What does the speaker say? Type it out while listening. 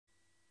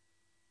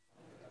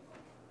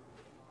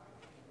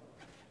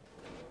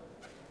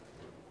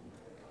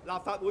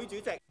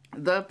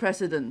The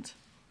President.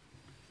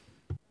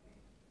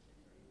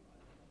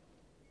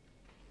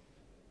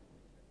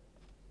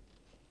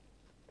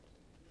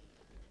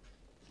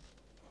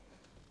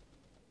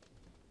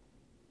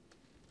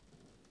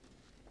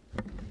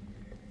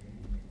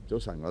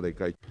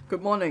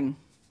 Good morning.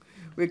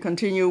 We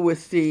continue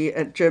with the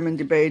adjournment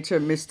debate,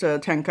 Mr.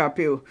 Tan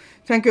Ka-pil.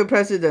 Thank you,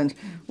 President.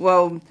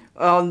 Well,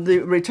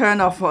 the return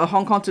of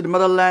Hong Kong to the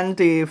motherland,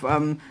 the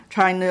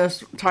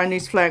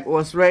Chinese flag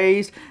was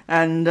raised,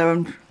 and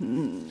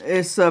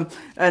is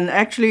an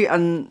actually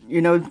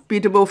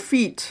beatable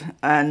feat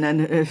and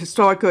a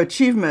historical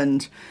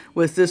achievement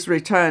with this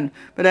return.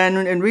 But then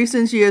in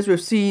recent years,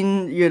 we've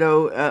seen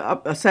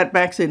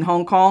setbacks in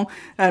Hong Kong,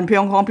 and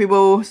Hong Kong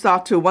people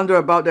start to wonder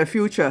about their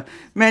future.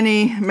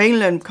 Many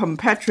mainland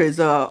compatriots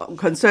are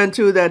concerned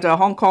too that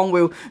Hong Kong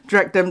will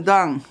drag them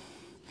down.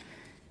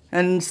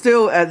 And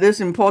still, at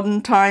this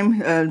important time,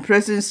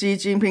 President Xi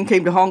Jinping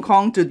came to Hong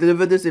Kong to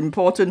deliver this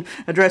important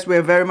address. We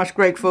are very much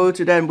grateful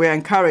to them. We are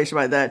encouraged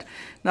by that.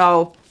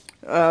 Now,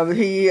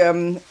 he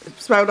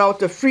spelled out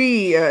the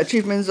three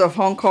achievements of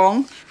Hong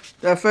Kong.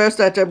 The first,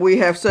 that we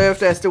have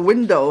served as the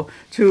window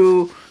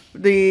to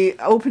the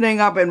opening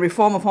up and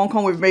reform of Hong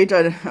Kong. We've made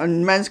an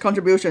immense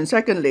contribution.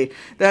 Secondly,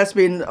 there's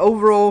been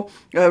overall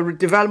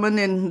development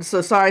in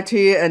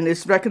society and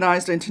is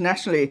recognized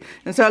internationally.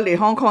 And thirdly,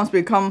 Hong Kong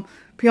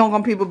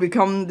people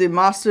become the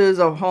masters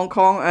of Hong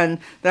Kong, and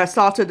that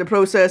started the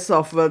process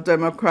of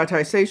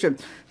democratization.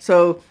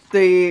 So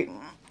the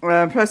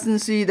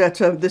presidency that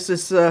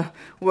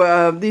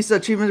these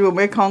achievements will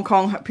make Hong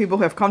Kong people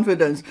have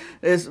confidence.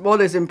 What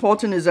is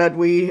important is that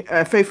we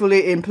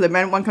faithfully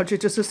implement one country,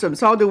 two systems.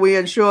 How do we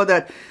ensure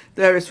that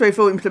there is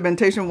faithful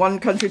implementation, one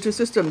country, two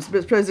systems?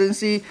 The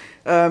presidency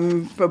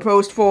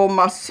proposed 4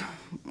 musts,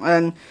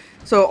 and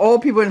so all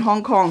people in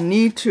Hong Kong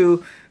need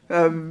to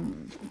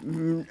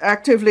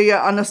actively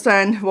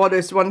understand what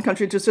is one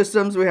country, two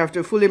systems. We have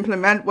to fully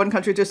implement one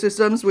country, two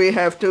systems. We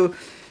have to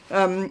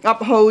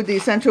uphold the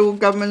central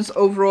government's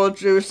overall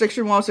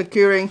jurisdiction while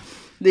securing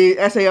the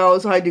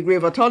SAR's high degree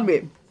of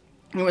autonomy.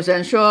 We must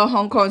ensure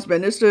Hong Kong is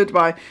administered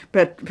by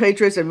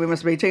patriots, and we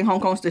must maintain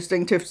Hong Kong's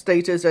distinctive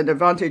status and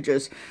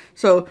advantages.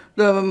 So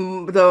the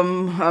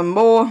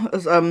more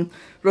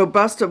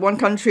robust one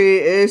country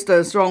is,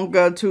 the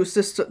stronger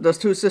the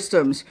two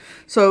systems.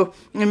 So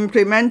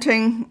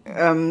implementing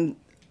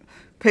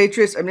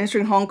patriots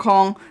administering Hong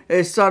Kong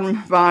is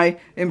done by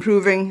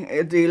improving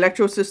the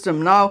electoral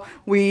system. Now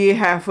we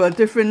have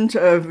different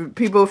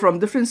people from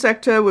different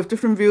sectors with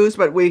different views,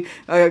 but we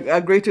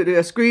agree to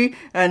disagree,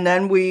 and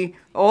then we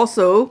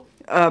also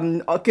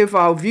give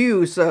our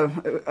views,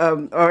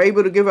 are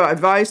able to give our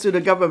advice to the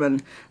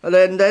government.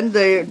 And then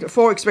the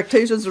 4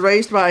 expectations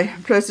raised by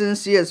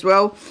presidency as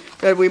well,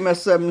 that we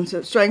must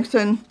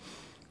strengthen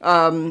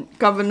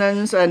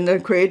governance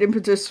and create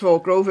impetus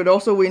for growth. And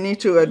also we need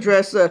to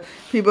address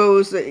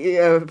people's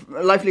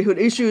livelihood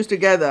issues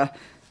together.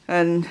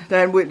 And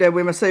then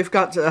we must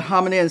safeguard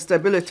harmony and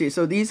stability.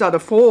 So these are the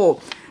 4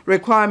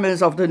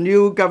 requirements of the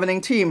new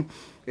governing team.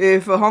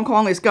 If Hong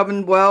Kong is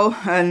governed well,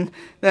 and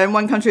then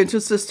one country, two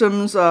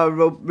systems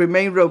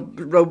remain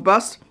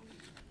robust,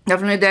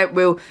 definitely that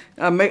will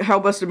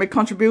help us to make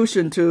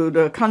contribution to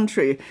the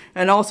country.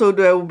 And also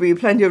there will be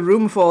plenty of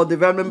room for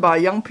development by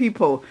young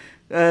people.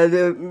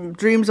 The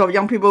dreams of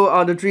young people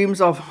are the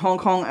dreams of Hong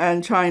Kong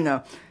and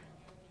China.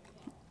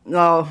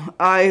 Now,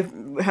 I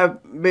have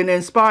been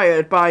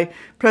inspired by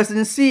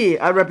President Xi.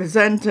 I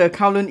represent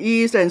Kowloon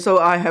East, and so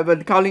I have a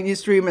Kowloon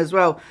East dream as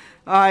well.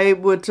 I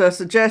would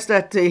suggest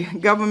that the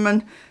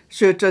government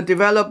should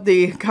develop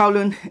the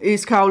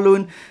East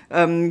Kowloon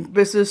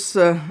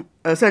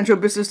central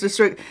business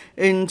district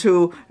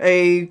into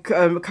a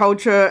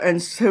culture and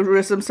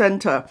tourism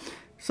center.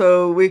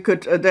 So we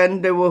could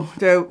they will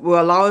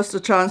allow us the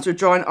chance to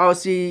join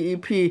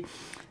RCEP,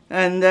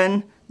 and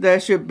then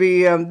there should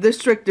be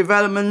district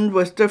development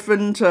with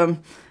different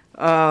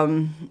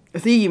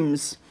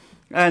themes,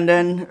 and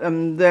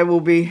then there will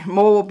be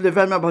more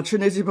development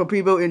opportunity for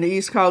people in the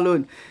East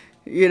Kowloon.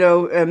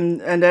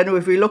 And then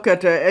if we look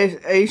at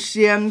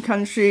Asian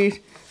countries,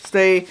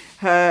 they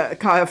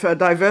have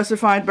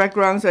diversified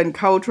backgrounds and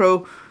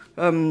cultural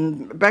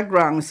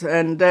backgrounds,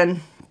 and then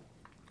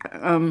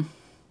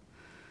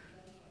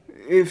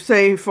if,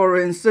 say, for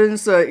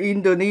instance,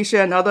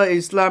 Indonesia and other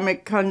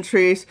Islamic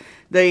countries,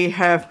 they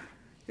have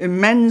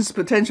immense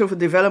potential for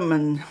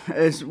development,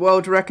 is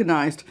world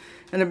recognized.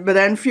 But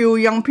then few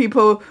young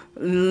people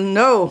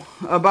know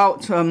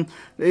about the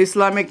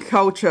Islamic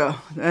culture,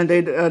 and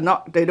they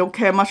don't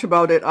care much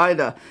about it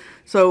either.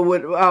 So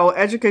with our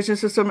education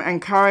system,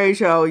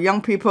 encourage our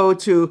young people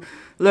to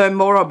learn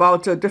more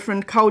about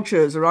different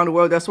cultures around the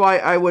world. That's why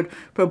I would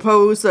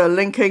propose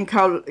linking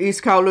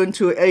East Kowloon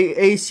to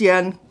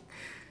ASEAN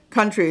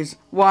countries.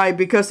 Why?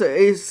 Because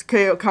East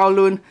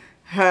Kowloon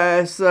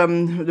has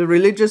the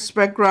religious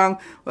background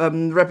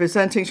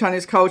representing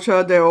Chinese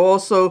culture. There are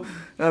also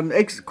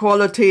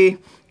quality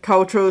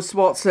cultural,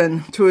 sports,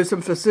 and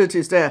tourism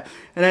facilities there.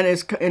 And then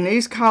in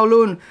East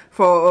Kowloon,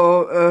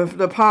 for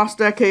the past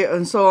decade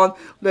and so on,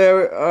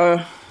 there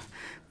are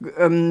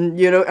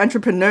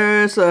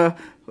entrepreneurs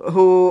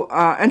who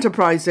are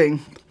enterprising.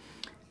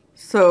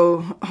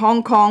 So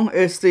Hong Kong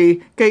is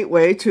the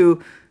gateway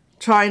to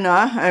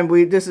China, and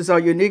this is our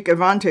unique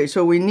advantage.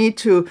 So we need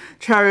to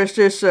cherish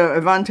this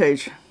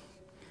advantage.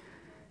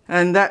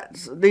 And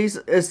this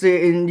is the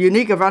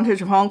unique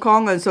advantage of Hong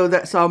Kong, and so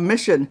that's our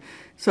mission.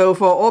 So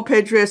for all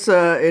patriots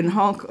in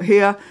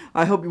here,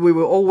 I hope we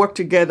will all work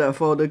together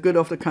for the good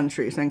of the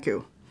country. Thank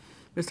you.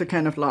 Mr.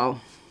 Kenneth Lau.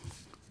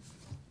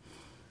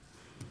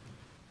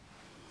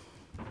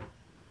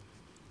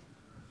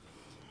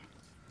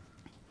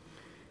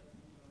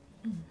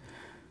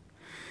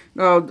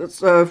 Now, the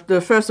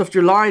 1st of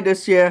July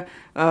this year,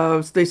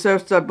 they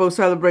served both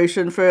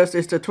celebration. First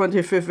is the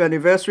 25th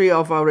anniversary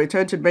of our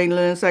return to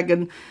mainland.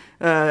 Second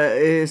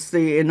is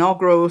the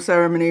inaugural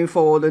ceremony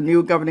for the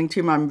new governing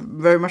team. I'm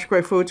very much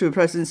grateful to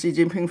President Xi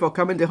Jinping for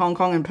coming to Hong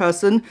Kong in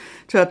person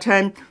to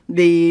attend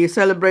the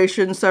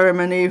celebration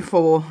ceremony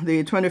for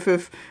the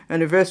 25th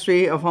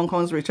anniversary of Hong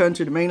Kong's return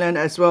to the mainland,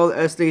 as well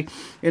as the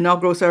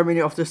inaugural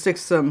ceremony of the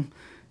 6th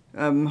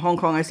Hong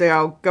Kong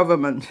SAR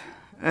government.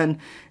 And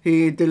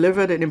he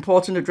delivered an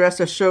important address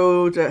that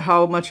showed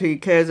how much he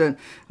cares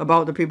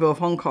about the people of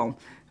Hong Kong.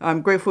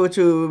 I'm grateful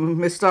to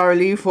Ms. Starry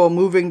LEE for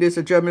moving this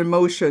adjournment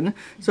motion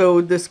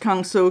so this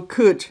council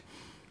could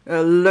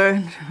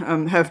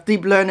have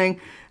deep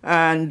learning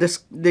and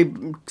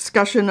the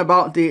discussion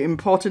about the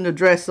important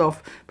address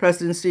of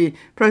President Xi.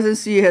 President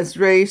Xi has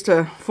raised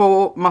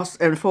 4 musts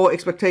and 4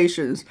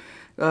 expectations.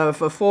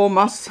 For 4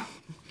 musts,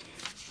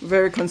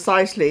 very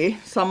concisely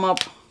sum up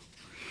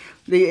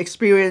the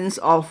experience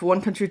of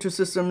one country, 2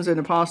 systems in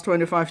the past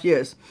 25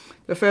 years.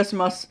 The first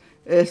must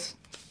is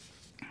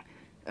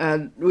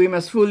we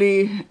must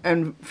fully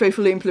and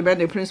faithfully implement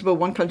the principle of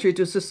one country,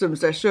 2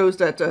 systems that shows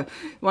that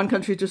one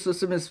country, 2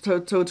 systems is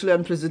totally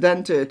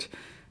unprecedented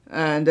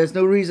and there's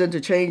no reason to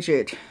change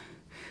it.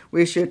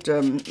 We should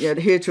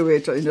adhere to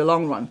it in the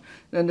long run.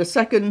 Then the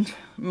second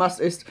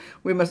must is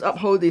we must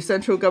uphold the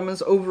central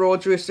government's overall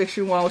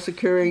jurisdiction while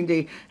securing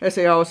the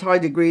SAR's high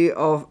degree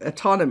of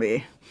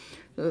autonomy.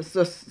 The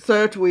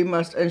third, we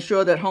must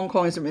ensure that Hong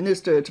Kong is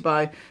administered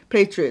by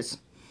patriots.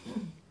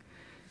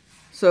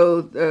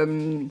 So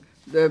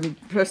the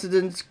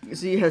President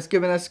Xi has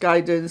given us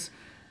guidance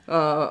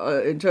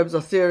in terms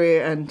of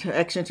theory and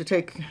action to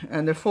take.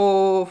 And the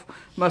fourth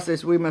must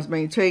is we must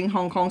maintain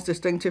Hong Kong's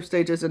distinctive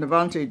status and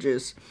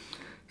advantages.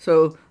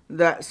 So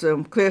that's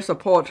clear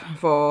support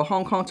for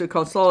Hong Kong to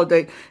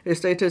consolidate its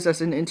status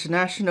as an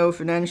international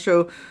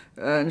financial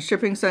and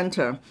shipping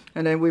center.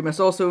 And then we must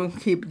also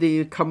keep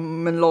the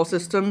common law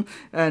system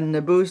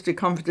and boost the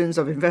confidence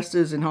of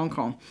investors in Hong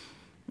Kong.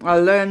 I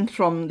learned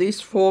from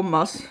these 4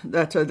 musts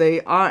that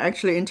they are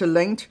actually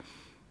interlinked.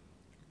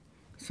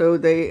 So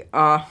they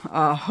are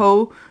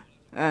whole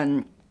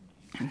and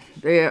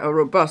they are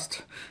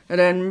robust. And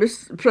then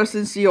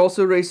President Xi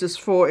also raises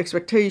 4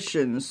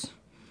 expectations.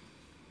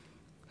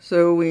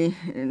 So we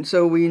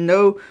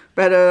know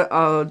better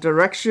our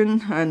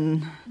direction,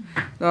 and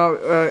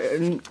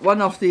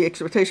one of the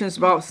expectations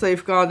about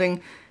safeguarding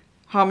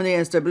harmony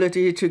and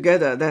stability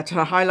together that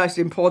highlights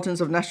the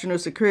importance of national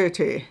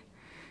security.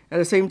 At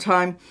the same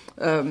time,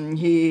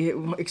 he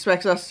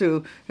expects us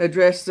to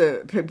address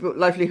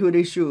livelihood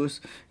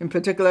issues. In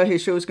particular, he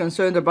shows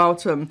concern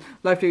about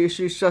livelihood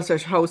issues such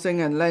as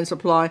housing and land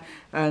supply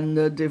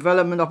and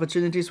development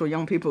opportunities for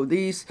young people.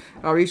 These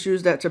are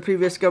issues that the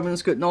previous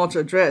governments could not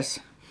address.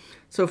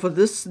 So for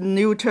this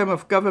new term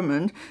of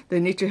government, they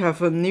need to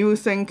have a new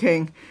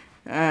thinking,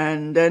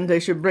 and then they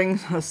should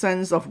bring a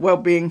sense of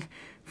well-being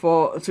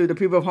to the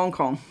people of Hong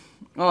Kong.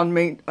 On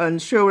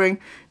ensuring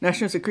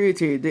national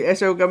security, the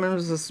SAR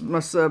government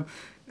must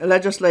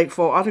legislate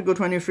for Article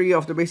 23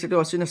 of the Basic Law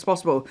as soon as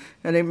possible,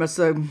 and they must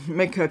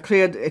make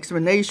clear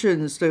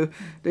explanations to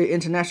the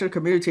international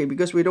community,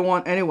 because we don't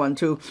want anyone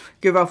to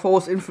give out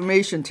false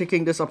information,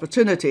 taking this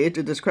opportunity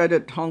to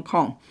discredit Hong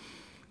Kong.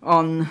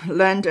 On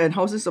land and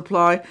housing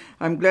supply,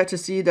 I'm glad to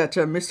see that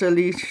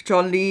Mr.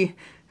 John Lee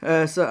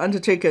has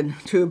undertaken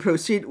to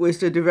proceed with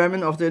the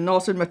development of the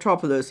northern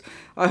metropolis.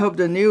 I hope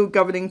the new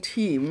governing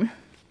team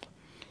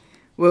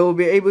will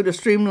be able to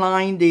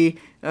streamline the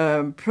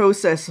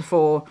process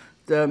for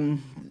the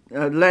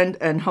land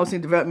and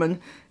housing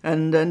development,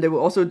 and then they will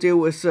also deal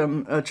with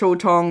Chou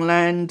Tong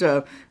land,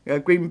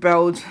 green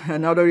belt,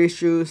 and other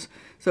issues,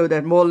 so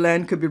that more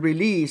land could be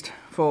released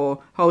for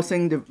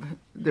housing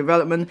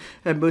development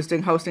and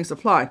boosting housing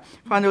supply.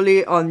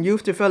 Finally, on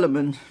youth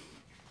development,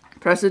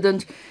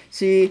 President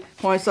Xi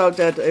points out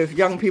that if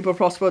young people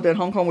prosper, then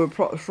Hong Kong will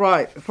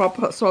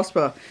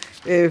prosper.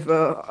 If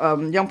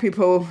young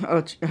people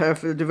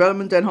have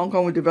development, then Hong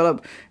Kong will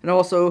develop. And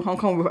also, Hong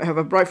Kong will have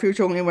a bright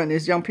future only when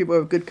its young people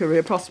have good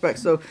career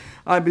prospects. So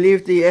I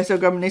believe the SL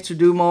government needs to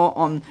do more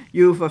on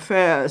youth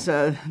affairs.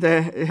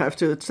 They have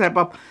to step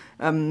up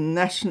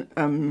national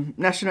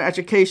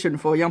education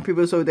for young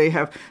people, so they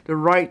have the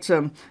right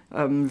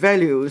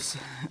values.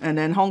 And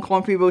then young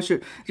people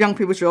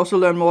should also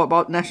learn more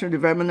about national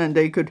development, and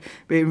they could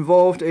be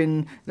involved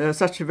in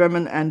such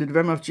development and the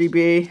development of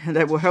GBA, and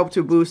that will help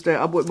to boost their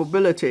upward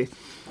mobility.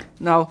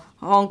 Now,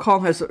 Hong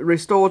Kong has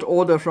restored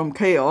order from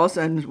chaos,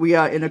 and we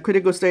are in a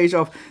critical stage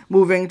of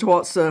moving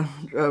towards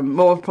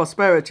more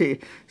prosperity.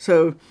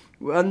 So,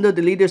 under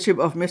the leadership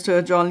of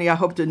Mr. John Lee, I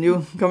hope the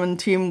new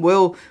government team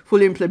will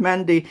fully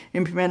implement the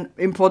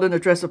important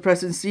address of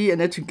presidency, and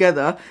then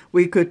together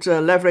we could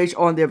leverage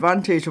on the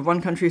advantage of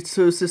one country,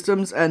 two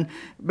systems and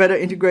better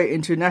integrate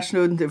into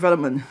national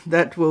development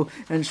that will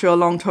ensure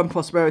long-term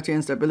prosperity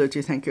and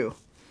stability. Thank you.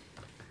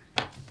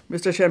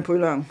 Mr. Shen Pui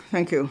Leung,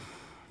 thank you.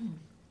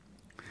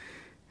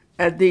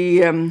 At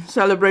the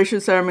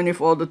celebration ceremony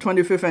for the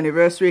 25th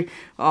anniversary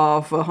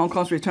of Hong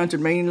Kong's return to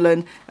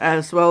mainland,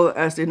 as well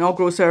as the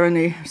inaugural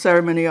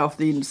ceremony of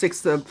the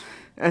sixth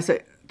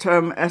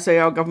term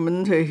SAR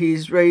government,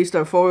 he's raised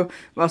 4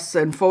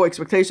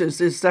 expectations.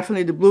 This is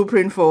definitely the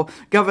blueprint for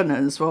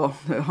governance for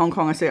Hong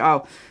Kong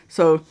SAR.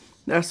 So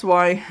that's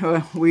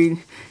why we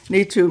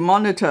need to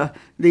monitor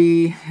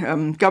the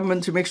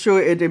government to make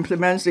sure it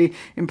implements the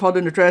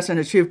important address and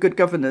achieve good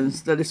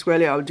governance. That is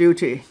squarely our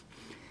duty.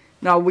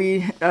 Now,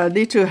 we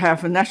need to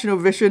have a national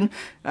vision.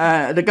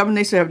 The government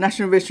needs to have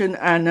national vision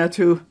and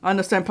to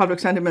understand public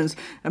sentiments.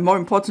 And more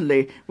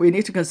importantly, we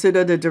need to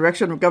consider the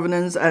direction of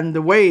governance and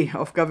the way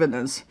of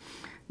governance.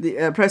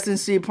 The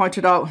presidency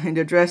pointed out in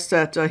the address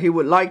that he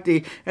would like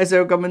the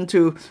SAR government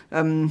to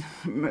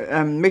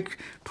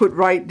put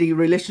right the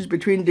relations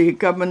between the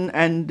government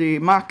and the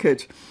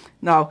market.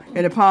 Now,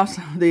 in the past,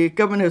 the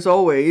government has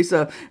always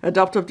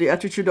adopted the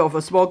attitude of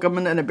a small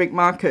government and a big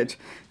market,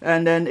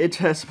 and then it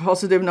has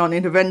positive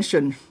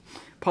non-intervention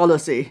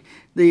policy.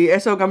 The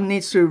SL government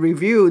needs to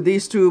review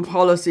these two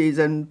policies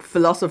and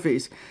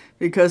philosophies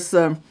because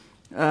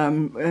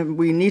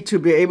we need to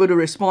be able to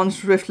respond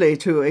swiftly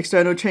to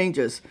external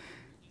changes.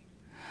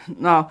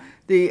 Now,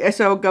 the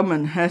SL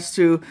government has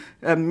to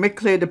make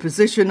clear the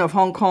position of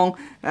Hong Kong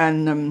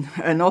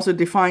and also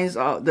defines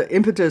the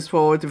impetus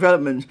for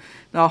development.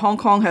 Now, Hong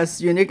Kong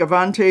has unique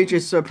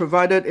advantages,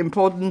 provided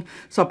important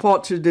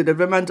support to the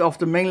development of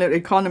the mainland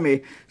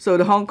economy. So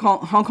the Hong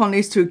Kong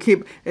needs to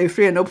keep a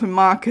free and open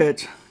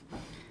market,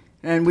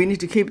 and we need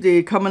to keep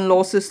the common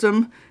law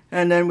system,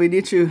 and then we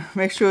need to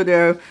make sure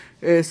there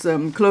is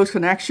close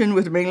connection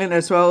with the mainland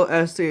as well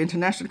as the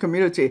international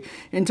community.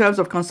 In terms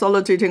of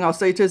consolidating our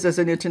status as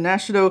an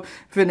international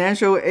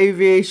financial,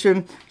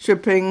 aviation,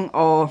 shipping,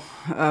 or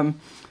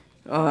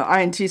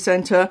INT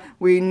center,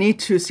 we need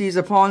to seize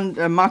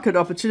upon market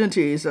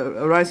opportunities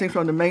arising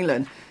from the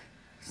mainland,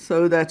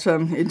 so that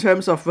in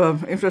terms of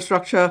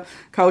infrastructure,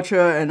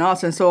 culture, and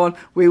arts and so on,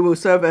 we will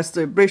serve as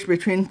the bridge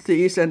between the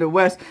East and the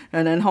West,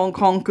 and then Hong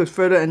Kong could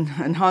further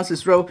enhance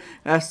its role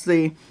as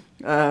the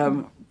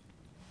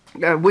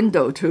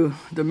window to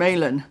the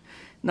mainland.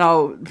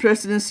 Now,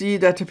 presidency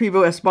that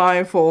people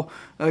aspire for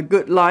a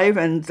good life,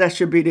 and that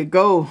should be the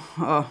goal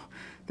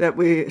that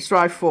we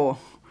strive for.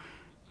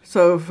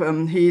 So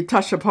he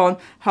touched upon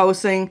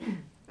housing,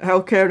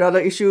 healthcare, and other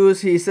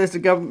issues. He says the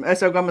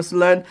SL government must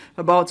learn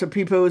about the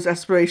people's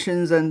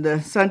aspirations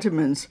and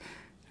sentiments.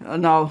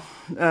 Now,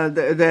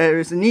 there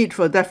is a need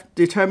for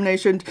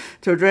determination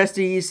to address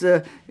these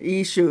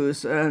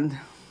issues. And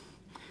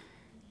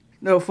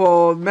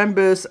for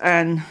members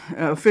and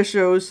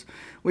officials,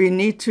 we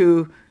need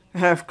to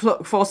have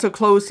foster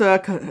closer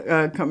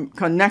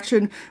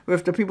connection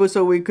with the people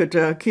so we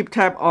could keep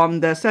tab on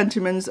their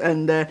sentiments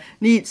and their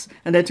needs,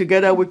 and then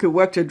together we could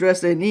work to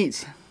address their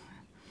needs.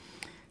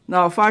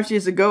 Now, 5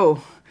 years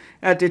ago,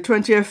 at the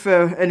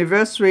 20th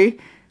anniversary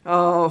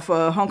of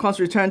Hong Kong's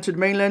return to the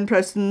mainland,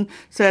 President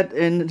said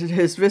in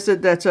his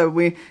visit that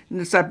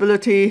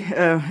stability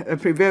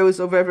prevails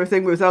over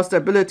everything. Without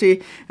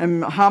stability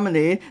and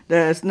harmony,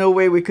 there's no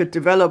way we could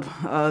develop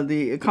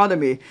the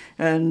economy.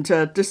 And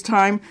this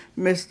time,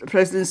 Mr.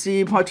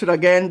 Presidency pointed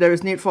again, there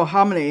is need for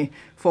harmony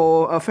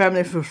for a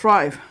family to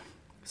thrive.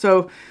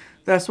 So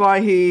that's why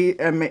he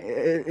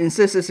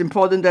insists it's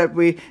important that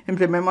we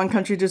implement one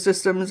country, two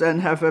systems and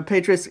have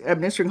patriots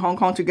administering Hong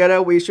Kong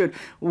together. We should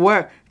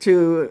work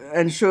to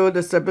ensure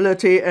the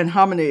stability and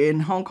harmony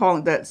in Hong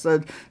Kong. That's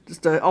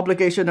the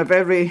obligation of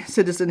every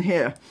citizen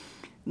here.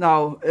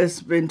 Now,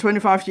 it's been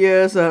 25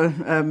 years.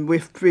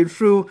 We've been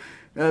through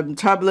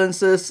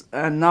turbulences,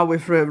 and now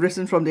we've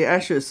risen from the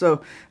ashes.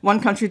 So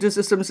one country, two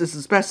systems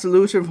is the best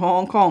solution for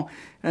Hong Kong,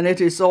 and it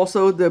is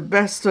also the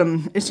best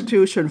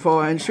institution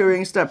for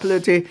ensuring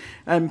stability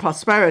and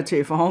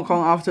prosperity for Hong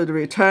Kong after the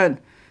return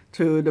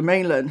to the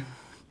mainland.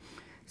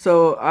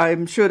 So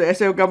I'm sure the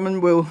SAR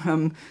government will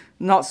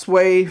not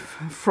sway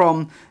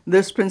from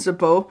this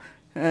principle,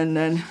 and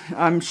then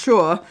I'm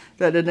sure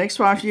that the next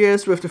 5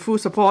 years, with the full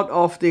support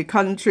of the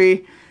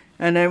country,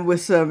 and then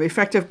with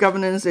effective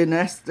governance in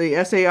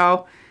the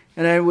SAR,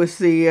 and then with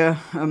the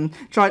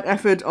joint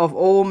effort of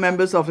all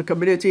members of the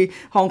community,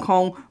 Hong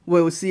Kong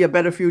will see a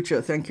better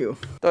future. Thank you.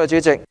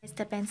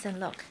 Mr.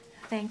 Benson Look,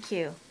 thank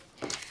you.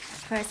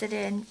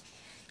 President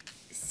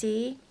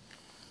Xi,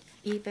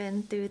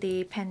 even through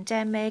the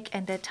pandemic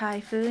and the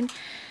typhoon,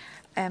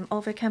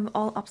 overcome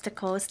all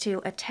obstacles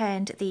to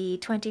attend the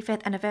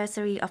 25th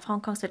anniversary of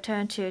Hong Kong's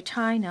return to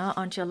China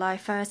on July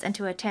 1st and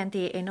to attend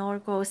the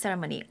inaugural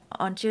ceremony.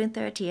 On June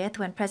 30th,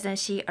 when President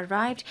Xi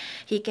arrived,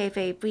 he gave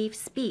a brief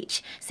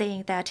speech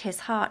saying that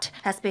his heart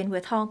has been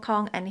with Hong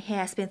Kong and he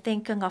has been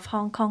thinking of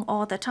Hong Kong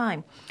all the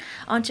time.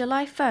 On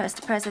July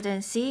 1st,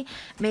 President Xi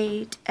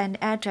made an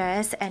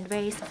address and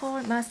raised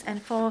four must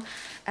and four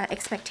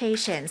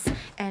expectations,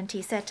 and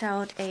he set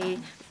out a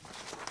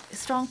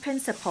strong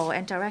principle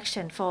and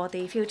direction for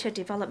the future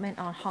development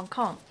on Hong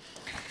Kong.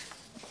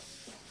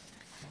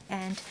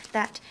 And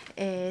that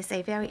is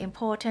a very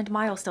important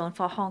milestone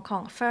for Hong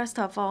Kong. First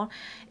of all,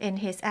 in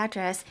his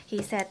address,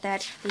 he said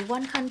that the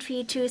one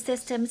country, two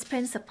systems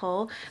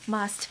principle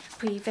must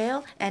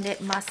prevail and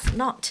it must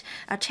not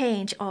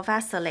change or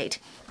vacillate.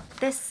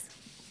 This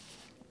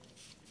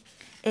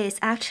is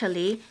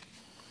actually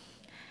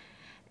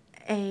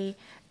a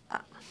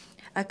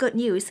good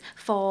news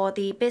for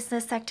the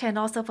business sector and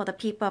also for the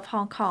people of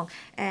Hong Kong.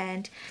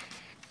 And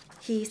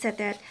he said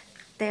that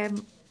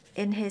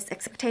in his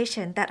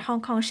expectation that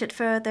Hong Kong should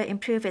further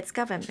improve its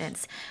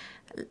governance.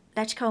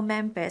 LegCo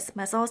members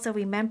must also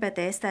remember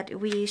this, that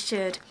we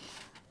should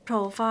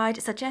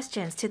provide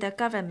suggestions to the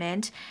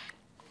government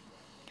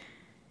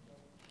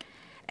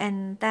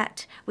and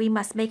that we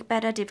must make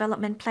better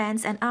development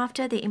plans and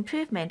after the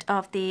improvement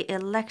of the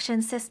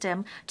election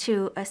system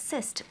to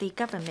assist the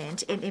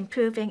government in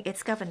improving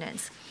its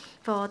governance.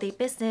 For the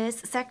business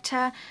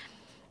sector,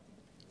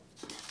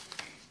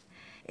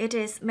 it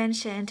is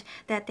mentioned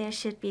that there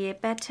should be a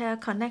better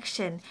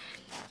connection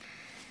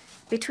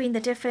between the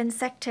different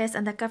sectors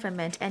and the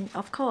government. And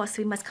of course,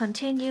 we must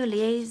continue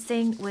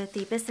liaising with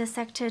the business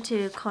sector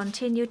to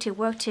continue to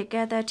work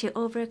together to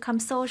overcome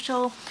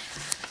social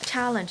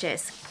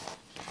challenges.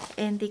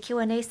 In the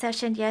Q&A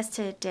session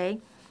yesterday,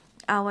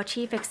 our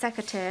chief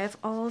executive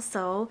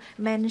also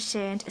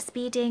mentioned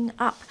speeding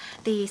up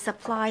the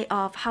supply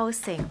of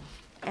housing.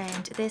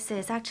 And this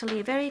is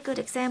actually a very good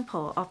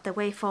example of the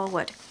way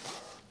forward.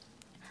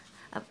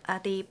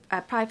 The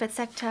private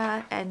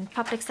sector and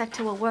public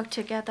sector will work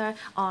together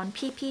on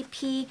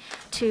PPP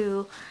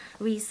to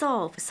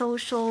resolve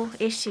social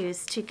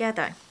issues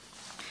together.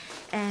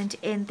 And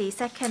in the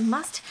second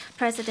must,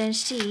 President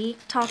Xi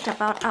talked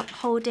about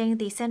upholding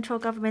the central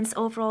government's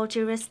overall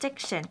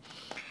jurisdiction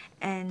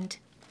and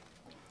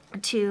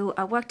to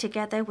work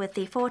together with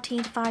the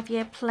 14th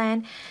five-year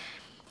plan.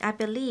 I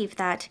believe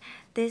that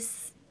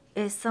this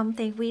is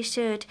something we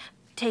should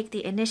take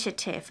the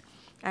initiative.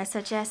 I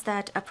suggest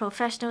that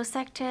professional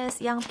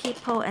sectors, young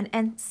people, and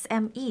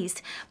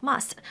SMEs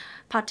must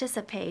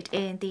participate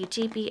in the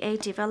GBA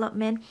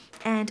development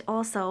and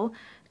also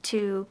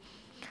to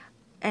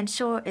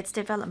ensure its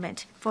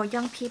development. For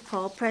young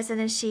people,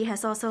 President Xi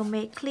has also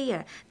made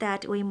clear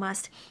that we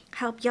must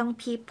help young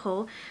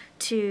people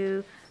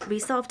to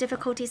resolve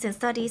difficulties in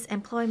studies,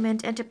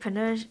 employment,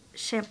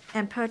 entrepreneurship,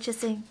 and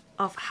purchasing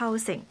of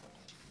housing.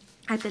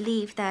 I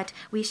believe that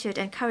we should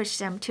encourage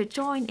them to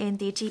join in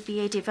the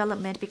GBA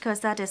development because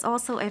that is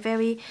also a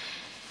very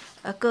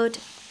good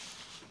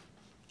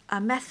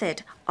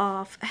method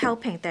of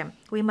helping them.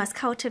 We must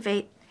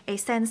cultivate a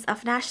sense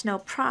of national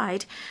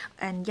pride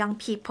in young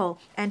people,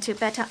 and to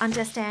better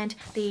understand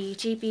the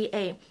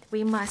GBA,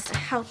 we must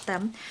help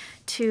them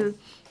to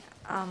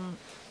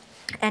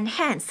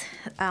enhance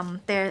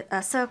their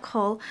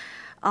circle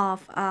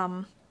of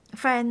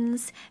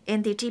friends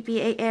in the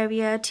GBA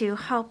area, to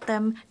help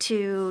them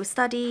to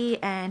study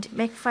and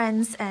make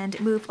friends and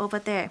move over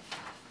there.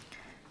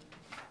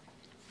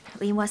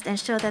 We must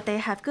ensure that they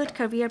have good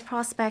career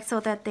prospects so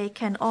that they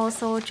can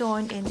also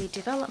join in the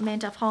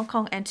development of Hong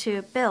Kong and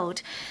to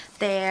build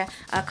their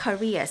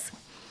careers.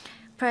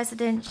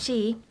 President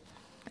Xi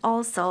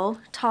also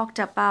talked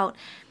about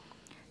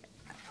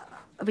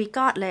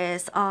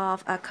regardless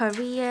of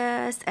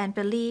careers and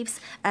beliefs,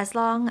 as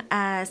long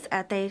as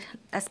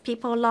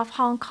people love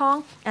Hong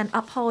Kong and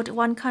uphold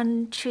one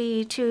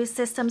country, two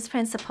systems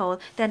principle,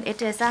 then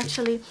it is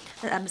actually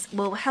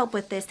will help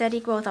with the steady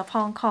growth of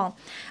Hong Kong.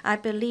 I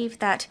believe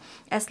that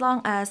as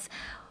long as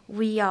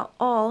we are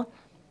all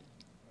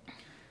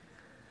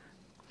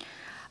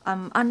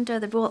under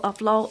the rule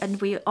of law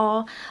and we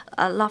all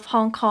love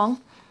Hong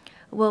Kong,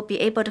 we'll be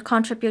able to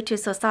contribute to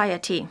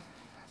society.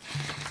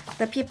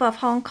 The people of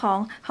Hong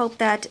Kong hope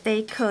that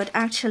they could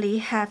actually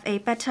have a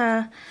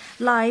better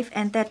life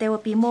and that there will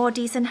be more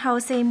decent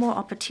housing, more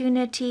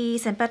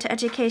opportunities, and better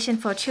education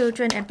for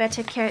children and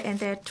better care in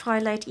their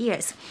twilight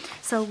years.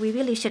 So we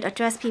really should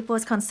address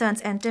people's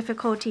concerns and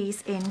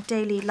difficulties in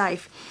daily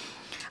life.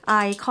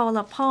 I call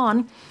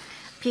upon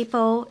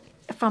people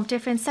from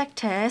different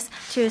sectors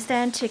to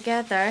stand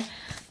together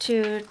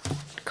to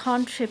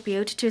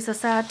contribute to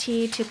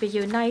society, to be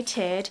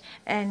united,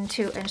 and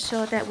to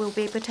ensure that we'll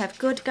be able to have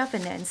good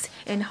governance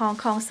in Hong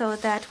Kong so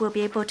that we'll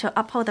be able to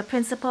uphold the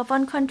principle of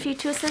one country,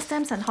 two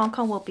systems, and Hong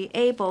Kong will be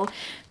able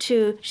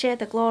to share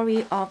the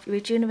glory of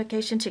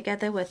rejuvenation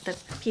together with the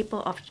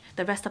people of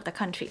the rest of the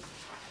country.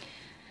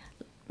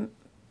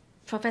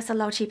 Professor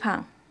Lau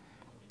Chi-Pang.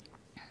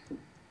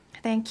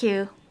 Thank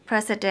you,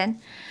 President.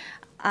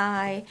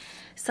 I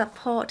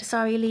support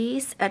Starry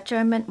Lee's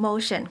adjournment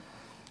motion.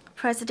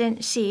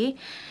 President Xi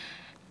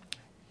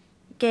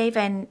gave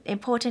an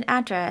important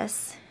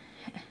address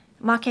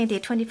marking the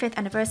 25th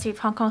anniversary of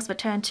Hong Kong's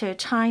return to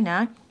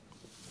China.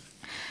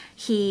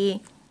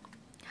 He,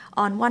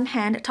 on one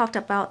hand, talked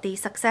about the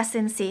success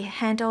in the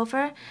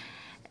handover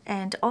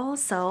and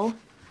also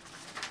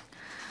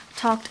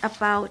talked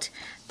about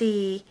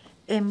the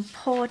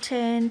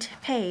important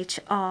page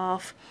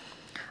of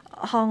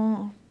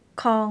Hong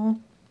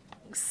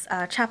Kong's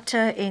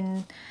chapter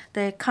in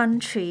the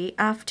country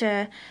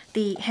after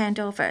the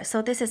handover.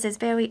 So this is a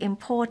very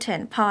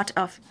important part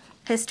of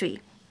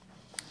history.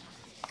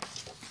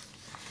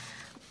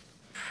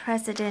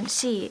 President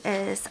Xi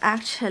is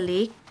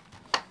actually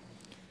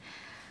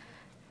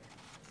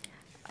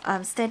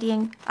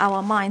steadying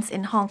our minds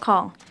in Hong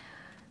Kong.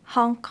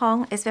 Hong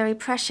Kong is very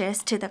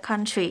precious to the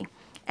country,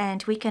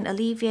 and we can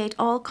alleviate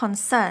all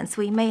concerns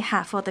we may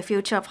have for the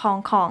future of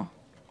Hong Kong.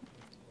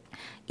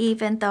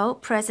 Even though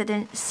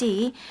President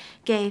Xi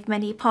gave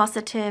many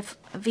positive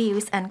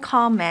views and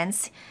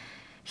comments,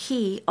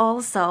 he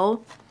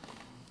also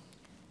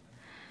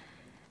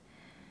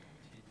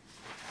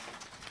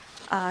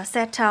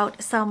set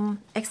out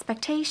some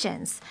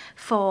expectations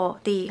for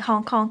the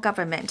Hong Kong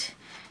government.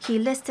 He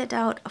listed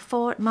out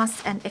 4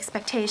 musts and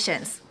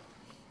expectations.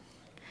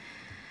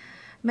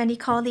 Many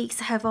colleagues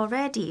have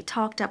already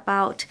talked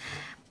about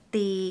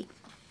the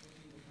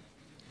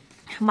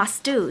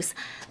must-dos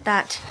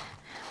that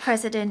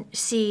President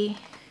Xi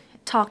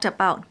talked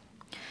about.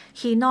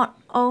 He not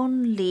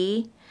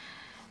only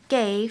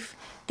gave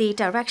the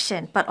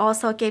direction, but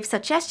also gave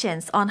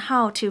suggestions on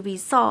how to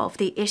resolve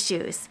the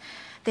issues.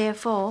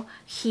 Therefore,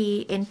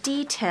 he in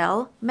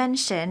detail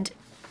mentioned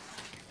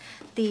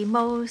the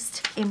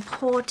most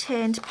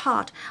important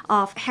part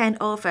of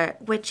handover,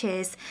 which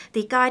is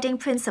the guiding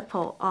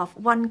principle of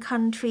one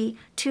country,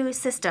 2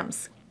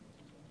 systems,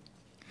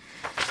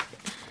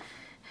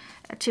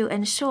 to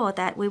ensure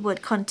that we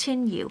would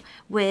continue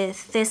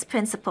with this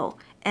principle.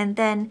 And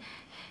then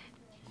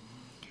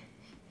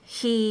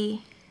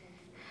he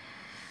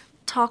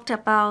talked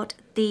about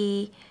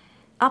the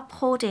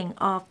upholding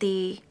of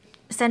the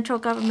central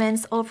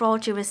government's overall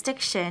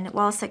jurisdiction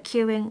while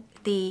securing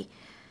the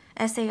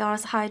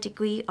SAR's high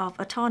degree of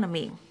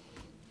autonomy.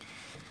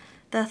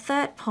 The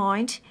third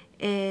point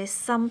is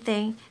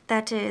something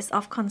that is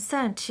of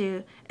concern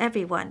to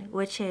everyone,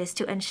 which is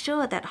to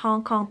ensure that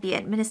Hong Kong be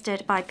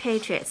administered by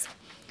patriots.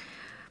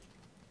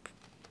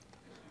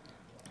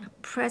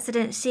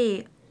 President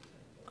Xi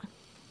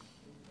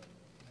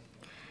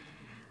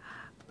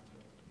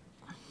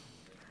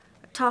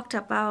talked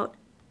about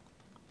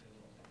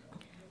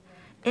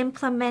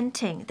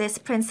implementing this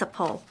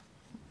principle,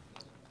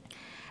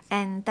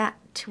 and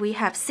that we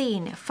have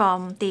seen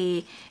from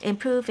the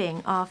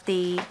improving of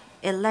the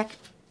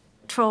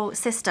electoral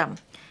system,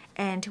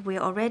 and we're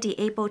already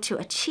able to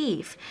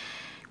achieve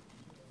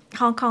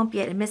Hong Kong be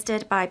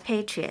administered by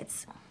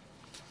patriots.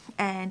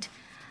 And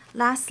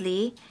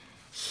lastly,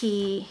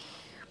 he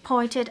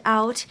pointed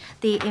out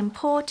the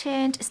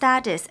important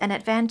status and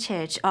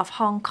advantage of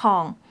Hong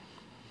Kong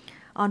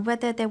on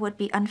whether there would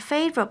be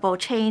unfavorable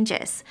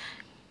changes.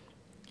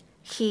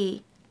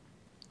 He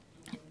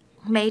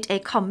made a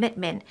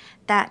commitment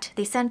that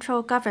the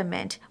central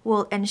government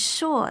will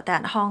ensure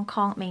that Hong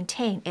Kong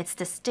maintain its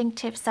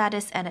distinctive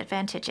status and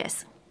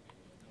advantages.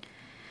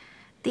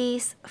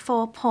 These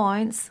 4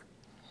 points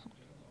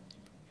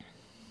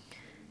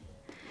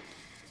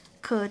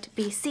could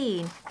be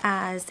seen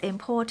as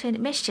important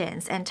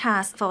missions and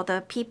tasks for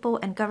the people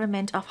and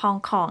government of Hong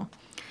Kong.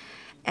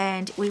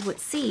 And we would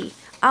see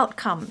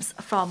outcomes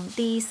from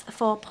these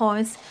 4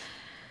 points.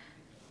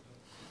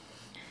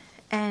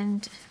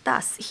 And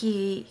thus,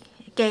 he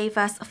gave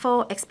us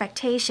 4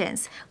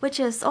 expectations, which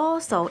is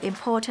also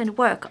important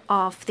work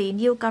of the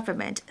new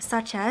government,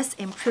 such as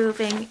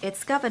improving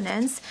its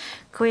governance,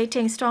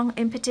 creating strong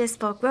impetus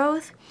for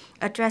growth,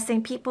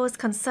 addressing people's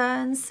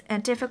concerns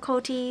and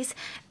difficulties,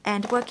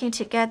 and working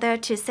together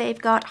to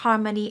safeguard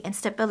harmony and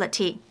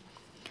stability.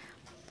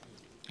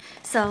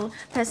 So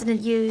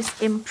President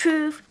Yu's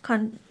improve,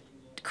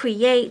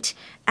 create,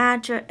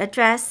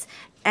 address,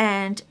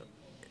 and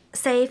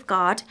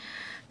safeguard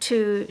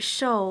to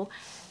show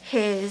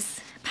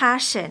his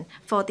passion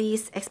for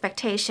these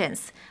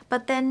expectations.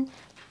 But then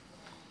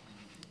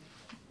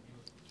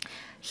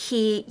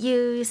he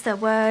used the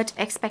word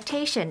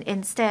expectation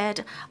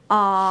instead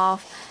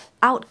of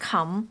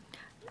outcome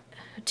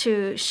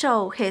to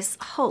show his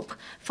hope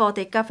for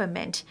the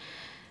government.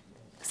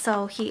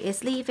 So he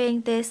is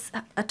leaving this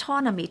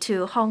autonomy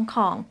to Hong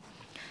Kong.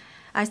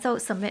 I so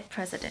submit,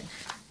 President.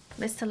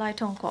 Mr. Lai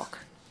Tong Kwok.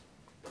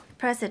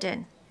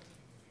 President.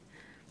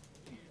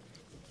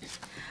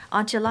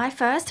 On July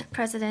 1st,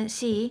 President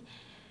Xi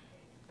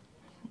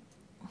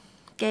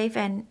gave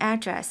an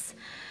address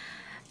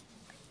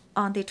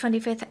on the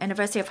 25th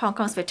anniversary of Hong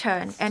Kong's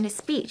return, and his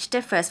speech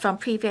differs from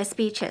previous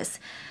speeches.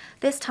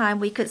 This time,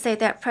 we could say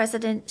that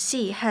President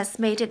Xi has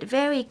made it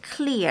very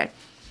clear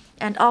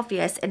and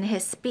obvious in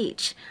his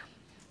speech.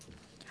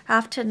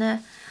 After the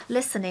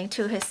listening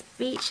to his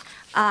speech,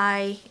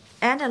 I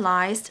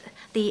analyzed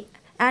the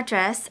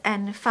address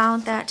and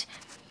found that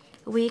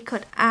we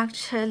could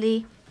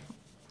actually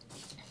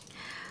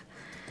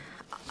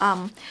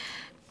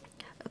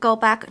go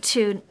back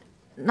to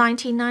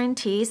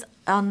 1990s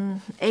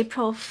on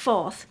April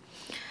 4th.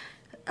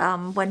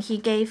 When he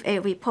gave a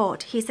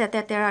report, he said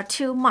that there are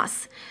two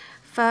musts.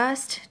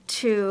 First,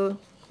 to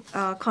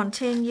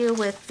continue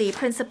with the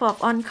principle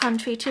of one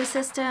country, two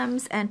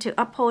systems, and to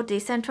uphold the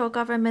central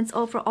government's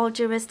overall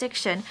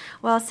jurisdiction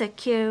while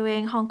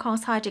securing Hong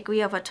Kong's high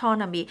degree of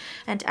autonomy.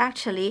 And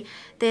actually,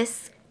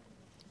 this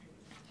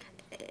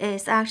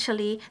is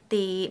actually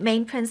the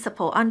main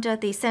principle under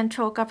the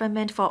central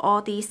government for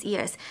all these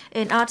years.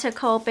 In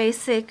Article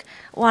Basic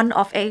 1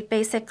 of a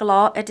Basic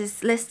Law, it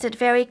is listed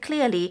very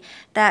clearly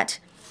that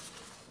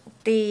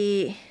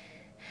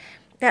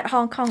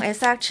Hong Kong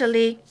is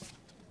actually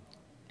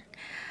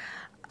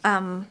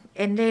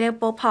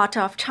inalienable part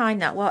of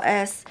China,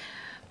 whereas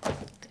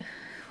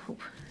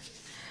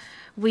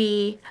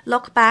we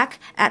look back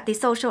at the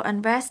social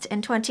unrest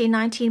in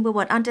 2019, we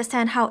would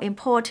understand how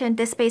important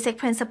this basic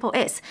principle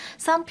is.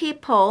 Some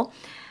people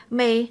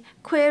may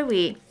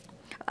query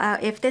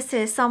if this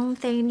is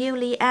something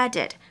newly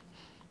added.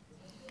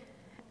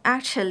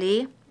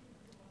 Actually,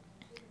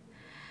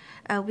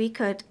 we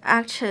could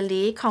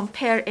actually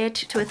compare it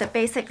to the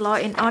basic law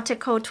in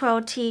Article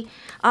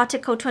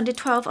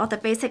 2012 of the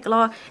basic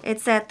law. It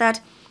said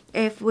that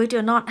if we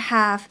do not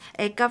have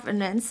a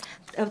governance,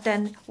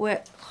 then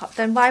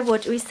why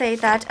would we say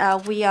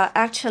that we are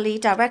actually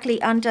directly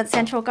under the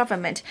central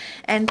government?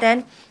 And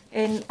then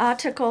in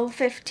Article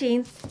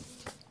 15,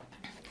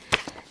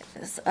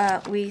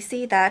 we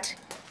see that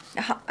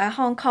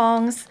Hong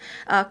Kong's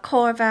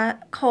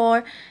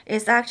core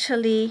is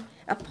actually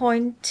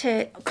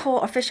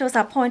core officials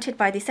are appointed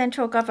by the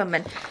central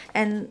government,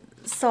 and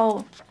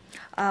so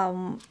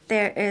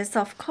there is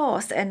of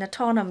course an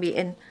autonomy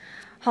in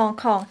Hong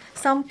Kong.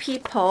 Some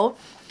people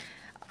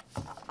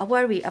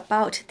worry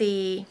about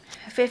the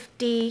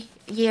 50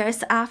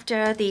 years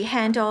after the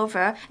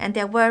handover, and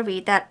they're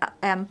worried that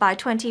by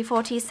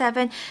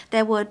 2047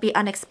 there would be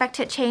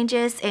unexpected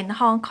changes in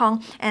Hong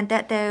Kong and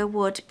that there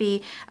would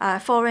be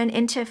foreign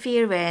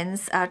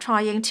interference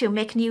trying to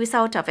make news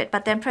out of it.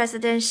 But then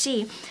President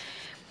Xi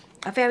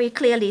very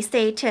clearly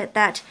stated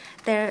that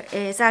there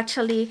is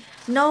actually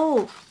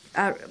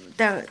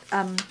there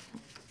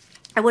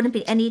wouldn't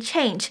be any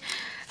change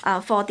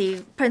for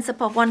the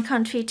principle of one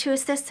country, two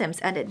systems,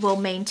 and it will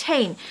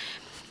maintain.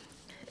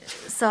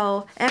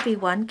 So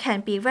everyone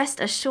can be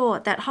rest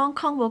assured that Hong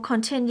Kong will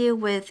continue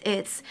with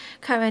its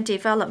current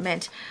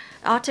development.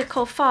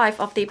 Article 5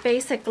 of the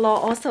Basic Law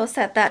also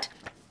said that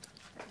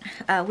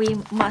we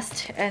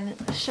must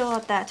ensure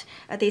that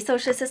the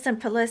social system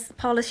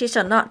policy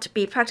shall not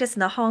be practiced in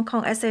the Hong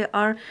Kong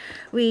SAR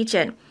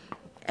region,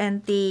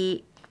 and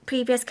the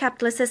previous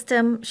capitalist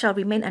system shall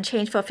remain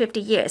unchanged for 50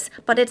 years.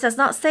 But it does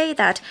not say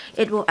that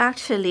it will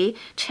actually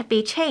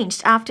be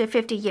changed after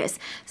 50 years.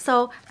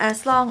 So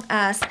as long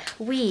as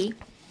we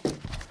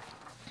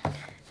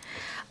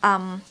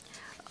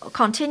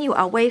continue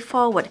our way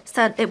forward,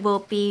 so it will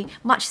be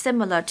much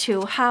similar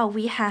to how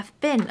we have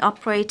been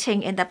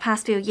operating in the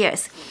past few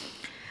years.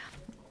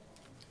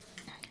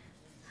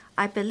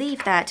 I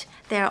believe that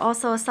there are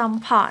also some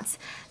parts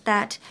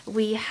that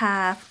we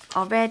have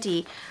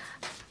already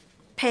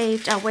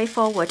paved our way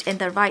forward in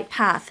the right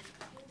path.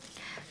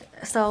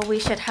 So we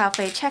should have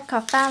a check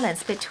of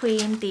balance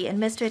between the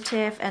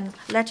administrative and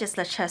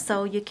legislature.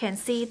 So you can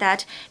see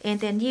that in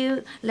the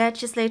new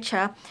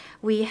legislature,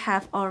 we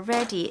have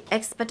already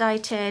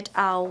expedited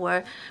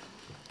our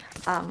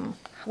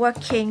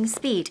working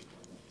speed.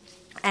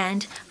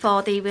 And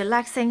for the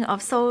relaxing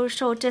of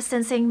social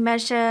distancing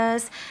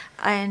measures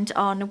and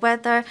on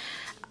whether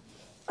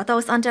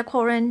those under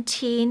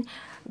quarantine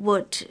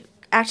would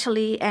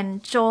actually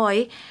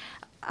enjoy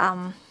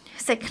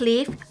sick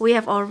leave, we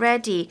have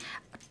already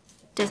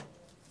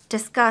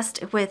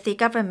discussed with the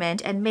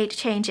government and made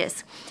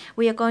changes.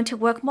 We are going to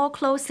work more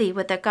closely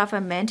with the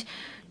government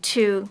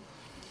to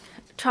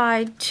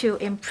try to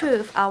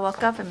improve our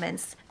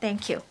governance.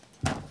 Thank you.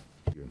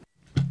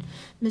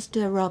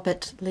 Mr.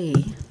 Robert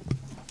Lee.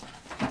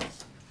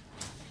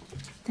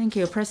 Thank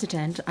you,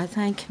 President. I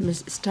thank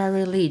Ms.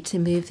 Starry LEE to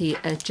move the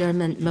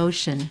adjournment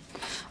motion.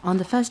 On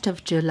the 1st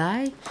of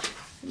July,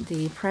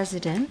 the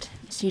President,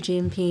 Xi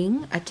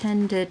Jinping,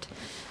 attended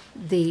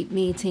the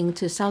meeting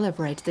to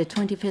celebrate the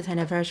 25th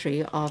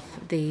anniversary of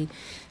the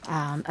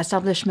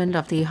establishment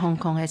of the Hong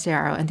Kong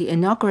SAR and the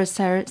inaugural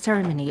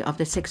ceremony of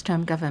the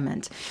sixth-term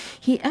government.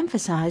 He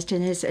emphasized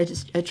in his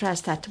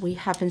address that we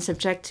have been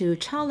subject to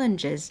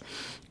challenges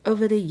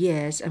over the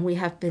years, and we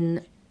have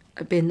been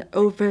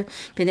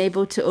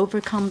able to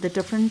overcome the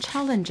different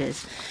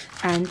challenges.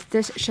 And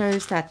this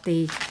shows that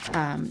the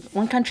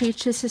one country,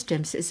 two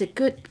systems is a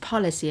good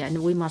policy,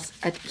 and we must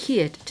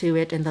adhere to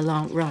it in the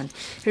long run.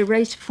 He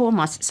raised 4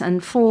 musts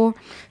and 4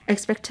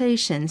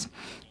 expectations.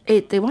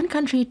 The one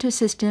country, two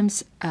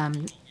systems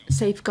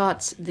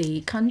safeguards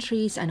the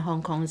country's and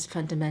Hong Kong's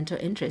fundamental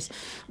interests.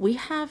 We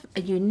have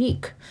a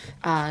unique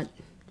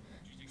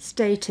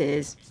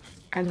status,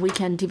 and we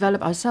can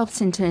develop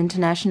ourselves into an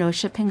international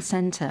shipping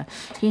center.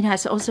 He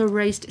has also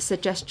raised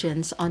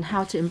suggestions on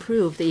how to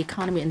improve the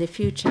economy in the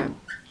future.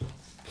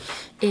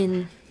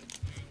 In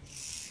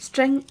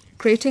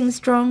creating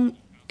strong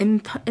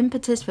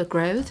impetus for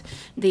growth,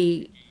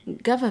 the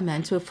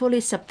government will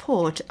fully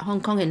support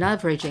Hong Kong in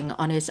leveraging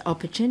on its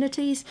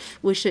opportunities.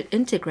 We should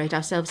integrate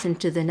ourselves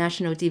into the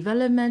national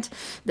development,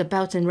 the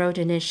Belt and Road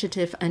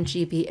Initiative, and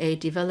GBA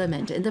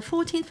development. In the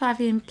 14th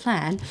Five-Year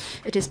Plan,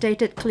 it is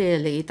stated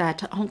clearly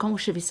that Hong Kong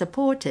should be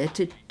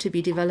supported to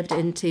be developed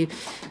into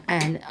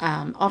an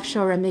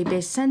offshore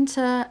renminbi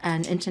center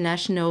and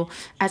international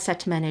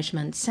asset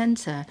management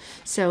center.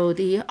 So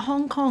the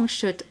Hong Kong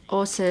should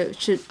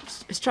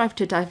strive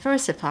to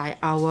diversify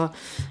our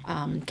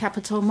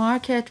capital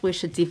market. We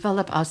should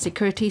develop our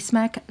securities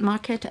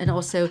market and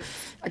also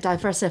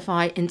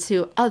diversify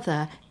into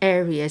other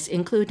areas,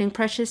 including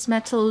precious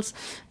metals,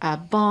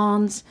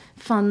 bonds,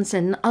 funds,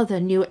 and other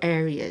new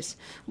areas.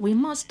 We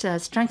must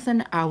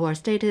strengthen our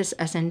status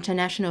as an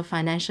international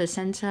financial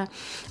center,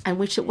 and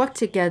we should work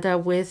together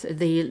with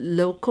the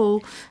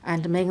local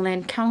and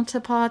mainland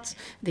counterparts,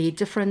 the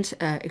different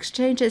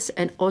exchanges,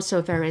 and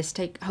also various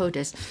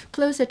stakeholders.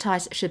 Closer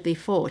ties should be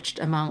forged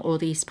among all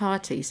these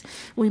parties.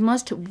 We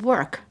must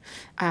work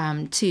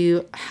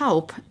to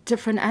help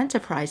different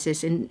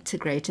enterprises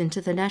integrate into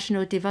the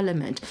national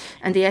development,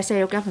 and the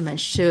SAO government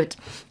should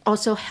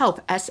also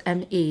help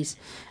SMEs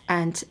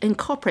and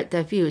incorporate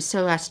their views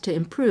so as to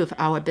improve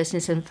our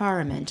business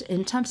environment.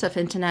 In terms of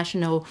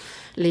international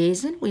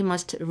liaison, we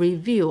must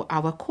review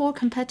our core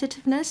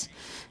competitiveness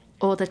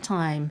all the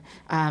time.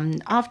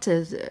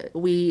 After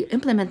we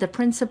implement the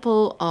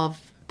principle of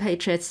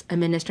patriots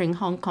administering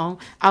Hong Kong,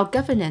 our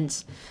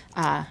governance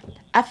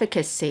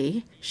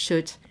efficacy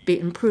should be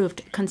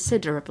improved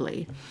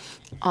considerably.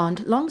 On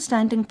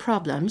long-standing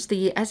problems,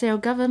 the SAO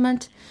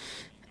government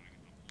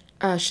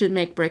should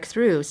make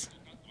breakthroughs.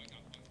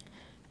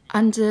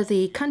 Under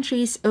the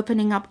country's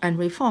opening up and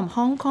reform,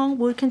 Hong Kong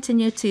will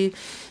continue to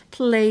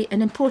play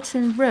an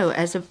important role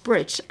as a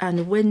bridge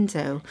and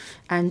window,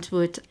 and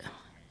would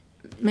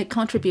make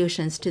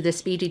contributions to the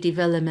speedy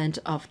development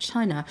of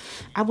China.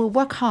 I will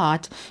work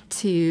hard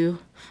to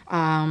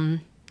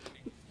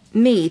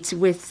meet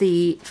with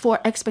the 4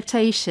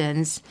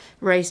 expectations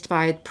raised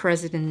by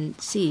President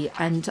Xi,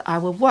 and I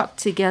will work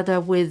together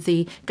with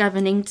the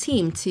governing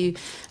team to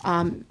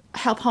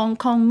help Hong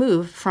Kong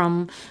move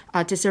from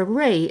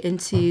disarray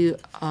into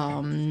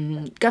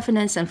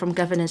governance, and from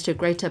governance to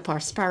greater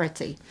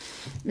prosperity.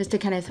 Mr.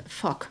 Kenneth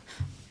Fok,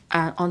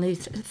 on the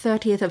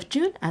 30th of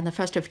June and the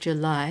 1st of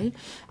July,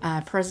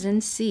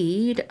 President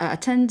Xi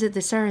attended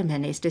the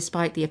ceremonies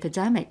despite the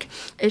epidemic.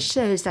 It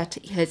shows that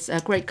he has a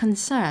great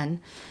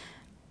concern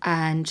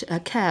and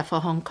care for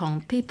Hong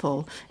Kong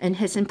people. In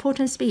his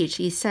important speech,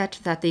 he said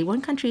that the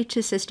one country,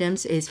 two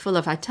systems is full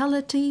of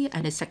vitality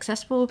and is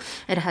successful.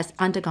 It has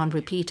undergone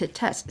repeated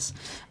tests.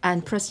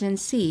 And President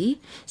Xi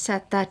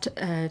said that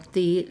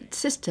the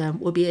system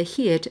will be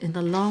adhered in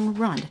the long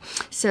run.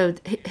 So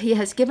he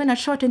has given a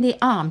shot in the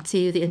arm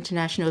to the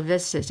international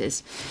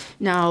visitors.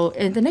 Now,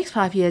 in the next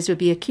 5 years will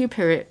be a key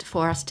period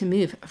for us to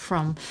move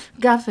from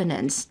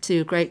governance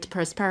to great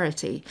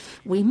prosperity.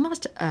 We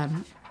must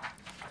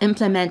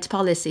implement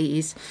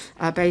policies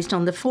based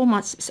on the 4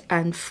 months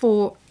and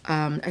 4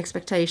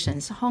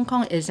 expectations. Hong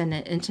Kong is an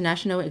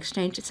international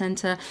exchange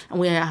center, and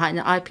we are an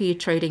IP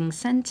trading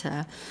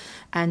center,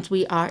 and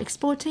we are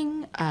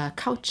exporting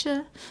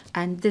culture,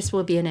 and this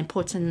will be an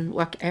important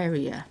work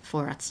area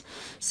for us.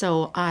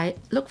 So I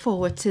look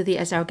forward to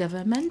the SAO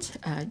government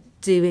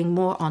doing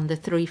more on the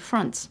 3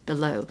 fronts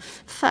below.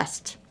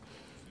 First,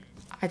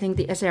 I think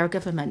the SAR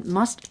government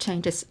must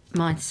change its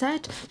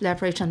mindset,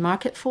 leverage on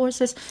market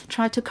forces,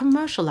 try to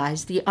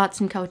commercialize the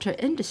arts and culture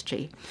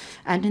industry.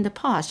 And in the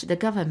past, the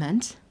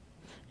government,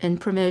 in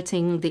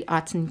promoting the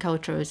arts and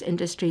culture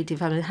industry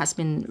development, has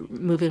been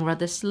moving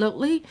rather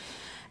slowly,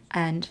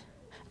 and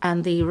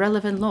the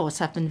relevant laws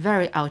have been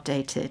very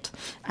outdated.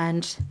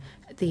 And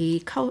the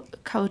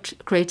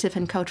creative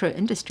and cultural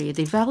industry,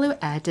 the value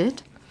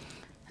added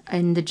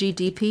in the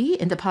GDP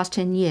in the past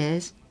 10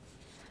 years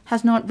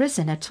has not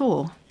risen at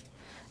all.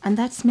 And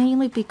that's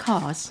mainly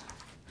because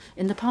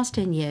in the past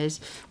 10 years,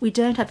 we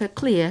don't have a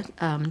clear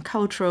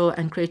cultural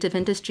and creative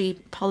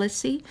industry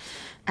policy,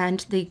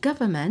 and the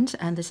government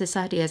and the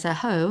society as a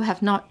whole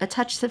have not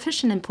attached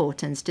sufficient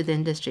importance to the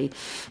industry.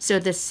 So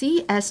the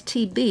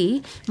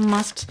CSTB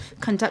must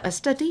conduct a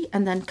study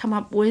and then come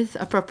up with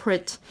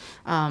appropriate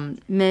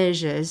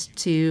measures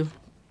to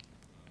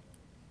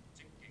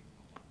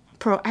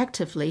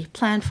proactively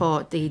plan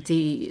for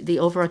the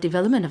overall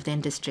development of the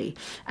industry.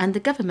 And the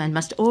government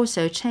must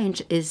also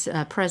change its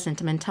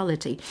present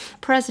mentality.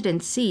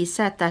 President Xi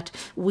said that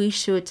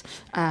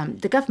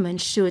the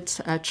government should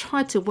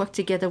try to work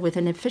together with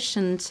an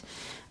efficient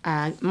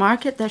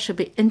market. There should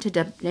be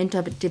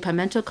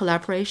interdepartmental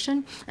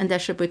collaboration, and there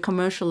should be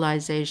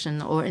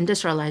commercialization or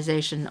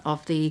industrialization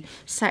of the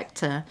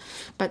sector.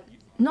 But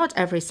not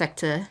every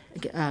sector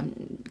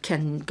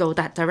can go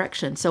that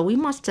direction. So we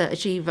must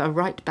achieve a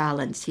right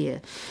balance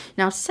here.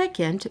 Now,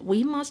 second,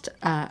 we must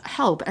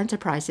help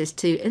enterprises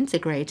to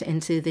integrate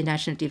into the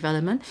national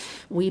development.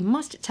 We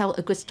must tell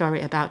a good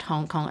story about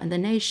Hong Kong and the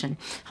nation.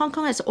 Hong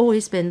Kong has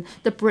always been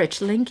the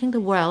bridge linking the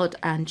world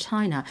and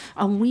China,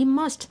 and we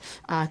must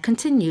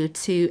continue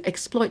to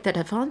exploit that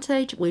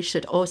advantage. We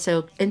should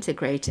also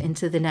integrate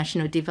into the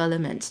national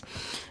development.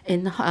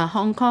 In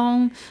Hong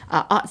Kong,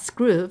 arts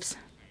groups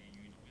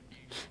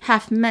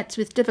have met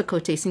with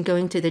difficulties in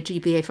going to the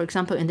GBA, for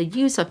example, in the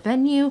use of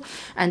venue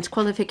and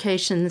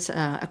qualifications,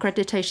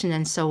 accreditation,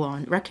 and so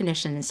on,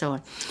 recognition, and so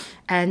on.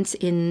 And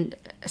in,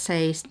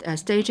 say,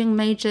 staging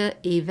major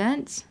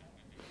events,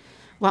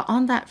 well,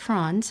 on that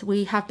front,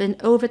 we have been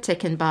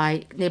overtaken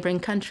by neighboring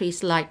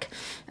countries like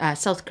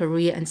South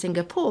Korea and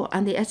Singapore.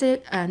 And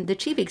the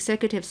chief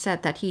executive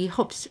said that he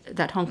hopes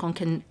that Hong Kong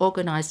can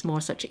organize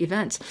more such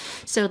events.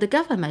 So the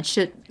government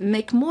should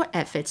make more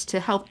efforts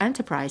to help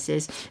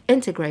enterprises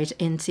integrate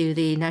into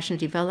the national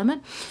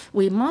development.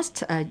 We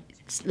must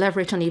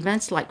leverage on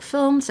events like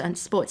films and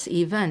sports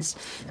events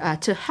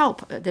to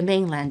help the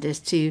mainlanders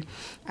to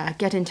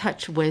get in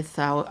touch with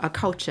our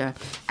culture.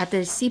 At the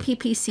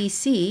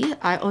CPPCC,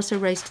 I also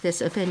raised this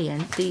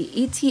opinion. The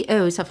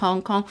ETOs of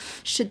Hong Kong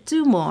should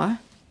do more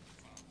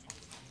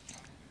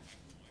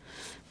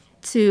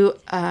to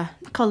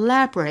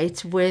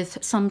collaborate with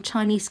some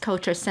Chinese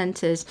culture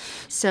centers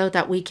so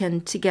that we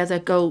can together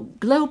go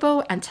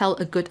global and tell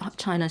a good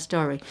China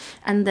story.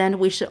 And then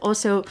we should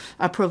also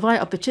provide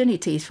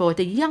opportunities for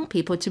the young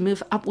people to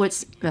move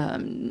upwards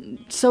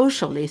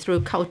socially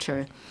through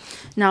culture.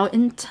 Now,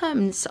 in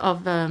terms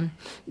of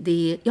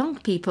the young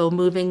people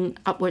moving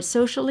upwards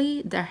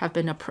socially, there have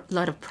been a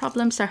lot of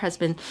problems. There has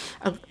been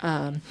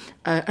an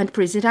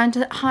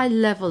unprecedented high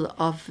level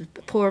of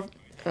poor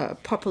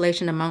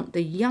population among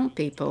the young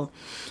people.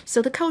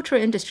 So the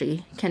cultural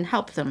industry can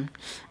help them.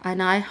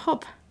 And I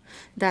hope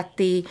that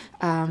the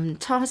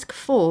task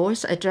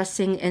force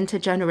addressing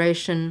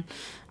intergeneration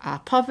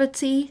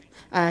poverty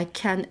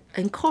can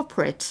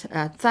incorporate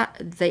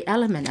the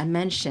element I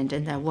mentioned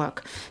in their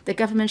work. The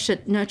government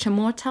should nurture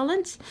more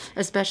talents,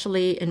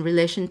 especially in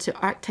relation to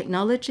art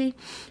technology.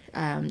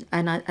 And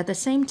at the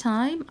same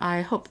time,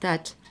 I hope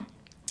that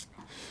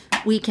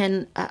we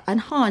can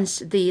enhance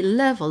the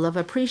level of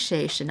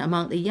appreciation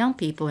among the young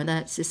people in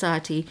that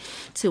society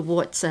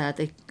towards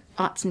the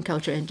arts and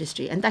culture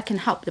industry, and that can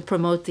help to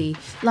promote the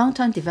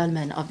long-term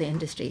development of the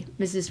industry.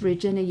 Mrs.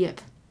 Regina Yip.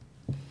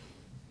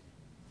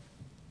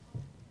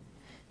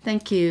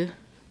 Thank you,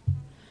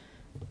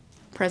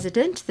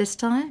 President. This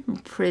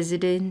time,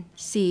 President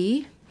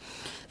Xi,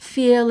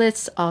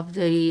 fearless of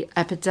the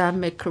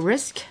epidemic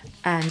risk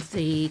and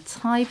the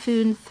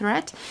typhoon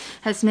threat,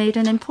 has made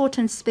an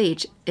important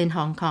speech in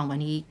Hong Kong when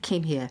he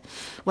came here.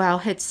 Well,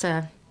 his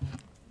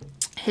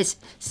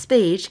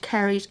speech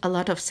carried a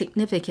lot of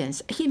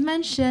significance. He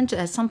mentioned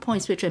some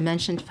points which were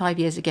mentioned 5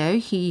 years ago.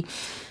 He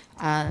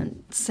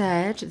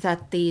said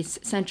that the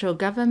central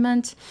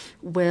government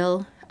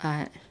will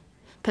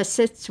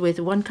persists with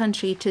one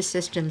country, two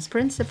systems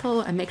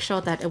principle and make sure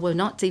that it will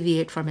not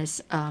deviate from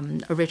its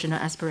original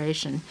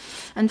aspiration.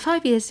 And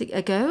 5 years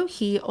ago,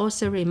 he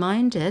also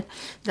reminded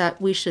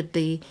that we should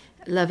be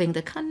loving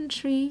the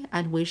country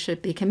and we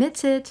should be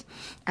committed.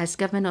 As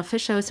government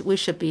officials, we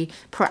should be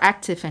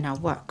proactive in our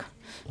work.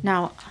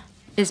 Now,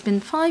 it's been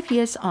 5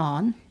 years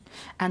on,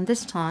 and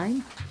this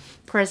time,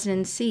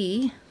 President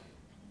Xi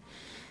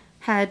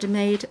had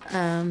made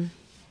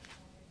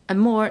a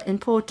more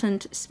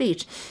important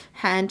speech,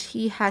 and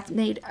he had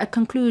made a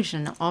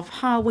conclusion of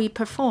how we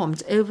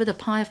performed over the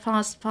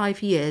past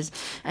 5 years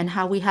and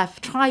how we have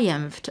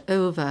triumphed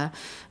over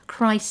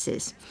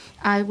crisis.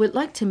 I would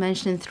like to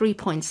mention 3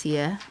 points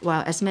here.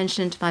 Well, as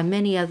mentioned by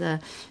many other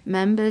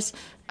members,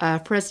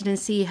 President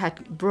Xi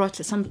had brought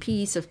some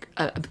piece of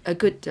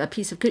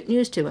good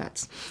news to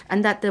us,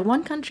 and that the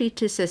one country,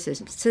 two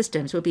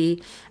systems will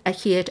be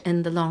adhered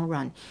in the long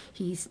run.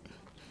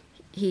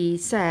 He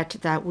said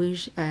that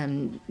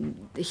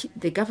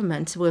the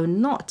government will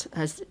not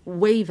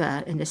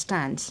waver in the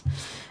stance.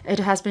 It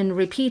has been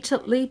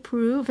repeatedly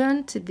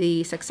proven to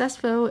be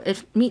successful.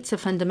 It meets the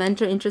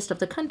fundamental interest of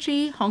the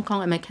country, Hong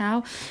Kong and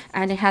Macau,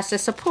 and it has the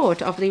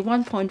support of the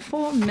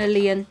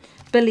 1.4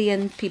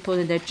 billion people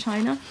in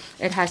China.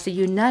 It has the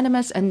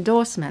unanimous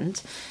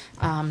endorsement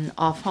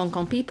of Hong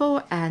Kong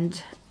people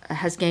and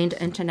has gained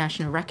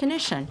international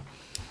recognition.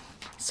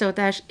 So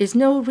there is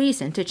no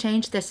reason to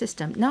change the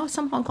system. Now,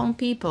 some Hong Kong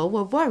people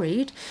were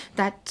worried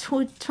that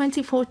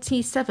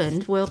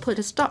 2047 will put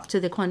a stop to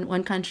the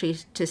one country,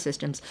 two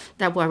systems.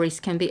 That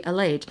worries can be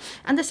allayed.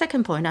 And the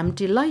second point, I'm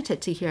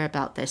delighted to hear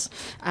about this.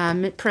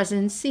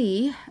 President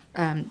Xi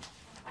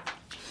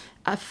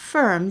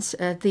affirms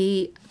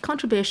the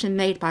contribution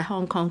made by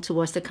Hong Kong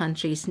towards the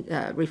country's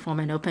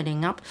reform and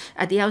opening up.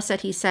 At the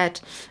outset, he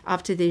said,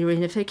 after the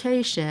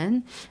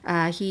reunification,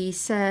 he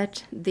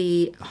said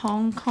the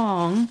Hong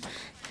Kong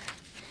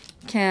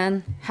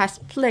has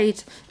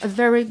played a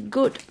very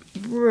good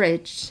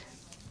bridge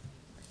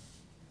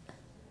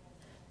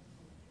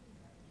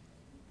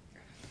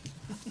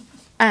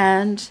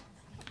and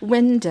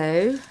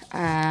window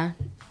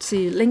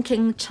to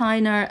linking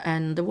China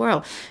and the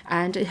world,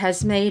 and it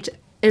has made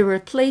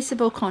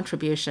irreplaceable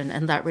contribution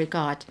in that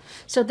regard.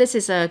 So this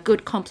is a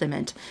good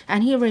compliment.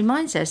 And he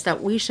reminds us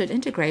that we should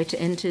integrate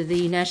into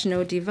the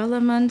national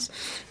development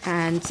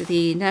and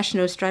the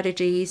national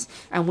strategies,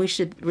 and we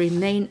should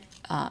remain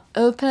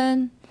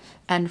open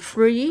and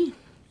free.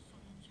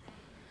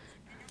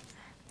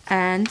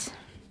 And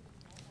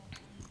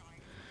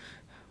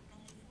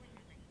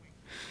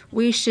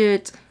we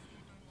should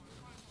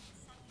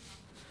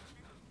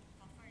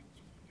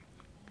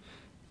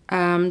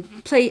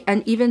play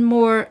an even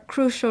more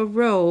crucial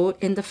role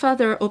in the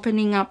further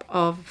opening up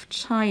of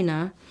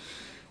China.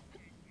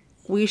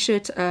 We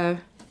should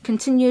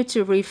continue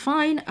to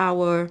refine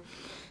our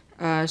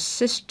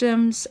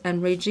systems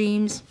and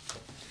regimes.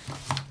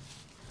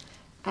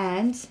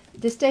 And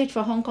the stage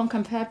for Hong Kong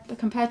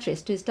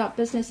compatriots to start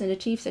business and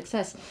achieve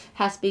success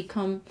has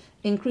become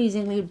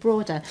increasingly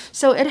broader.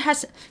 So it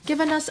has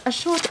given us a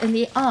shot in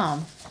the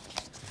arm.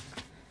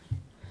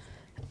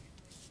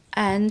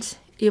 And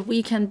if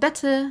we can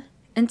better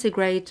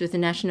integrate with the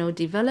national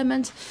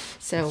development,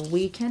 so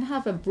we can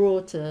have a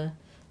broader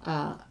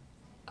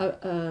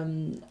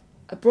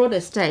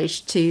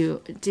stage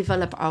to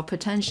develop our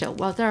potential.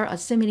 Well, there are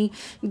so many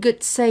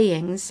good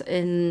sayings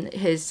in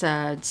his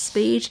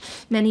speech.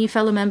 Many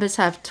fellow members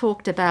have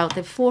talked about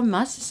the 4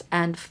 musts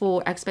and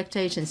 4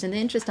 expectations. In the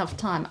interest of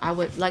time, I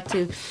would like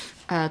to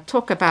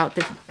talk about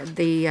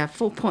the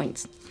 4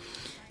 points.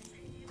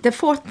 The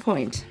 4th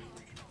point,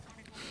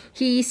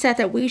 he said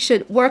that we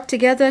should work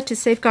together to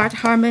safeguard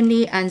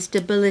harmony and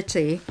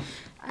stability.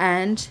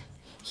 And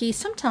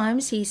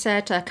sometimes he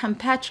said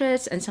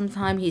compatriots, and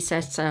sometimes he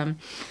says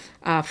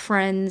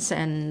friends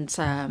and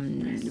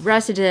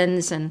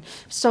residents, and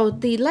so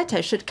the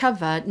letter should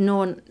cover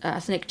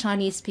non-ethnic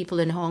Chinese people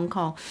in Hong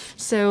Kong.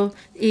 So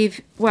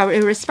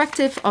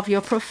irrespective of your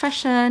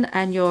profession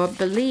and your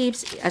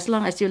beliefs, as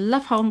long as you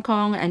love Hong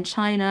Kong and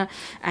China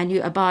and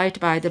you abide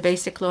by the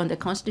basic law and the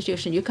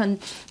constitution, you can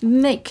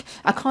make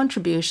a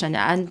contribution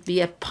and be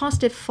a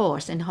positive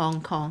force in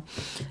Hong Kong.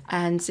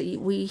 And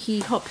he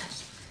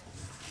hopes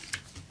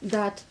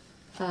that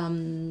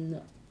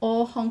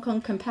all Hong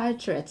Kong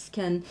compatriots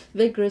can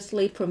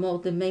vigorously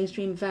promote the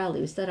mainstream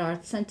values that are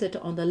centered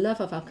on the love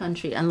of our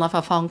country and love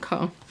of Hong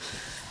Kong.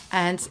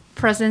 And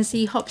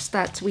Presidency hopes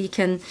that we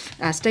can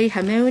stay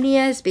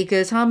harmonious,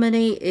 because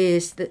harmony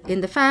is in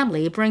the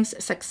family brings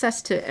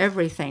success to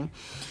everything.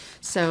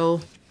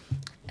 So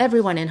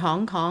everyone in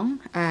Hong Kong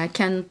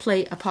can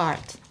play a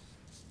part.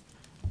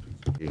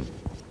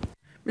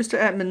 Mr.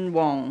 Edmund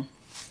Wong,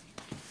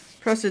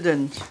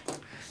 President.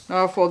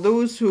 Now, for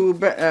those who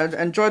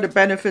enjoy the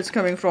benefits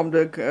coming from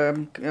the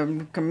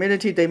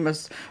community, they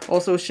must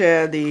also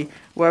share the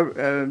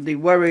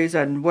worries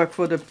and work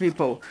for the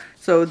people.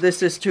 So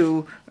this is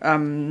to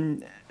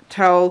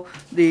tell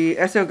the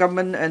SL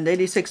government and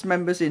 86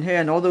 members in here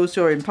and all those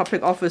who are in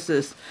public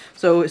offices.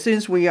 So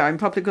since we are in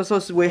public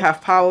offices, we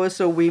have powers,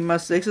 so we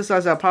must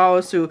exercise our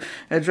powers to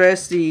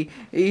address the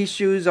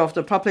issues of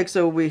the public,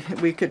 so we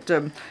could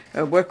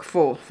work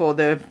for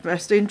their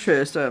best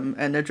interest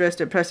and address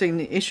the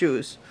pressing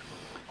issues.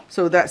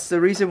 So that's the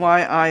reason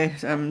why I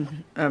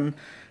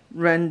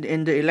ran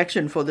in the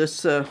election for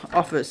this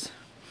office.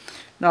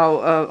 Now,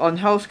 on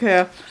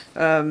healthcare,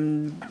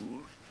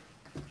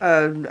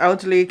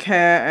 elderly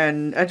care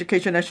and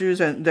education issues,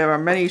 and there are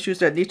many issues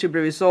that need to be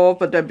resolved.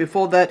 But then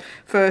before that,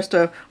 first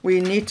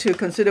we need to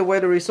consider where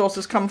the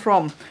resources come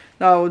from.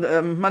 Now,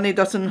 money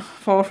doesn't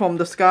fall from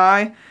the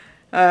sky,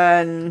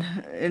 and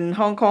in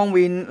Hong Kong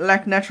we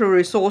lack natural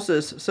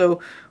resources. So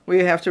we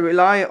have to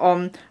rely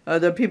on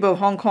the people of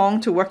Hong Kong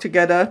to work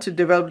together to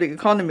develop the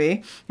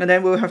economy, and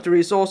then we'll have the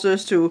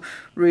resources to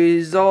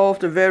resolve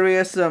the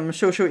various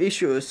social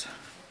issues.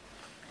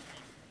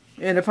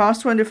 In the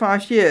past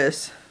 25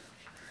 years,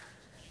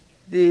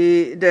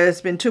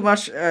 there's been too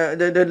much,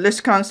 the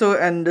List Council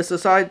and the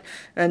society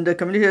and the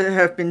community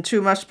have been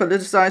too much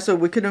politicized, so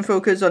we couldn't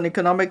focus on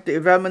economic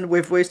development.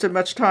 We've wasted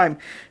much time.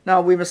 Now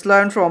we must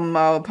learn from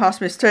our past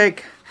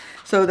mistake.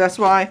 So that's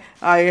why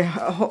I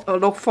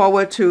look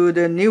forward to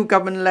the new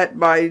government led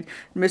by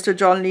Mr.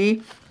 John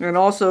Lee, and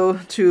also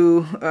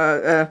to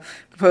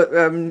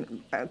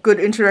good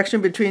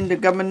interaction between the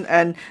government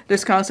and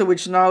this council,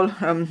 which is now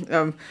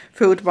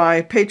filled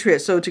by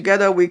patriots. So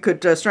together we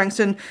could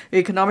strengthen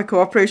economic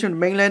cooperation with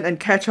mainland and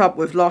catch up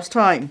with lost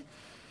time.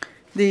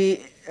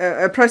 The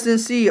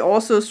presidency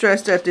also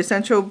stressed that the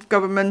central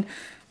government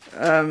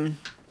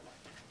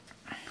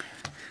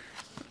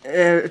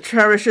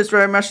cherishes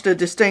very much the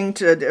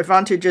distinct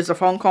advantages of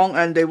Hong Kong,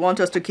 and they want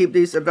us to keep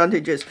these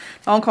advantages.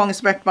 Hong Kong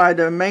is backed by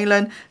the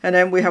mainland, and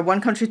then we have one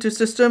country, two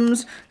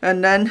systems,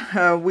 and then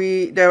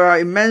there are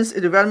immense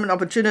development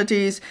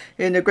opportunities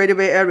in the Greater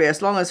Bay Area.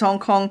 As long as Hong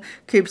Kong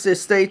keeps its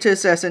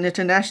status as an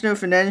international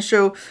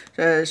financial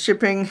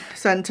shipping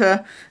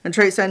center and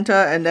trade center,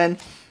 and then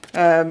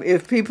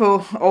if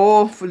people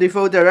all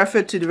devote their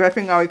effort to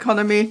developing our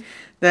economy,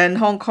 then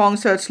Hong Kong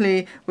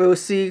certainly will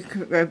see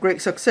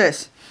great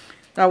success.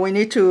 Now we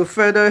need to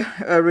further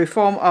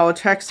reform our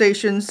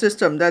taxation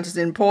system. That is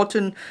an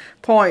important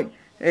point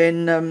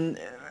in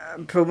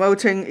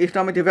promoting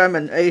economic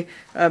development. A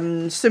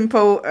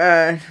simple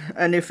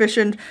and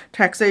efficient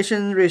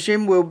taxation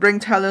regime will bring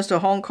talents to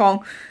Hong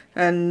Kong,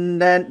 and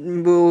that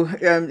will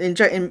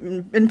inject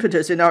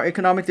impetus in our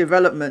economic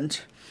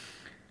development.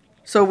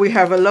 So we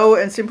have a low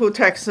and simple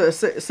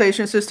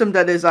taxation system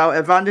that is our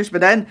advantage,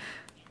 but then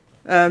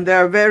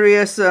there are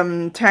various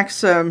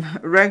tax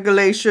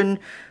regulation,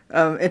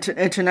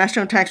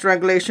 international tax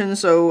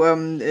regulations, so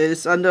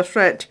it's under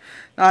threat.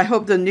 I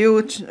hope the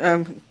new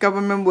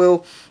government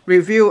will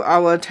review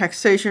our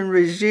taxation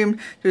regime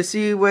to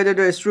see whether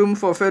there is room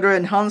for further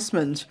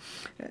enhancement.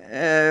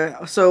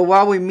 So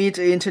while we meet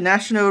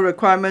international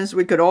requirements,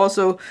 we could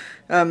also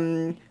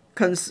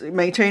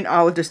maintain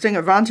our distinct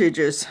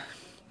advantages.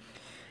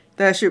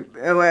 There should,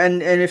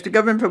 and if the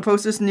government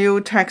proposes new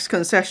tax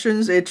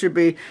concessions, it should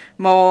be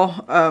more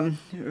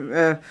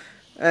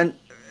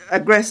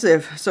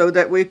aggressive, so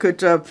that we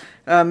could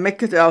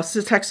make our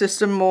tax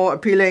system more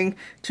appealing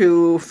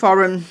to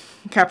foreign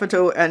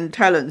capital and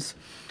talents.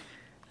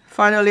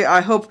 Finally,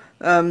 I hope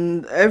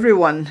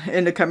everyone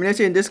in the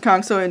community, in this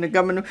council, in the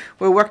government,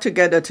 will work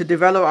together to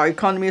develop our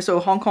economy, so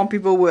Hong Kong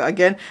people will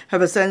again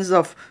have a sense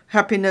of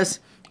happiness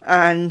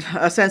and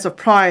a sense of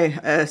pride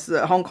as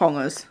Hong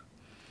Kongers.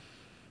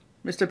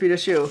 Mr. Peter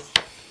Shiu.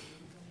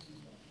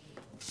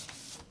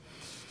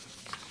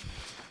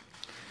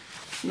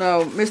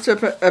 Now,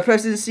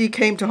 President Xi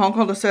came to Hong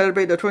Kong to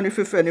celebrate the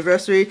 25th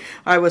anniversary.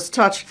 I was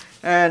touched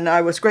and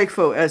I was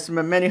grateful, as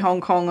many Hong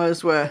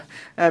Kongers were,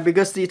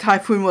 because the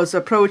typhoon was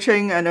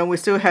approaching and then we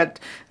still had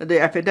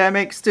the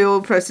epidemic.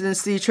 Still, President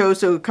Xi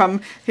chose to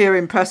come here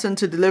in person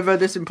to deliver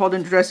this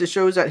important address. It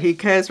shows that he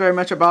cares very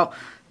much about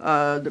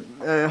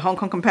the Hong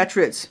Kong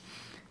compatriots.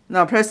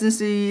 Now, President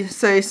Xi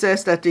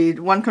says that the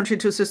one country,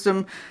 two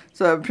system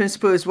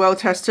principle is well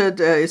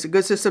tested. It's a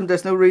good system.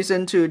 There's no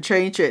reason to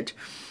change it.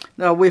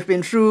 Now, we've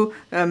been through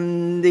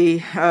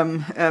the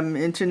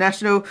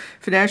international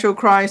financial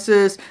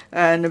crisis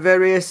and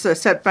various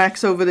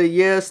setbacks over the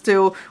years.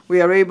 Still,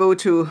 we are able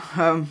to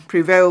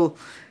prevail.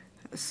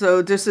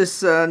 So this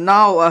is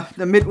now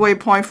the midway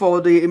point for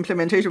the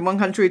implementation of one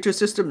country, two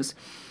systems.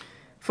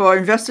 For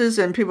investors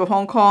and people of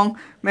Hong Kong,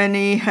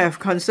 many have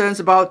concerns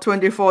about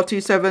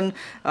 2047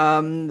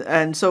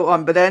 and so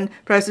on. But then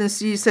President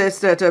Xi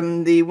says that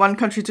the one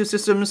country, two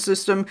systems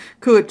system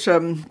could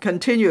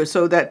continue,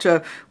 so that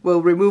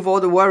will remove all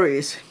the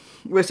worries.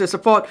 With the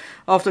support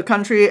of the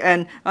country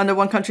and under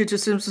one country, two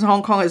systems,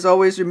 Hong Kong has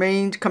always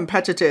remained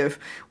competitive.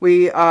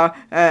 We are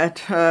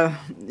at,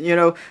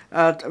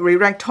 we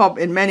rank top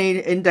in many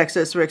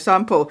indexes. For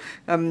example,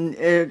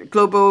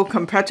 global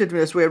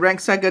competitiveness, we're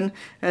ranked second,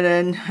 and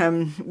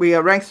then we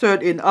are ranked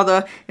third in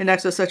other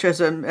indexes such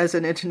as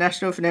an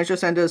international financial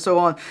center and so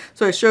on.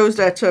 So it shows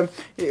that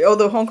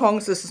although Hong Kong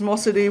is a small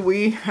city,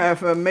 we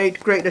have made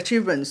great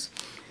achievements.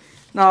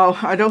 Now,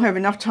 I don't have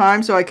enough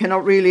time, so I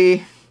cannot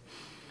really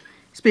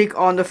speak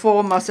on the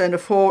four musts and the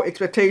four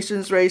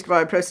expectations raised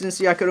by President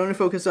Xi. I could only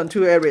focus on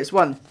two areas.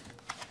 One,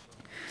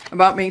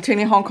 about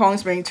maintaining Hong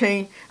Kong's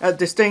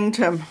distinct,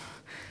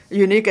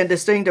 unique and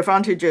distinct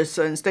advantages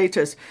and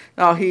status.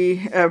 Now,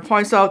 he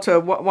points out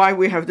why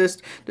we have this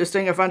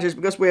distinct advantage,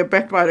 because we are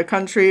backed by the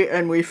country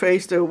and we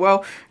face the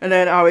world, and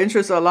then our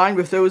interests are aligned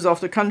with those of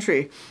the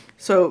country.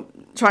 So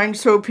trying to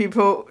show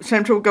people,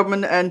 central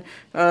government and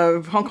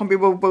Hong Kong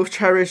people both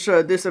cherish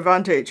this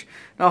advantage.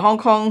 Now, Hong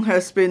Kong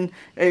has been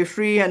a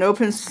free and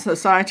open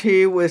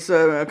society with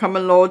a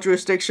common law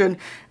jurisdiction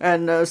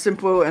and a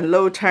simple and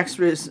low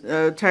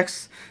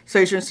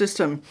taxation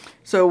system.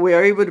 So we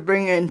are able to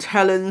bring in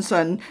talents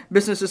and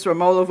businesses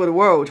from all over the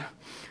world.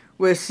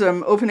 With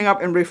opening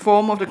up and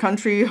reform of the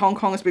country, Hong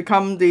Kong has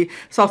become the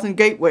southern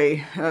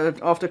gateway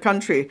of the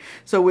country.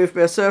 So we've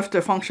served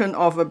the function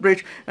of a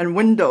bridge and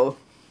window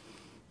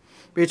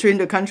between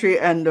the country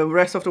and the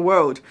rest of the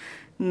world.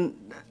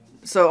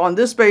 So on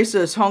this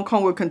basis, Hong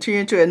Kong will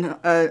continue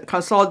to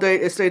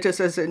consolidate its status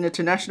as an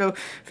international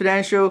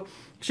financial,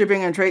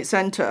 shipping and trade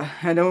center.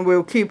 And then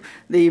we'll keep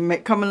the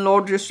common law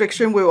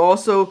jurisdiction. We'll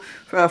also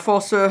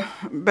foster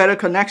better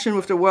connection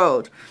with the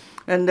world.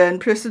 And then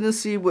President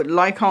Xi would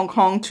like Hong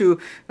Kong to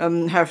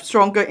have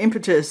stronger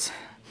impetus.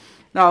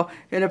 Now,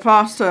 in the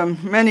past,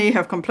 many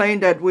have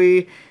complained that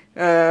we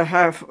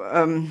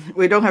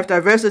don't have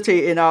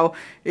diversity in our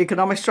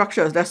economic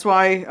structures. That's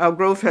why our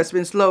growth has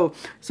been slow.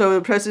 So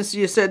the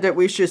President said that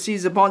we should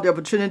seize upon the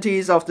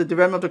opportunities of the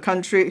development of the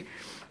country,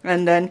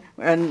 and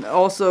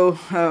also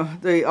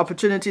the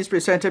opportunities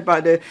presented by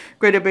the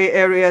Greater Bay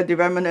Area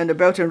Development and the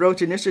Belt and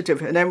Road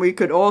Initiative. And then we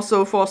could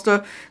also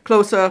foster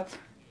closer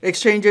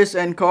exchanges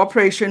and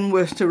cooperation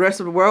with the rest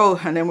of the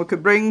world, and then we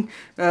could bring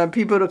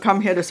people to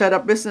come here to set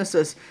up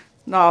businesses.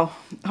 Now,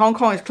 Hong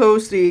Kong is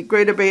close to the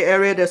Greater Bay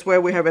Area. That's where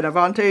we have an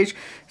advantage.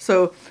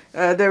 So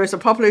there is a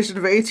population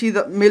of 80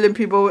 million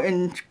people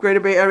in Greater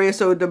Bay Area,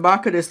 so the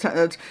market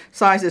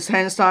size is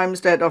 10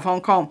 times that of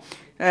Hong Kong.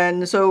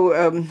 And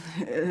so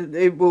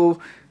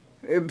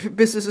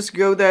businesses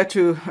go there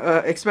to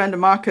expand the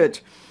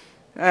market.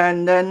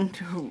 And then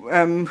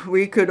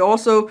we could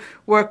also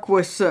work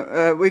with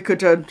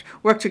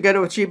work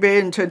together with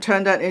GBA and to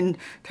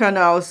turn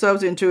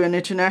ourselves into an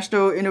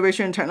international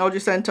innovation and technology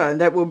center,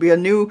 and that will be a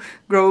new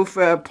growth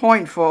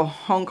point for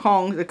Hong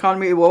Kong's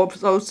economy. It will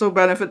also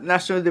benefit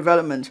national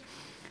development.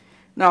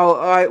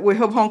 Now, we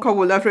hope Hong Kong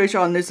will leverage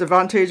on this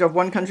advantage of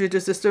one country, two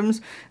systems,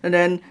 and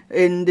then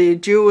in the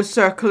dual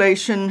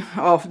circulation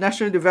of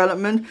national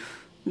development,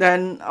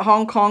 then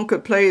Hong Kong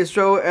could play its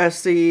role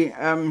as the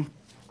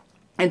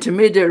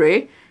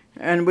intermediary,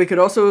 and we could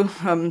also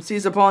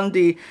seize upon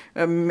the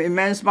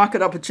immense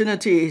market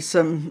opportunities,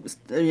 with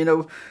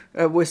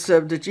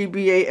the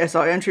GBA as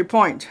our entry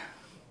point.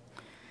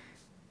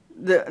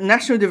 The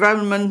national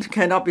development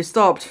cannot be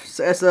stopped.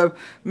 As a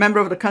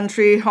member of the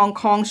country, Hong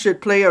Kong should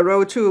play a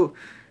role too.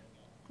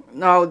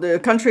 Now, the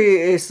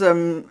country is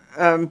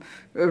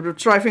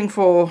striving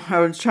for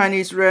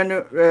Chinese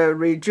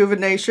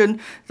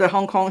rejuvenation. The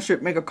Hong Kong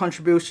should make a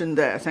contribution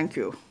there. Thank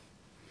you.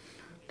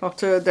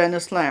 Dr.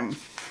 Dennis Lam.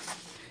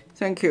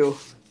 Thank you.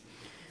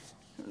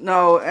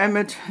 Now,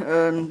 amid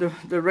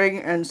the rain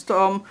and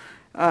storm,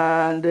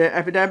 the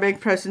epidemic,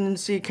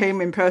 presidency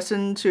came in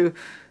person to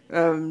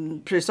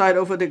preside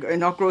over the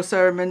inaugural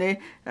ceremony,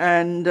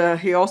 and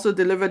he also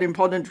delivered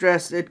important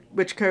address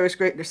which carries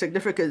great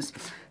significance.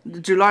 The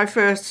July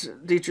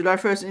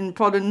 1st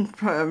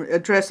important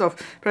address of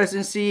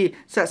President Xi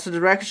sets the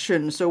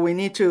direction, so we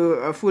need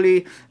to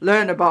fully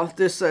learn about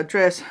this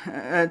address.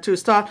 To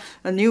start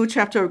a new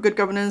chapter of good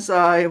governance,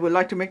 I would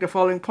like to make the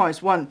following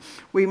points. One,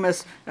 we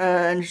must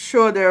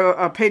ensure there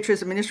are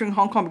patriots administering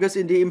Hong Kong, because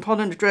in the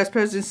important address,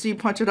 President Xi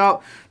pointed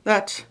out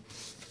that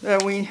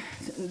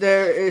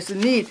there is a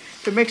need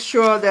to make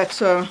sure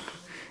that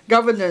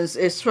governance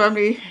is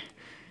firmly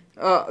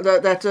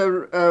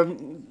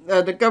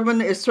the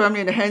government is firmly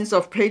in the hands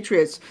of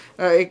patriots.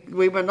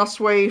 We will not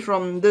sway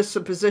from this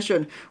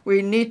position.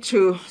 We need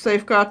to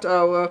safeguard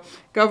our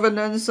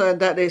governance.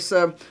 This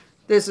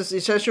is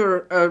essential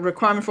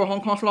requirement for Hong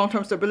Kong's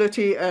long-term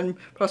stability and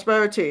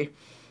prosperity.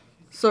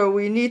 So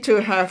we need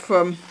to have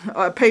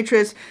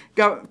patriots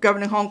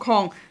governing Hong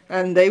Kong,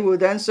 and they will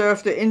then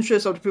serve the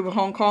interests of the people of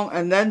Hong Kong,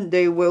 and then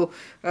they will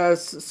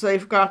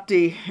safeguard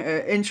the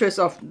interests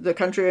of the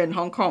country and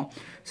Hong Kong.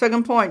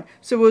 Second point,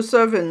 civil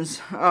servants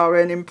are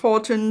an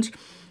important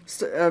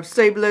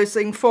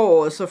stabilizing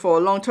force for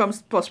long-term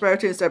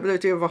prosperity and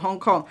stability of Hong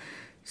Kong.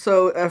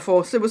 So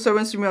for civil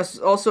servants, we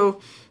must also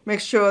make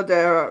sure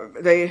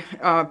they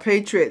are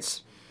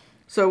patriots.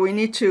 So we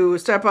need to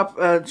step up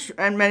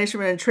and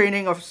management and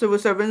training of civil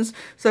servants.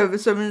 Civil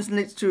servants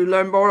need to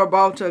learn more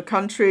about the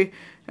country,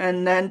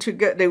 and then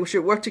they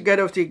should work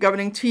together with the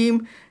governing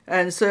team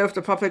and serve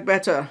the public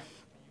better.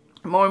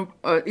 More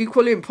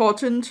equally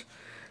important,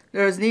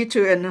 there is need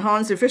to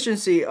enhance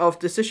efficiency of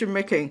decision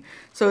making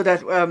so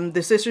that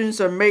decisions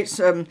are made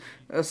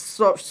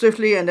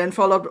swiftly and then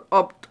followed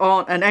up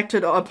on and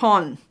acted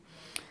upon.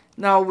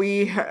 Now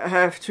we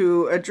have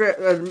to address.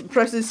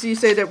 Presidency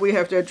said that we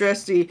have to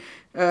address the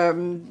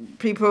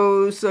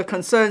people's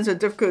concerns and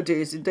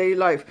difficulties in daily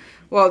life.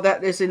 Well,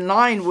 that is in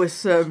line with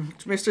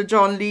Mr.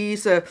 John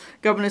Lee's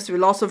governance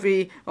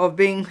philosophy of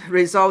being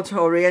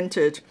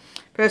result-oriented.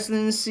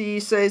 Presidency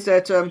says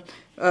that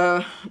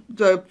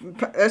the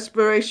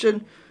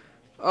aspiration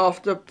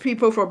of the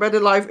people for a better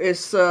life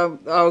is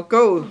our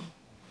goal.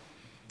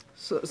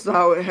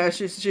 So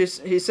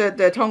he said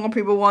that Hong Kong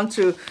people want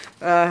to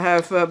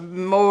have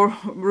more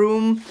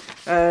room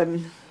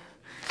and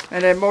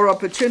then more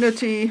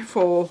opportunity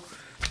for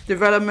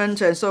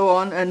development and so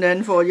on, and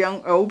then for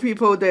old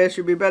people there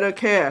should be better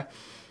care.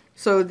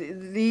 So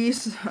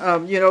these,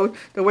 the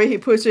way he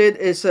puts it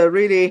is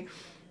really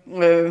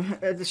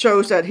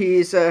shows that he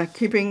is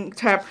keeping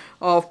tab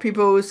of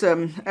people's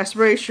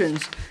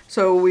aspirations.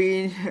 So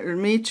we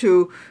need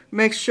to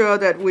make sure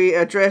that we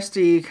address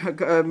the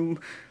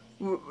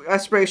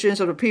aspirations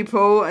of the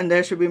people, and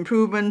there should be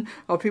improvement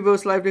of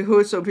people's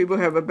livelihood so people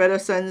have a better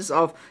sense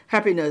of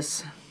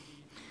happiness.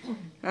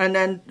 And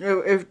then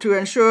to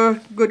ensure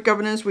good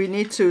governance, we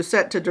need to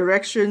set the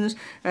directions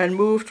and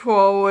move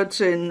forward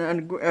in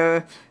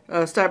a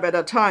step at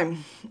a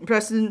time.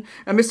 President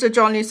Mr.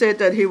 John Lee said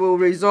that he will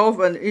resolve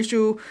an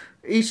issue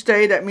each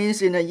day. That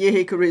means in a year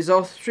he could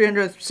resolve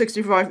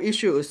 365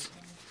 issues.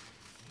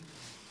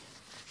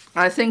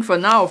 I think for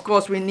now, of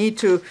course, we need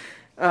to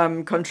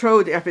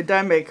control the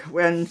epidemic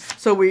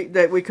so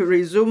that we could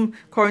resume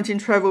quarantine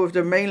travel with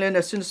the mainland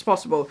as soon as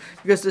possible,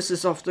 because this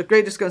is of the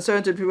greatest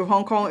concern to the people of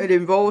Hong Kong. It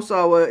involves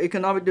our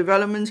economic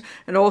development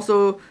and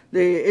also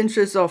the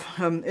interests of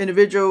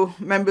individual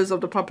members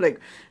of the public.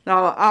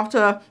 Now,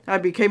 after I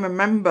became a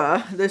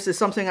member, this is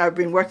something I've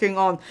been working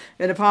on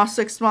in the past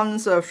 6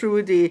 months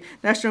through the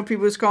National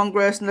People's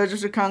Congress,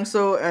 Legislative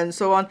Council, and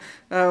so on.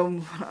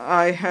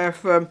 I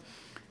have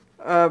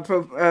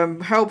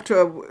helped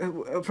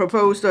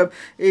propose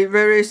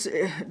various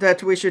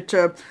that we should.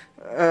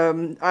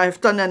 I've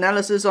done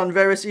analysis on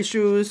various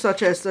issues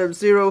such as the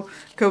zero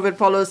COVID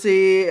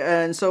policy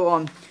and so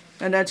on,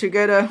 and then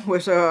together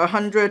with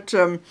 100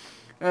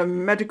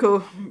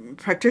 medical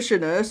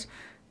practitioners,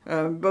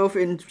 both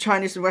in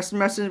Chinese and Western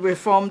medicine. We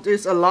formed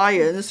this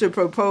alliance to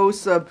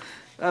propose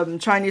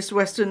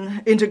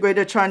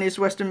integrated Chinese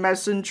Western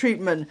medicine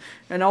treatment,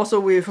 and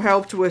also we've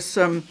helped with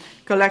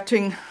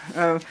collecting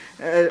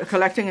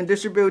and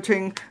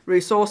distributing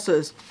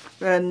resources.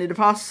 And in the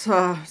past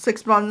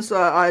 6 months,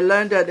 I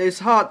learned that it's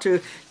hard to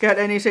get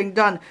anything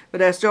done.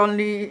 But as John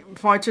Lee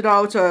pointed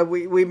out,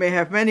 we may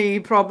have many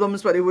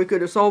problems, but if we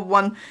could solve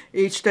one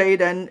each day,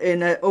 then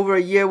in over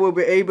a year we'll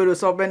be able to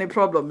solve many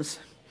problems.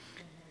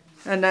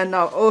 And then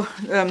now,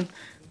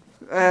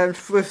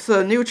 with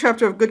the new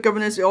chapter of good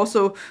governance, it's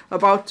also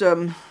about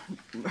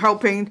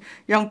helping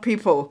young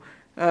people,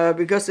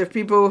 because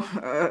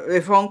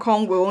if Hong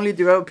Kong will only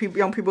develop,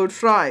 young people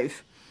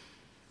thrive.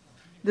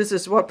 This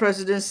is what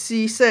President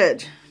Xi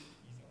said.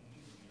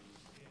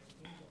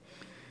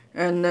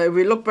 And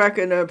we look back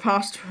in the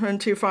past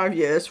 25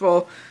 years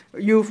for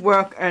youth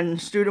work and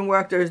student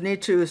work, there is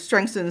need to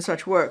strengthen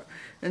such work,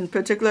 in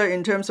particular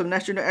in terms of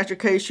national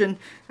education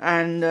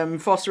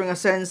and fostering a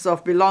sense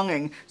of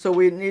belonging. So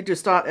we need to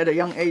start at a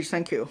young age.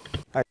 Thank you.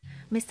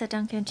 Mr.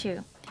 Duncan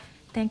Chu.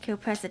 Thank you,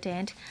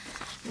 President.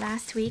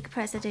 Last week,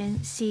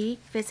 President Xi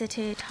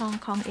visited Hong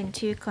Kong in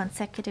 2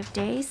 consecutive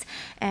days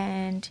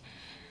and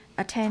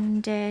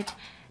attended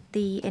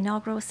the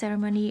inaugural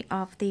ceremony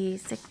of the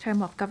 6th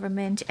term of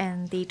government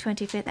and the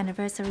 25th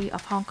anniversary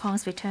of Hong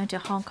Kong's return to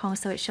Hong Kong.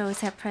 So it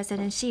shows that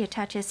President Xi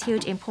attaches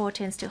huge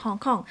importance to Hong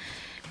Kong.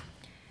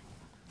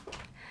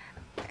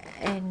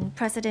 In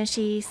President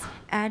Xi's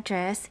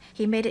address,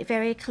 he made it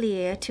very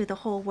clear to the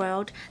whole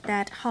world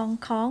that Hong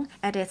Kong,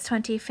 at its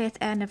 25th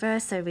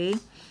anniversary,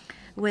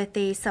 with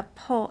the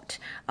support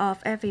of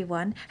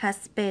everyone,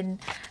 has been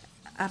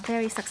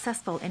very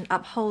successful in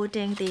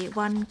upholding the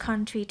one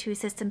country, two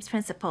systems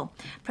principle.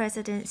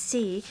 President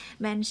Xi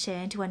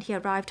mentioned when he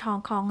arrived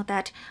Hong Kong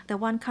that the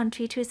one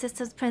country, two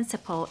systems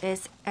principle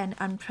is an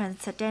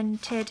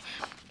unprecedented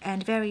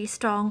and very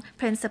strong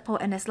principle,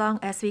 and as long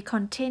as we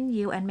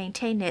continue and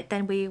maintain it,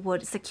 then we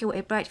would secure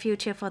a bright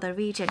future for the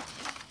region.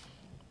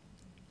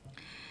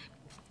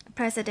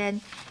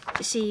 President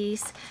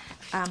Xi's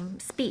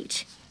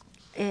speech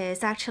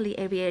is actually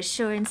a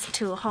reassurance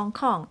to Hong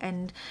Kong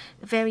and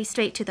very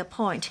straight to the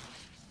point.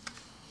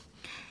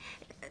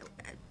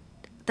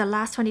 The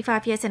last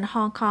 25 years in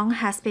Hong Kong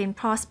has been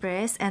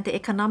prosperous, and the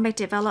economic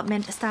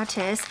development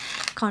status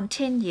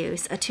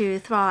continues to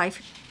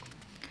thrive.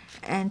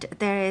 And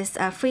there is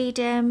a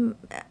freedom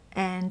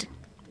and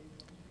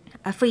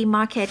a free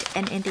market.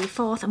 And in the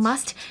 4th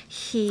must,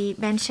 he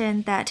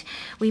mentioned that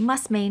we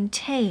must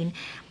maintain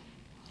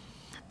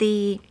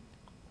the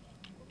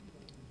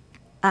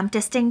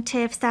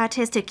distinctive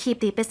status to keep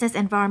the business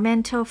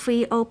environmental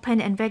free, open,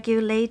 and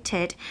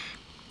regulated.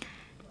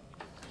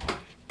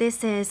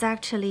 This is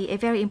actually a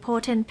very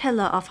important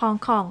pillar of Hong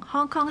Kong.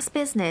 Hong Kong's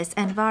business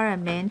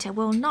environment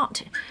will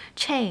not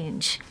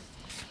change.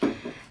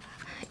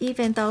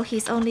 Even though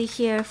he's only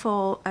here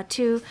for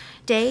 2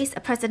 days,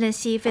 President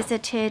Xi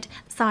visited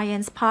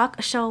Science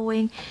Park,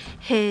 showing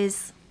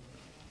his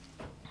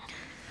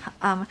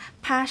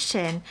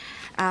passion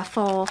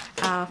for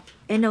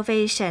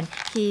innovation.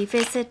 He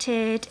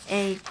visited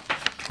a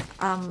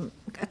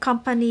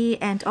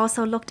company and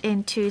also looked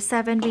into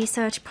 7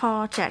 research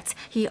projects.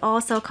 He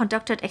also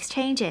conducted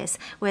exchanges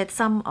with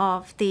some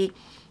of the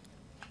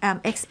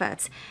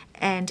experts,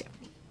 and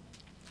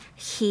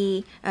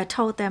he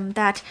told them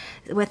that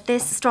with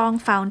this strong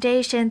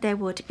foundation, there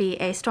would be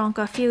a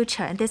stronger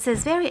future. And this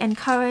is very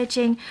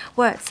encouraging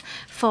words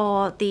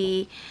for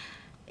the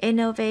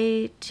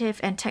innovative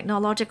and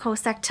technological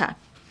sector.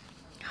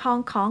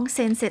 Hong Kong,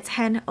 since its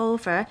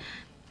handover,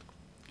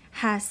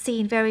 has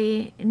seen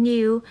very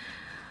new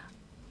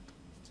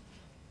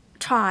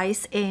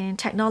tries in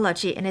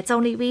technology, and it's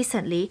only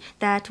recently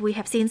that we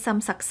have seen some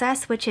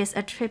success, which is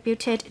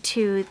attributed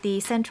to the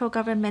central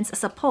government's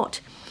support.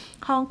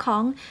 Hong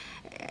Kong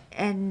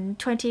in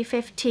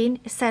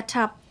 2015 set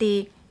up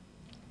the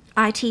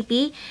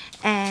ITB,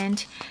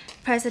 and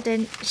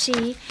President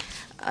Xi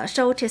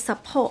showed his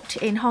support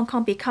in Hong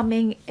Kong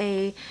becoming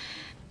a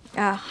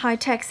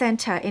high-tech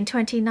center in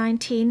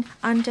 2019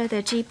 under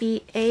the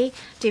GBA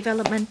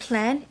development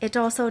plan. It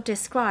also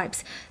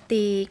describes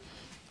the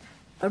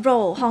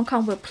role Hong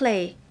Kong will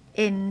play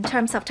in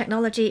terms of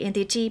technology in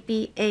the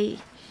GBA.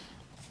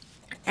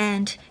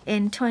 And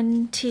in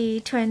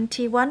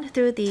 2021,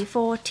 through the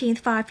 14th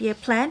five-year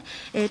plan,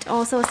 it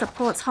also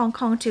supports Hong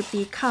Kong to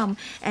become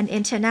an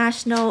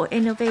international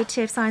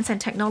innovative science and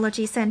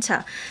technology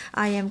center.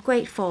 I am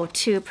grateful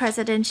to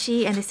President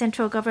Xi and the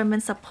central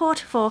government support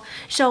for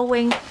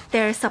showing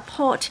their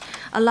support,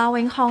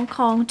 allowing Hong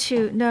Kong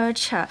to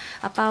nurture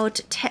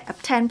about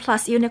 10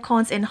 plus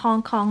unicorns in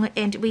Hong Kong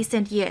in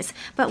recent years.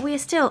 But we are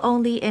still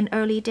only in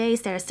early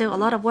days. There is still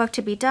a lot of work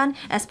to be done.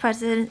 As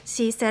President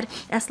Xi said,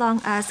 as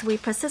long as we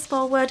persist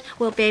forward,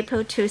 we'll be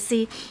able to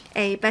see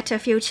a better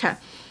future.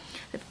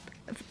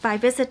 by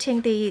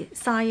visiting the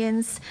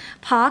science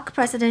park,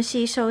 President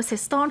Xi shows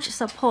his staunch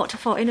support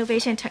for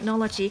innovation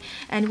technology,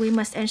 and we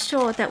must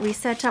ensure that we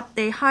set up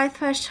the high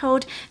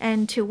threshold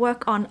and to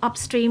work on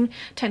upstream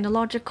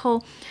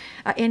technological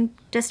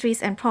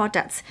industries and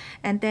products,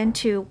 and then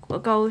to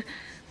go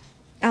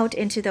out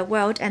into the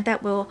world, and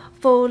that will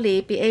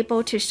fully be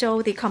able to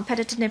show the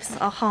competitiveness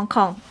of Hong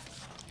Kong.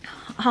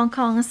 Hong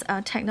Kong's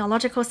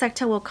technological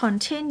sector will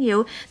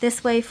continue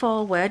this way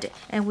forward,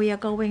 and we are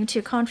going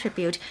to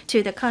contribute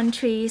to the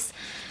country's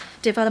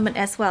development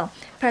as well.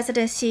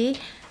 President Xi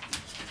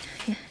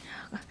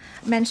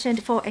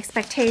mentioned 4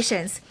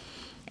 expectations.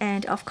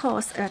 And of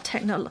course,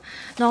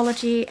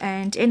 technology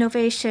and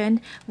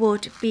innovation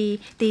would be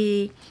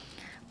the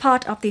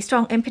part of the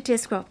strong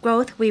impetus for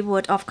growth. We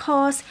would, of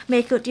course,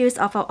 make good use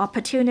of our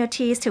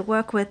opportunities to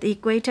work with the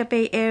Greater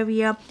Bay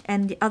Area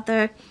and the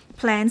other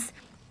plans,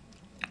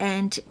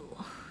 and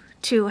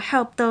to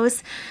help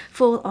those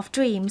full of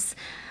dreams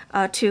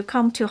to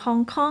come to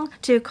Hong Kong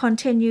to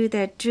continue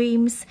their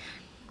dreams,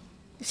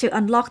 to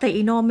unlock the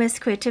enormous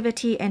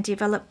creativity and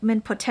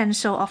development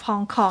potential of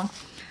Hong Kong.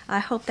 I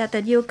hope that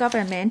the new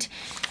government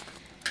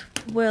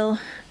will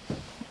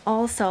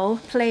also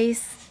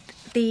place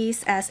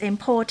these as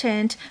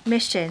important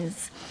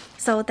missions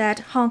so that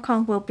Hong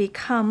Kong will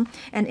become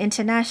an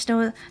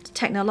international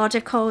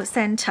technological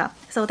center,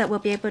 so that we'll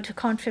be able to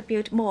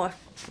contribute more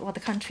for the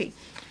country.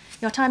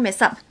 Your time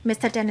is up,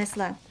 Mr. Dennis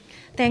Leung.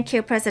 Thank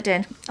you,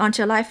 President. On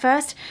July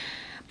 1st,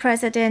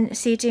 President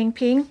Xi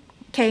Jinping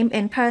came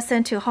in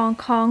person to Hong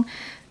Kong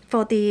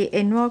for the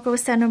inaugural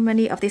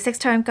ceremony of the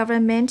 6th-term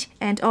government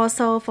and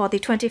also for the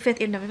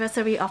 25th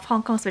anniversary of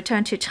Hong Kong's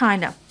return to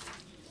China.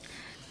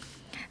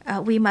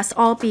 We must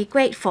all be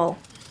grateful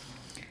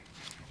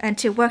and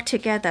to work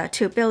together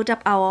to build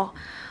up our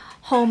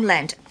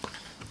homeland.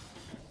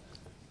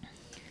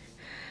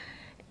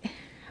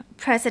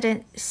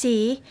 President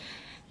Xi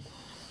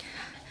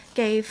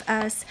gave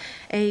us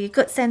a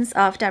good sense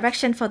of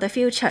direction for the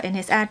future in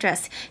his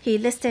address. He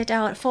listed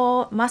out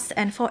 4 musts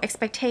and 4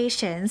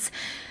 expectations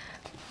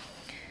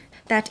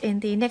that in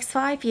the next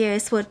 5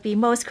 years would be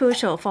most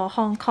crucial for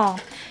Hong Kong.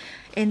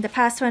 In the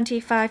past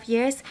 25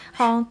 years,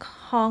 Hong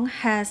Kong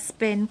has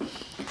been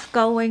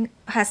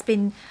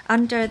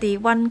under the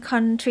one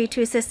country,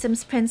 two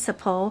systems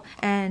principle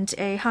and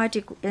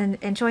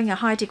enjoying a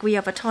high degree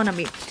of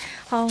autonomy.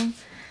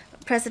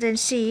 President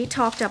Xi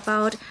talked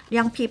about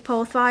young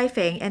people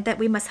thriving and that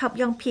we must help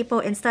young people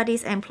in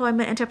studies,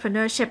 employment,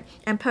 entrepreneurship,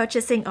 and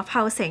purchasing of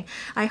housing.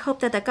 I hope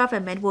that the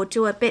government will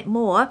do a bit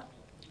more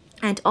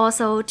and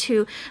also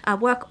to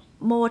work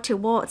more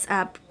towards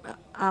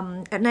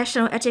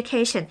national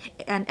education.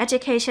 And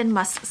education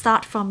must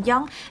start from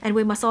young, and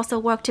we must also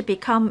work to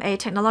become a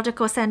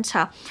technological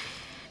center.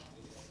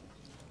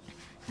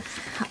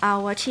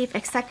 Our chief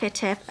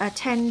executive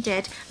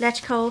attended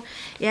LegCo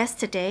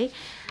yesterday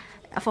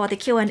for the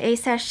Q&A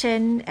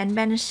session and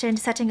mentioned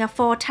setting up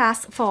 4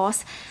 task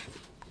force.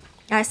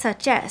 I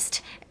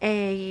suggest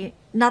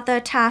another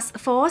task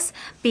force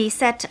be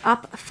set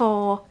up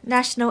for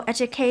national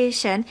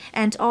education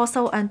and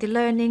also on the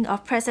learning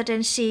of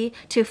President Xi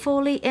to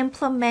fully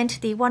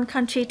implement the one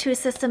country, two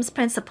systems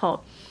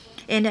principle.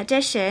 In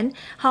addition,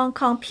 Hong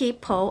Kong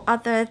people,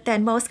 other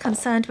than most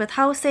concerned with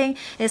housing,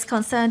 is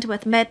concerned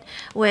with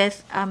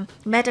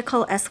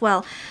medical as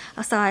well.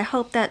 So I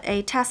hope that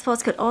a task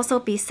force could also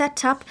be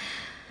set up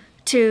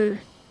to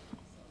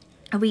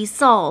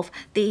resolve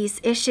these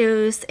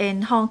issues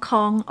in Hong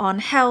Kong on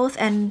health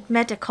and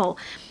medical.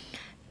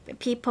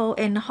 People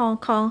in Hong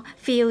Kong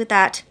feel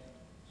that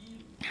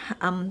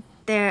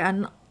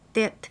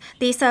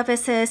these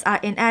services are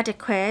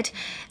inadequate,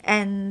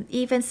 and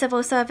even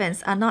civil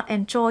servants are not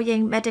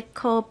enjoying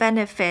medical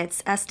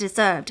benefits as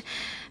deserved.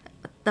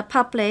 The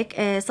public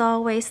is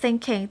always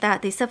thinking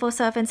that the civil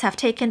servants have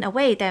taken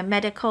away their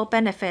medical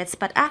benefits,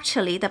 but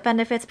actually the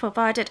benefits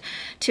provided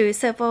to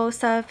civil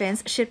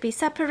servants should be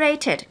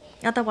separated.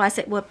 Otherwise,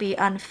 it would be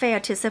unfair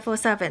to civil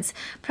servants.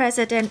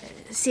 President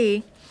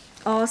Xi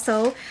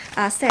also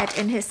said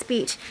in his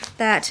speech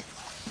that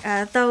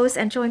those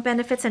enjoying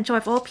benefits and joy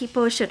of all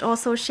people should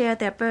also share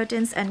their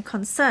burdens and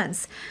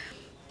concerns.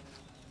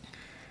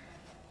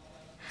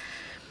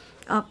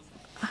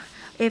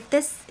 If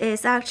this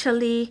is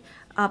actually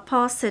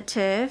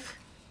positive,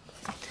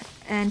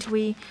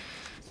 and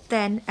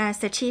then, as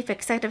the chief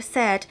executive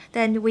said,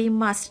 then we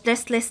must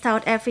just list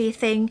out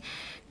everything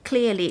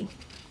clearly.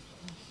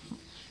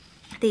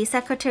 The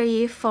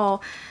Secretary for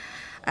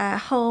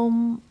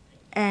Home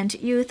and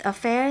Youth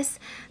Affairs,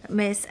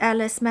 Ms.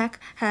 Alice Mack,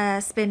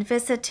 has been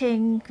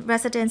visiting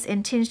residents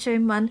in Tin Shui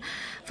Mun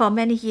for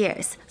many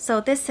years.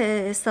 So this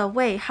is the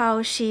way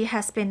how she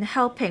has been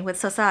helping with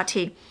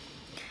society.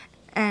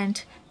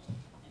 And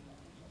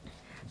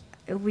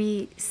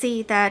we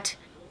see that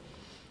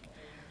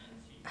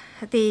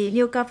the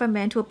new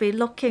government will be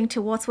looking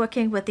towards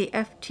working with the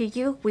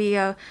FTU. We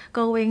are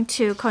going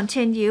to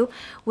continue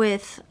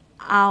with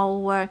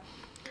the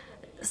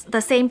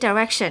same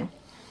direction.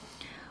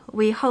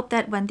 We hope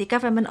that when the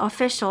government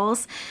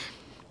officials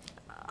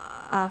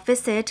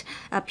visit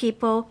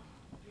people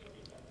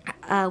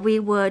we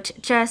would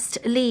just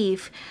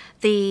leave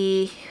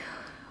the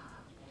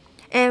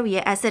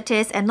area as it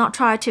is and not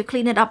try to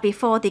clean it up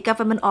before the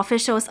government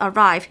officials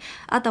arrive.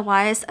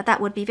 Otherwise, that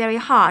would be very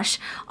harsh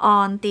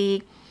on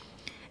the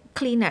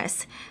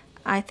cleaners.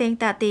 I think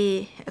that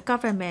the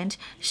government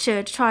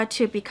should try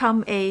to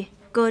become a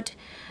good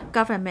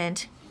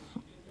government.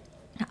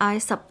 I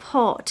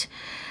support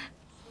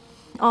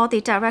all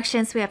the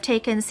directions we have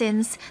taken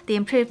since the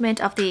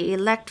improvement of the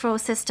electoral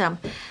system.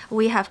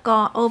 We have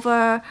gone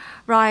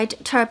override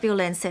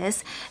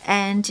turbulences,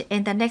 and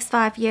in the next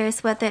 5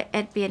 years, whether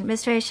it be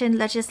administration,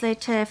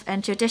 legislative,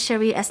 and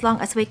judiciary, as long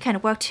as we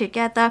can work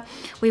together,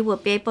 we will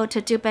be able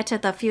to do better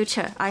the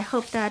future. I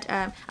hope that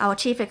our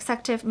Chief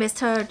Executive,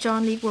 Mr.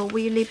 John Lee, will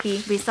really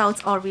be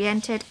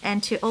results-oriented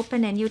and to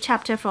open a new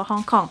chapter for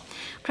Hong Kong.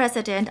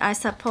 President, I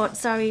support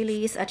Starry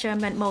Lee's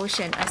adjournment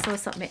motion. I so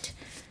submit.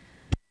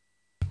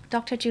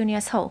 Dr.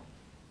 Junius Ho.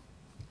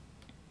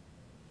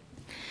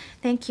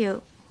 Thank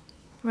you,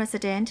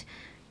 President.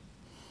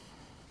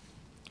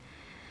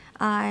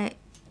 I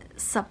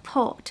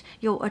support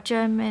your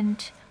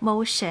adjournment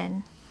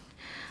motion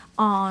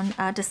on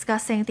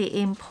discussing the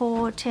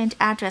important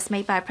address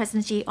made by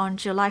President Xi on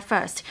July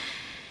 1st.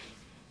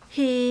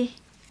 He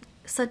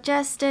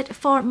suggested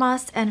 4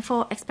 musts and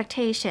 4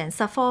 expectations.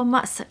 The 4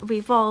 musts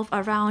revolve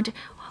around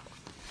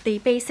the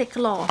basic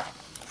law.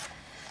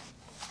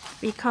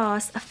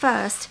 Because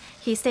first,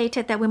 he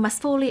stated that we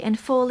must fully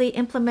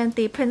implement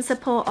the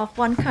principle of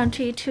one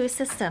country, 2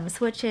 systems,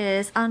 which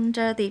is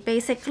under the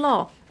basic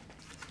law.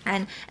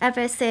 And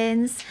ever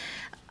since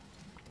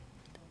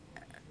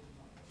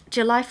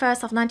July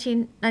 1st of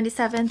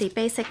 1997, the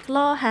basic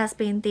law has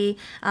been the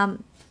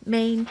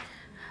main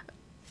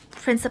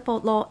principal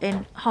law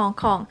in Hong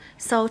Kong.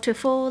 So to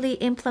fully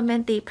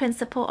implement the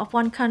principle of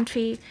one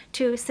country,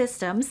 2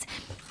 systems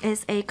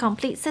is a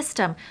complete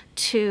system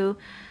to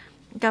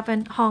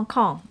govern Hong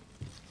Kong.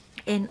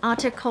 In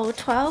Article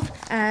 12,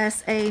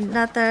 as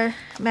another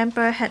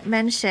member had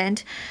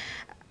mentioned,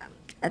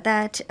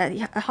 that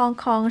Hong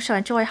Kong shall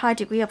enjoy a high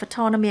degree of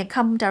autonomy and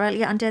come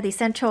directly under the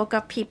central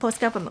people's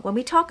government. When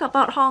we talk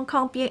about Hong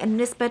Kong being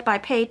administered by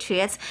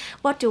patriots,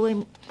 what do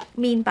we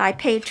mean by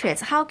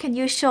patriots? How can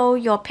you show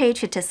your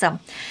patriotism?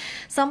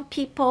 Some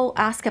people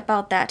ask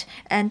about that,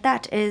 and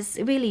that is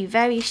really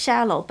very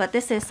shallow, but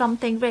this is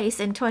something raised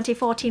in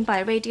 2014 by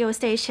a radio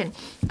station.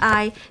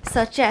 I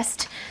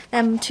suggest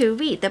them to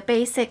read the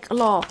basic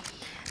law,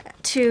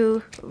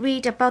 to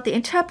read about the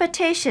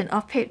interpretation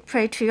of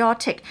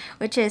patriotic,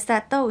 which is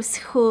that those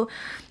who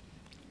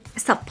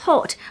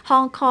support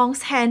Hong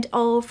Kong's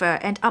handover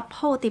and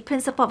uphold the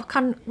principle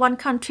of one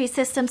country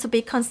system to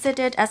be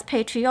considered as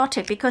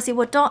patriotic, because it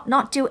would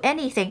not do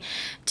anything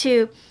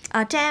to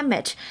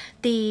damage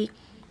the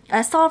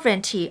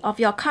sovereignty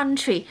of your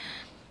country.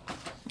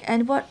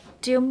 And what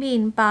do you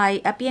mean by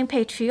being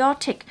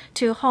patriotic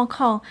to Hong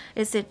Kong?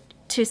 Is it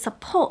to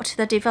support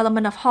the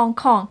development of Hong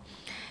Kong?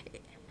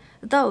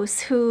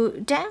 Those who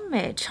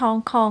damage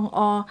Hong Kong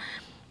or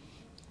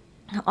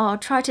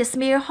try to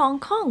smear Hong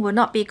Kong will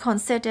not be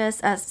considered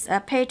as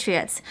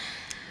patriots.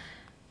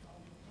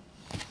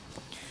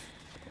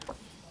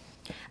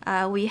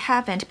 We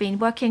haven't been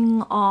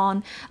working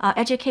on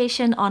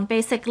education on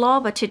basic law,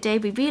 but today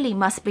we really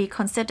must be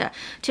considered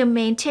to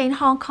maintain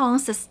Hong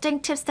Kong's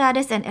distinctive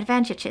status and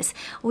advantages.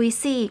 We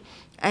see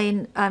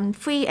a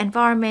free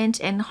environment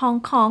in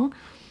Hong Kong.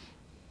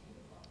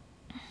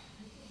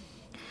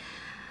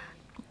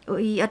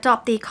 We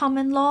adopt the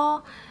common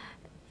law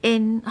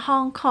in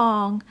Hong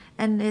Kong,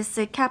 and it's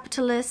a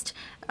capitalist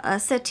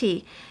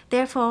city.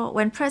 Therefore,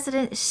 when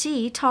President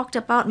Xi talked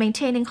about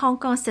maintaining Hong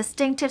Kong's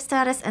distinctive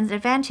status and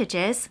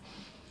advantages,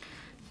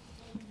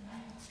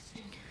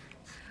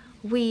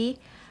 we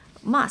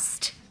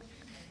must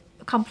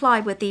comply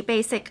with the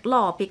basic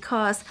law,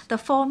 because the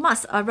 4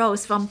 musts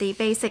arose from the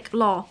basic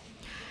law.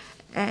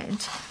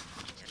 And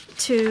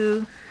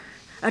to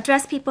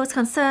address people's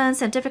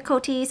concerns and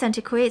difficulties and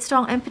to create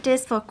strong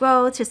impetus for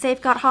growth, to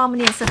safeguard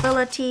harmony and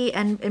stability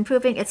and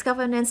improving its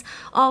governance,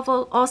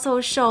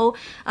 also show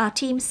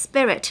team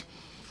spirit.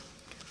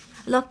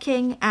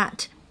 Looking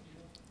at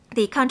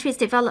the country's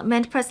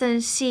development,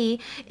 President Xi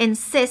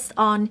insists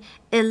on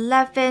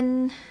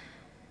 11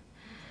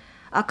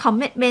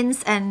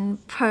 commitments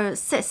and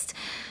persists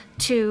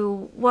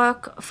to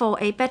work for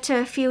a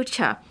better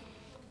future.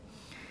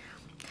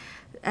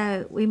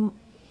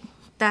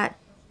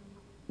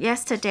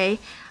 Yesterday,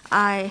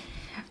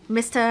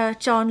 Mr.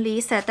 John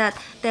Lee said that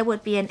there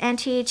would be an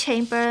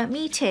anti-chamber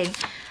meeting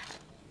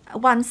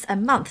once a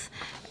month,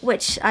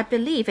 which I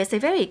believe is a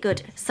very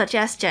good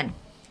suggestion.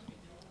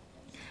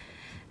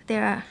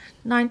 There are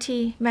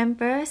 90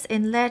 members.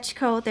 In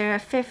LegCo, there are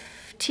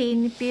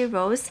 15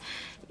 bureaus.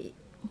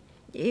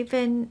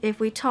 Even if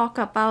we talk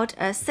about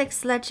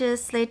 6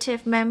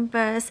 legislative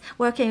members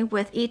working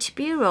with each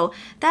bureau,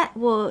 that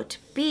would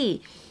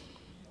be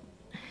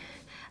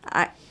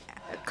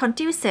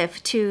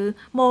conducive to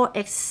more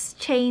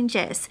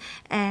exchanges,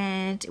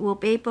 and will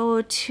be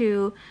able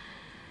to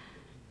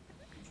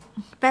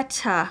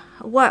better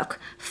work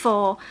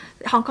for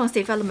Hong Kong's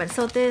development.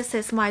 So this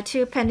is my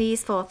 2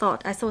 pennies for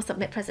thought. I so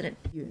submit, President.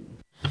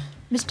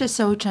 Mr.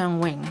 So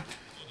Chang-Wing.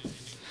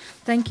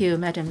 Thank you,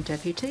 Madam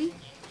Deputy.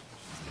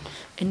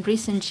 In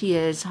recent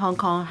years, Hong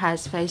Kong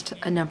has faced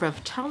a number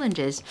of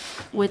challenges.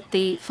 With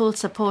the full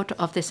support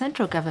of the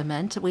central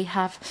government, we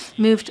have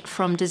moved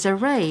from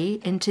disarray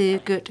into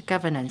good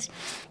governance.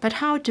 But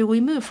how do we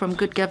move from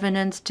good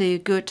governance to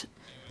good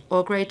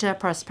or greater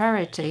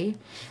prosperity?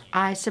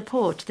 I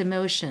support the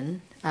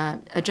motion,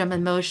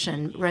 adjournment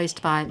motion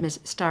raised by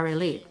Ms. Starry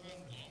LEE.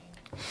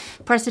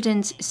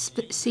 President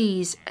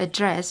Xi's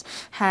address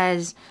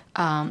has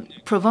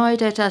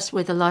provided us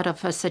with a lot of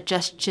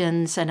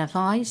suggestions and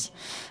advice.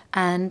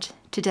 And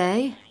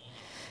today,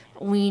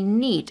 we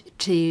need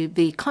to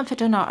be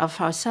confident of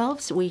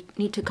ourselves. We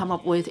need to come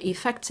up with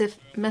effective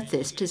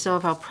methods to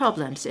solve our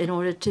problems in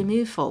order to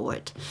move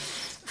forward.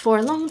 For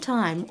a long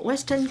time,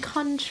 Western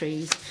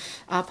countries,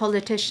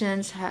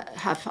 politicians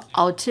have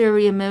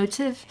ulterior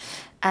motive,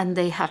 and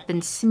they have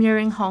been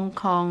smearing Hong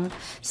Kong,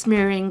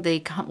 smearing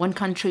the one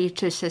country,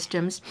 two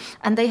systems,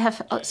 and they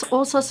have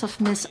all sorts of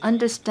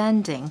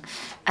misunderstanding,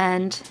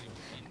 and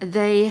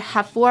they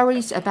have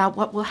worries about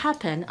what will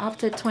happen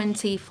after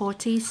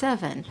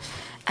 2047,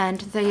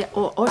 and they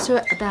are also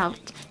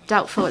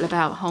doubtful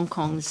about Hong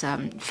Kong's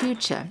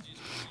future,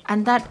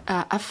 and that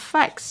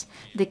affects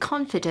the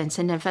confidence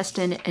in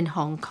investing in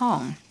Hong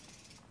Kong.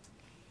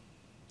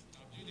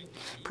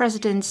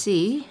 President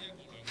Xi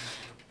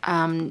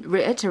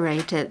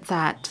reiterated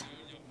that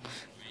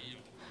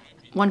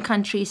one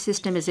country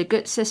system is a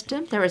good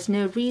system. There is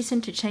no reason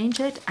to change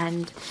it,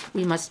 and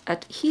we must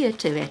adhere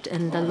to it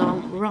in the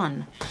long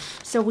run.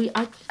 So we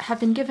have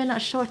been given a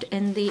shot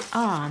in the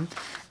arm,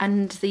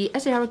 and the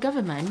SAR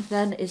government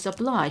then is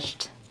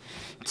obliged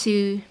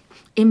to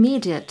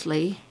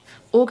immediately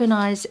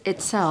organize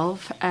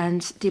itself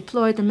and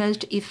deploy the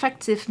most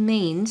effective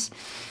means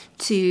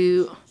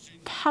to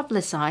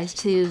publicize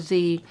to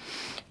the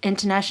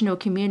international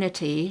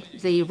community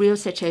the real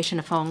situation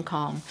of Hong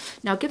Kong.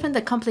 Now, given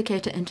the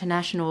complicated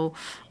international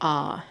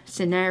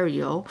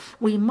scenario,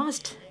 we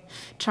must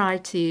try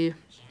to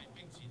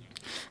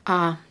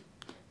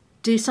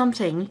do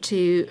something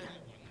to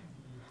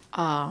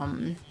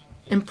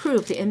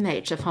improve the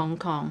image of Hong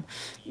Kong.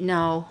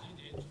 Now,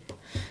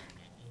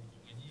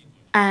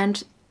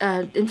 and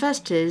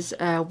investors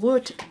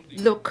would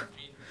look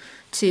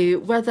to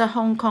whether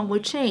Hong Kong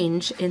will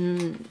change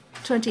in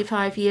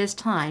 25 years'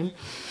 time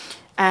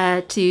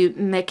to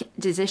make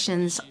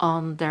decisions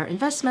on their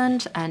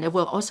investment, and it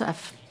will also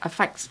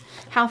affect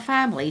how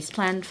families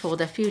plan for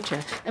the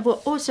future. It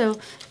will also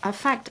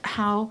affect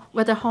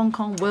whether Hong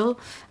Kong will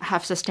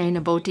have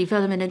sustainable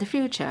development in the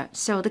future.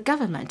 So the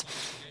government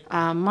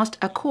must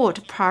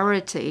accord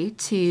priority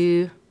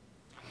to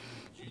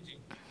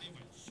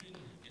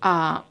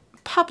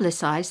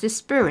publicize the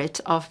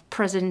spirit of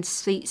President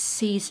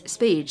Xi's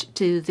speech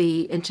to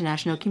the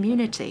international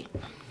community.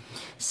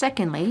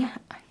 Secondly,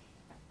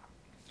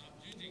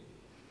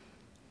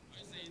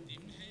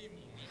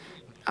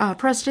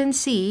 President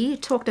Xi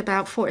talked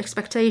about 4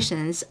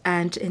 expectations,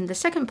 and in the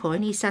second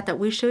point, he said that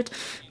we should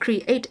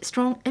create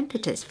strong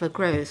impetus for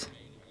growth.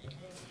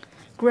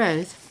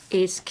 Growth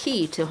is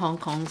key to Hong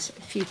Kong's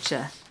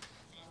future,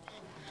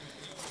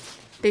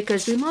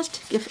 because we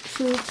must give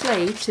full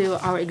play to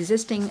our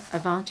existing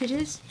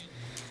advantages,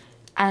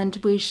 and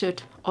we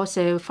should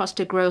also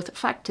foster growth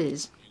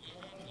factors.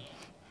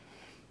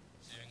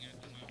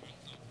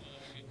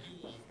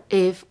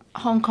 If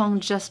Hong Kong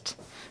just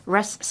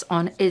rests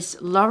on its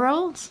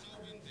laurels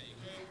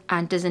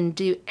and doesn't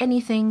do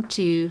anything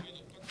to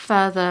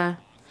further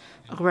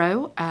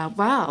grow,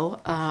 while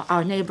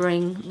our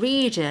neighboring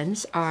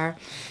regions are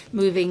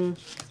moving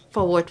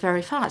forward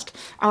very fast,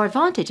 our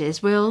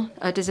advantages will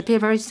disappear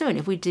very soon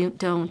if we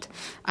don't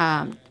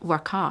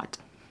work hard.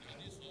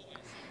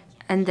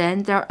 And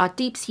then there are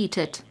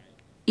deep-seated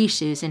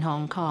issues in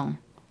Hong Kong,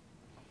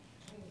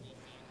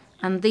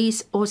 and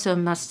these also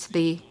must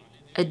be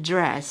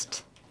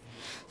addressed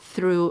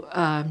through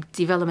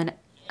development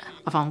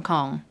of Hong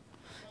Kong.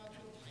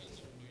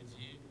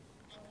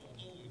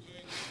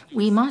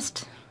 We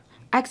must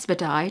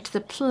expedite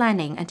the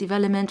planning and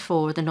development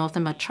for the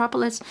Northern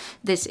Metropolis.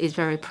 This is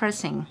very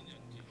pressing.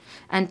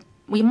 And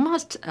we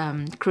must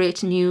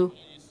create new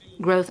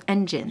growth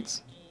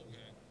engines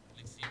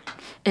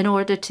in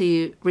order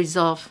to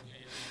resolve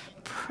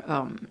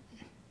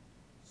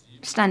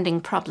standing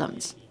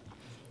problems.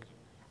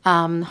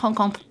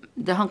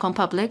 The Hong Kong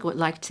public would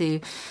like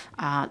to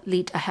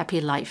lead a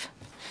happy life.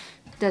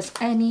 Does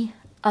any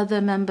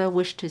other member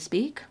wish to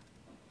speak?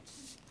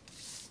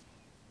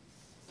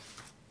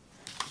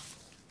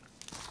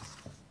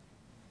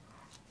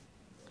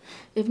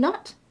 If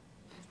not,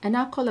 I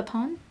now call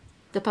upon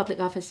the public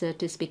officer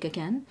to speak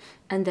again,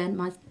 and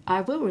then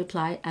I will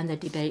reply and the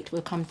debate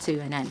will come to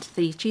an end.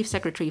 The Chief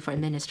Secretary for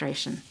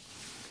Administration.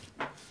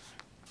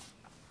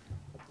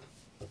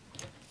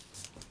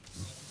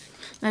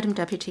 Madam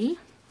Deputy,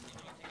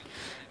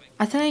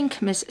 I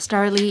thank Ms.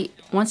 Starry LEE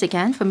once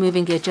again for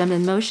moving the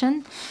adjournment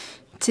motion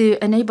to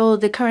enable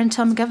the current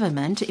term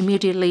government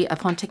immediately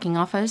upon taking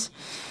office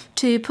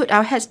to put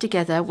our heads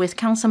together with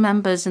council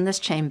members in this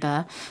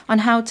chamber on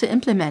how to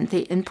implement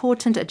the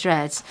important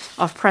address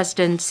of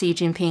President Xi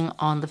Jinping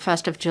on the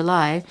 1st of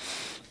July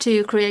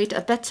to create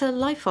a better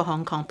life for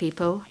Hong Kong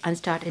people and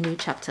start a new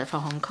chapter for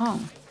Hong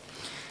Kong.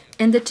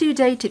 In the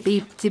two-day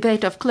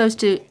debate of close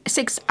to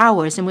 6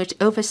 hours in which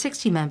over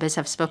 60 members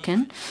have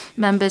spoken,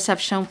 members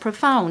have shown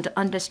profound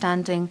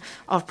understanding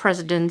of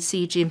President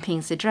Xi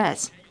Jinping's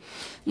address.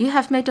 You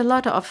have made a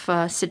lot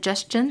of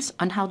suggestions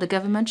on how the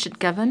government should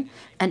govern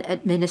and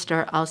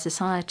administer our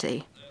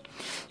society.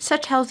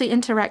 Such healthy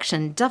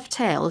interaction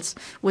dovetails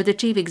with the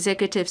chief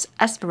executive's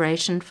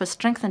aspiration for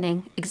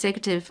strengthening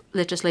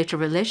executive-legislature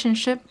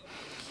relationship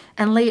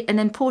and lay an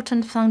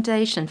important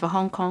foundation for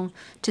Hong Kong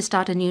to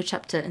start a new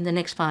chapter in the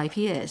next 5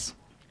 years.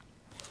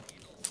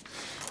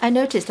 I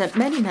noticed that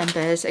many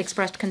members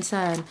expressed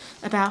concern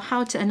about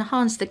how to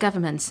enhance the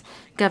government's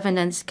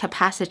governance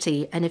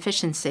capacity and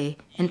efficiency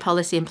in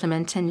policy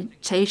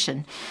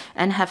implementation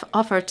and have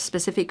offered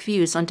specific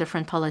views on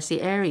different policy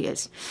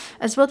areas.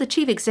 As well, the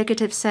chief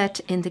executive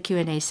said in the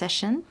Q&A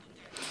session,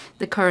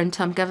 the current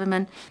term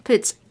government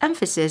puts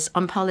emphasis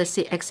on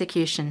policy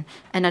execution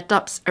and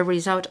adopts a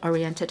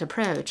result-oriented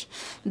approach.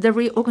 The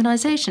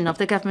reorganization of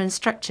the government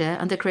structure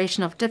and the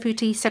creation of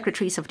deputy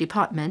secretaries of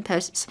department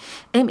posts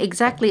aim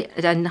exactly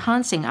at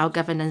enhancing our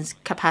governance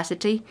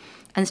capacity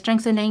and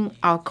strengthening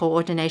our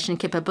coordination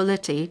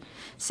capability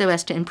so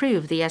as to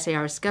improve the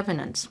SAR's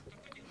governance.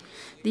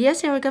 The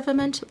SAR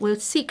government will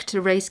seek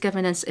to raise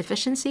governance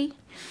efficiency,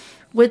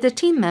 with the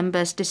team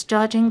members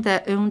discharging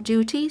their own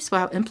duties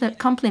while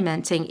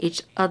complementing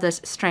each other's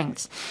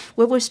strengths.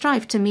 We will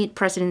strive to meet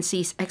President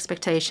Xi's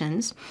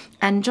expectations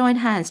and join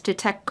hands to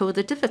tackle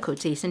the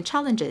difficulties and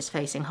challenges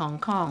facing Hong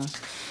Kong.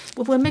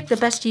 We will make the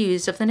best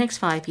use of the next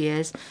 5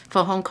 years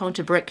for Hong Kong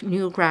to break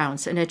new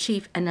grounds and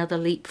achieve another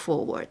leap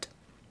forward.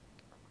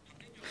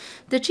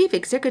 The chief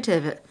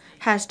executive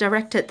has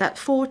directed that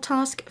 4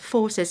 task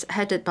forces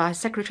headed by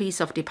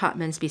secretaries of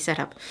departments be set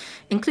up,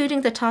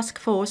 including the task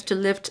force to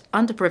lift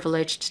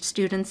underprivileged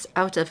students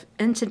out of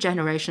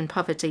intergeneration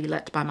poverty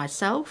led by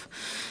myself,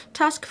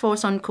 task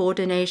force on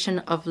coordination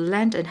of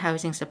land and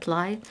housing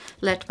supply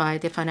led by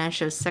the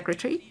financial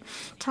secretary,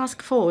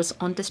 task force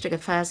on district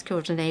affairs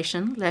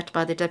coordination led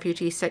by the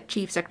deputy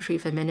chief secretary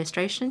of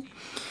administration,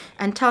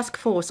 and task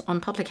force on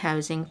public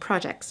housing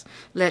projects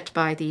led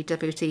by the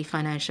deputy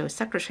financial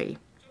secretary.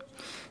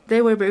 They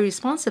will be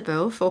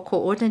responsible for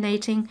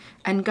coordinating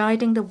and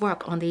guiding the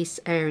work on these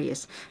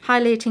areas,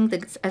 highlighting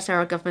the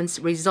SAR government's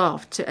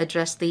resolve to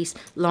address these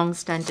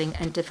long-standing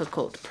and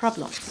difficult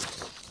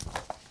problems.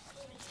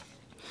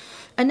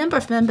 A number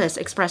of members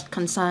expressed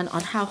concern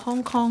on how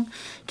Hong Kong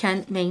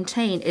can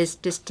maintain its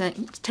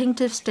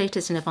distinctive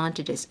status and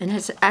advantages. In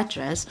his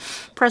address,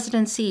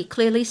 President Xi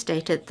clearly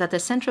stated that the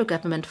central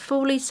government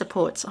fully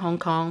supports Hong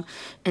Kong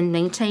in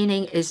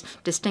maintaining its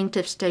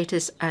distinctive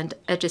status and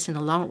edges in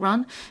the long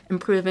run,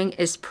 improving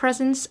its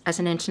presence as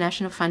an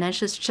international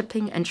financial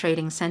shipping and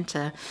trading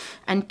center,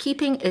 and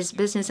keeping its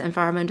business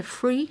environment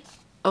free,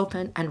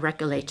 open, and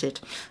regulated.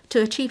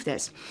 To achieve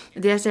this,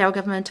 the SAR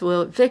government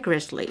will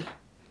vigorously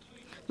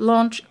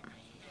launch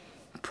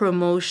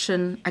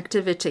promotion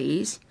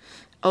activities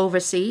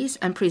overseas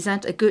and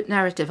present a good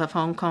narrative of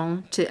Hong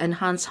Kong to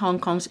enhance Hong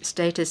Kong's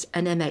status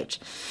and image.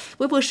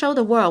 We will show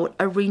the world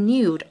a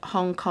renewed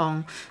Hong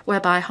Kong,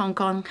 whereby Hong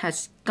Kong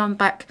has gone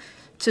back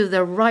to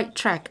the right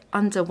track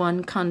under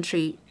one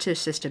country, two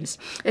systems.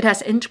 It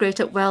has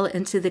integrated well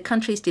into the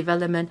country's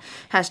development,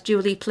 has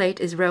duly played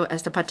its role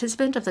as the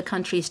participant of the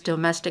country's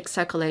domestic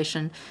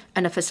circulation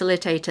and a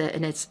facilitator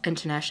in its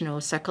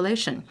international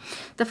circulation.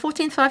 The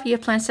 14th Five-Year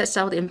Plan sets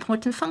out the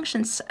important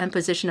functions and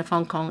position of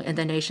Hong Kong in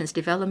the nation's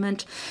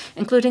development,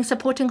 including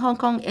supporting Hong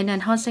Kong in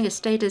enhancing its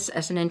status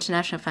as an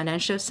international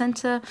financial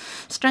center,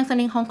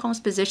 strengthening Hong Kong's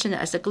position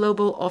as a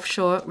global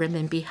offshore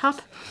renminbi hub,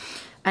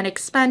 and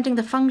expanding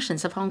the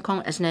functions of Hong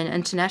Kong as an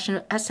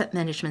international asset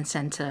management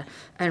center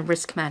and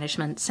risk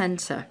management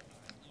center.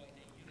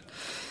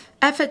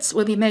 Efforts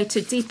will be made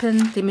to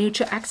deepen the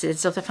mutual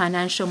access of the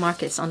financial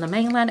markets on the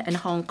mainland and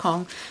Hong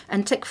Kong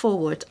and take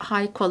forward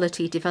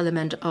high-quality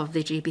development of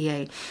the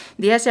GBA.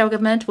 The SAR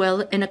government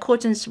will, in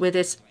accordance with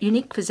its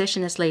unique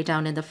position as laid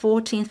down in the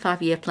 14th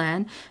Five-Year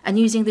Plan and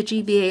using the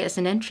GBA as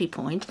an entry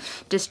point,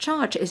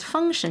 discharge its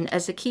function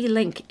as a key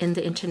link in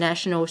the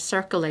international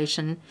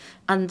circulation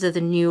under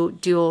the new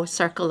dual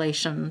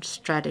circulation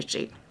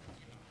strategy.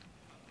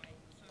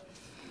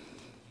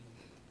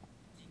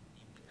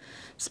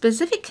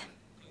 Specific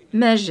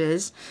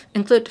measures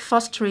include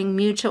fostering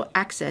mutual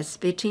access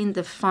between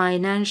the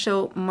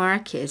financial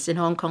markets in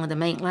Hong Kong and the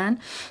mainland,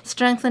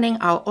 strengthening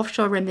our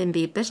offshore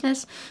renminbi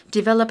business,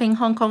 developing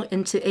Hong Kong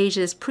into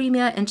Asia's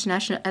premier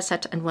international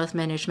asset and wealth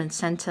management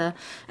center,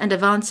 and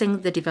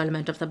advancing the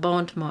development of the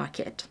bond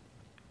market.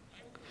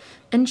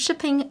 In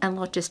shipping and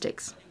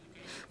logistics,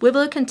 we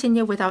will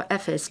continue with our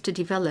efforts to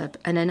develop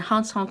and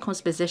enhance Hong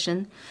Kong's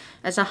position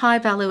as a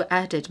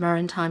high-value-added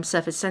maritime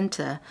service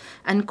center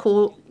and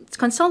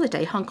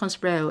consolidate Hong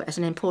Kong's role as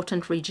an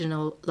important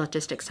regional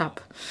logistics hub.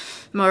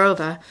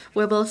 Moreover,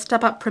 we will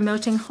step up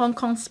promoting Hong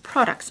Kong's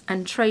products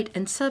and trade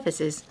and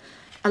services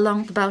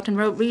along the Belt and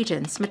Road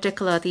regions,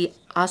 particularly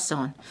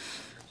ASEAN.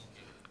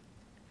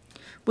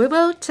 We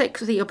will take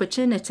the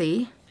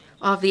opportunity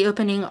of the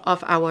opening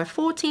of our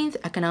 14th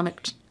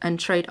Economic and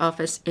Trade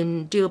Office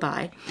in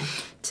Dubai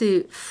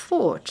to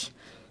forge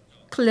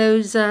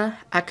closer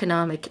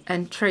economic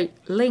and trade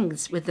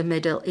links with the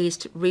Middle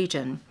East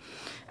region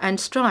and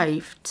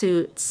strive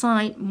to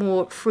sign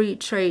more free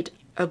trade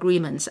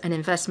agreements and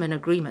investment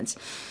agreements.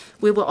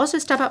 We will also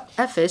step up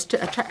efforts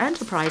to attract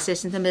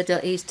enterprises in the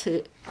Middle East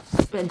to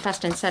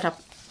invest and set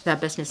up their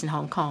business in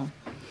Hong Kong.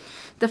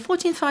 The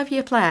 14th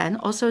Five-Year Plan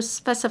also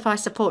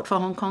specifies support for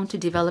Hong Kong to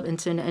develop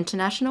into an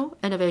international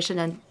innovation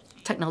and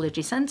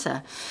technology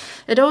center.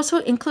 It also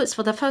includes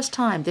for the first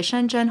time the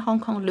Shenzhen-Hong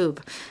Kong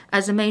Loop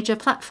as a major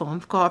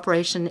platform for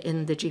cooperation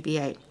in the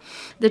GBA.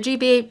 The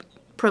GBA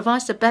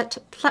provides a better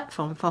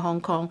platform for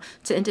Hong Kong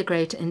to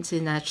integrate into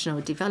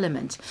national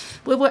development.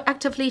 We will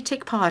actively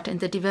take part in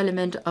the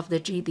development of the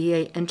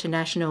GBA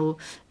International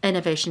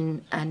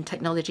Innovation and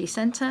Technology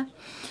Center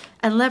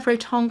and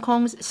leverage Hong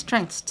Kong's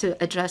strengths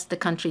to address the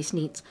country's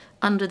needs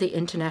under the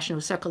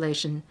international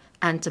circulation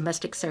and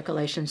domestic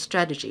circulation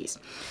strategies.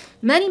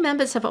 Many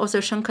members have also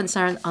shown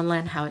concern on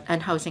land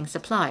and housing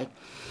supply.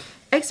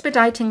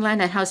 Expediting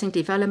land and housing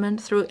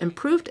development through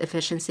improved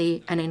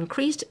efficiency and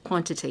increased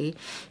quantity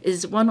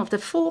is one of the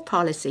 4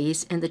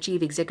 policies in the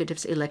Chief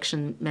Executive's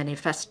election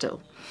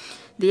manifesto.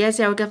 The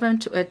SAR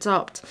government will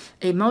adopt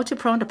a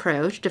multi-pronged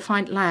approach to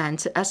find land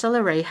to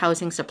accelerate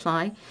housing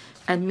supply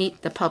and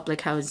meet the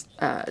public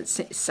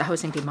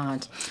housing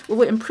demand. We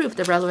will improve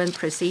the relevant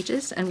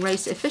procedures and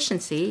raise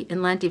efficiency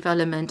in land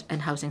development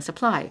and housing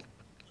supply.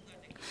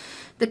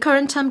 The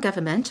current term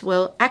government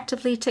will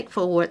actively take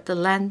forward the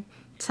Land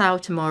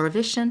Tomorrow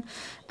Vision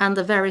and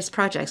the various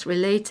projects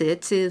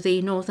related to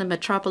the Northern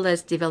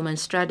Metropolis Development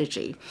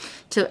Strategy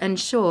to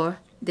ensure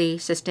the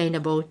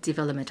sustainable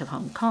development of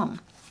Hong Kong.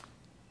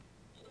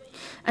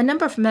 A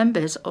number of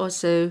members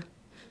also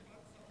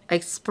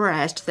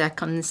expressed their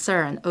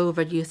concern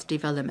over youth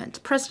development.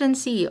 President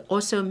Xi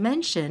also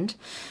mentioned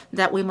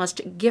that we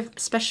must give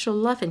special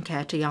love and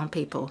care to young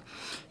people.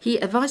 He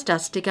advised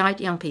us to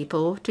guide young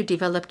people to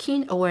develop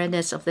keen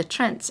awareness of the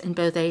trends in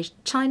both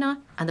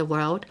China and the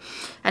world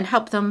and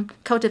help them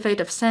cultivate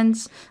a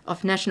sense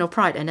of national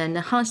pride and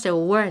enhance their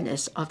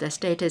awareness of their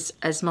status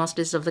as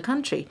masters of the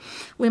country.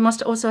 We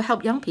must also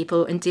help young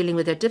people in dealing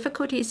with their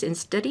difficulties in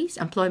studies,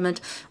 employment,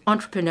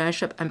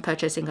 entrepreneurship, and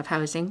purchasing of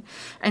housing,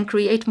 and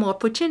create more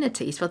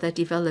opportunities for their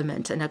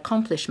development and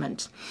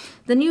accomplishment.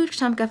 The new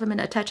term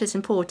government attaches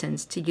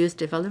importance to youth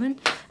development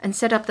and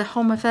set up the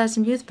Home Affairs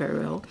and Youth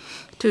Bureau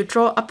to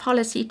draw up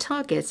policy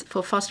targets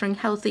for fostering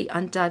healthy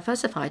and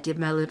diversified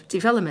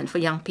development for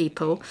young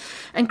people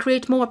and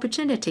create more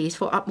opportunities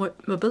for upward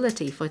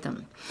mobility for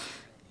them.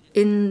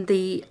 In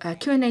the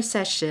Q&A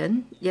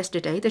session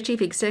yesterday, the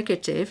Chief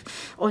Executive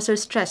also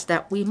stressed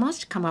that we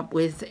must come up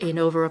with an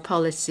overall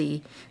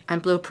policy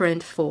and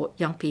blueprint for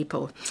young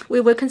people. We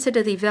will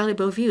consider the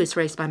valuable views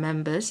raised by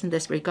members in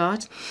this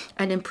regard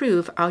and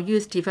improve our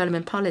youth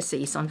development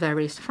policies on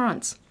various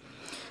fronts.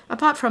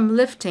 Apart from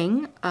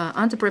lifting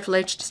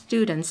underprivileged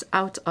students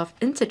out of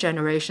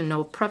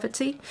intergenerational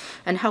poverty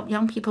and help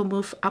young people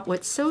move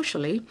upwards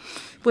socially,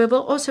 we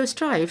will also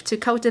strive to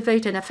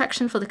cultivate an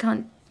affection for the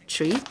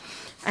country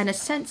and a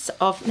sense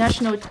of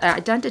national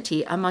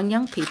identity among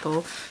young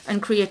people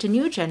and create a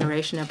new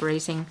generation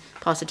embracing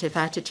positive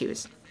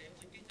attitudes.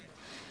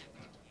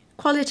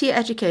 Quality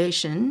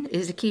education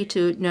is the key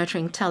to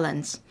nurturing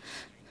talents.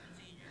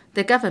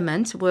 The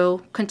government will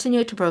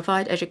continue to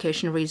provide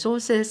education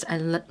resources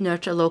and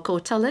nurture local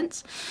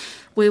talents.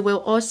 We will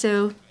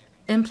also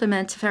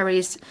implement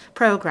various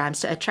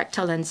programs to attract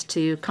talents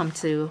to come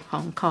to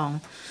Hong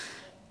Kong,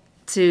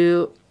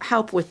 to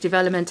help with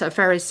development of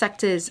various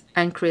sectors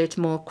and create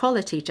more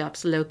quality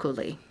jobs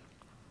locally.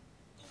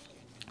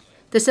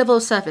 The civil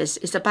service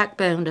is the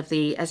backbone of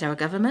the SAR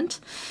government,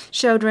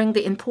 shouldering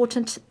the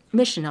important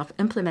mission of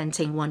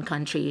implementing one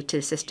country, two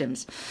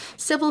systems.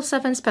 Civil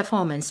servants'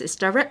 performance is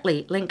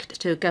directly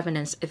linked to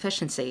governance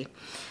efficiency.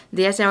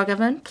 The SAR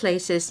government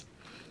places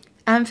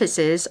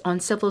emphasis on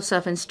civil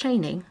servants'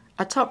 training.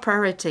 A top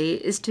priority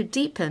is to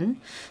deepen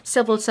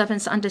civil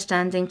servants'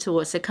 understanding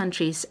towards the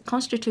country's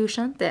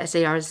constitution, the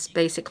SAR's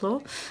basic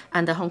law,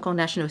 and the Hong Kong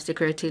national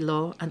security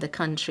law and the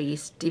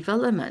country's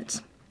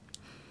development.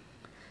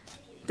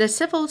 The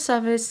Civil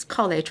Service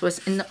College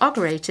was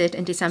inaugurated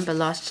in December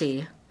last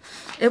year.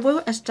 It will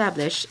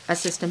establish a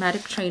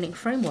systematic training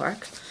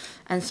framework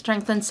and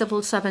strengthen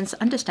civil servants'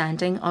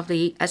 understanding of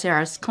the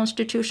SAR's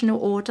constitutional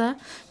order,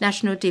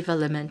 national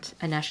development,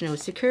 and national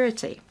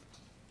security.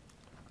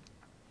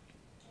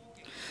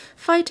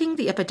 Fighting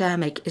the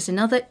epidemic is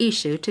another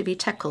issue to be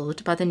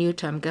tackled by the new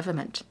term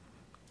government.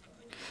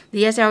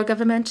 The SAR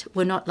government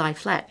will not lie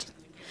flat.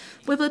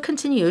 We will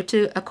continue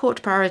to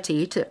accord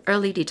priority to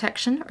early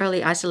detection,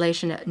 early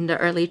isolation, and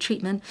early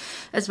treatment,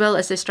 as well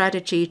as a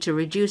strategy to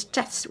reduce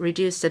deaths,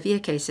 reduce severe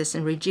cases,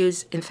 and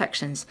reduce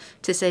infections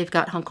to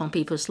safeguard Hong Kong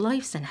people's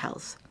lives and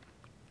health.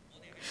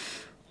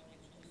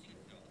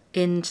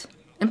 In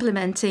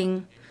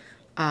implementing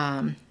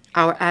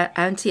our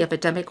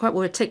anti-epidemic work,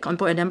 will take on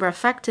board a number of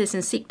factors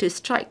and seek to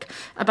strike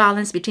a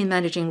balance between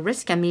managing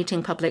risk and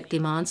meeting public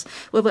demands.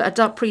 We will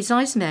adopt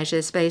precise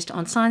measures based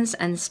on science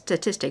and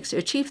statistics to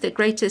achieve the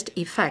greatest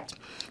effect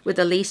with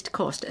the least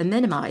cost and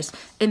minimize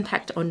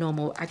impact on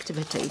normal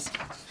activities.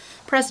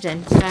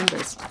 President,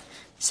 members,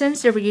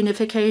 since the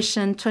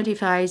reunification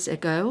 25 years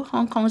ago,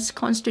 Hong Kong's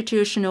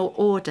constitutional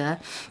order,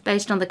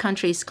 based on the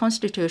country's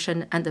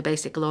constitution and the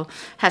basic law,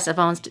 has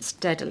advanced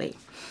steadily.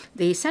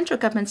 The central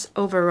government's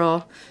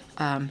overall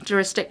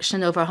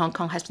jurisdiction over Hong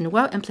Kong has been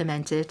well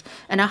implemented,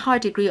 and a high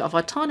degree of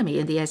autonomy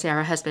in the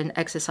SAR has been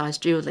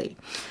exercised duly.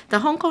 The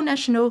Hong Kong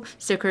National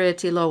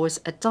Security Law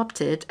was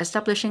adopted,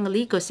 establishing a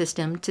legal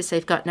system to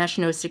safeguard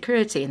national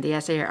security in the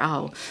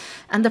SAR,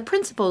 and the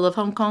principle of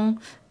Hong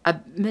Kong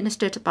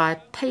administered by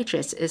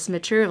patriots is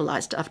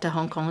materialized after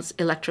Hong Kong's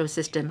electoral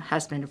system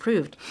has been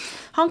approved.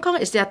 Hong Kong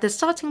is at the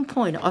starting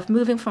point of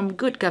moving from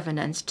good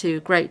governance to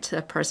great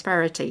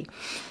prosperity.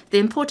 The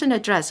important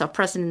address of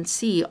President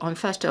Xi on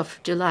 1st of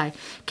July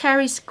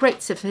carries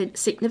great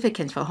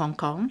significance for Hong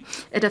Kong.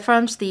 It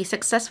affirms the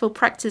successful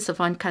practice of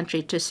one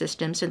country, two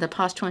systems in the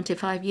past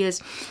 25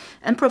 years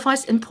and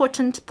provides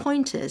important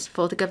pointers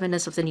for the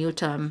governance of the new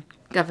term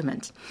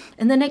government.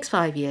 In the next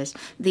 5 years,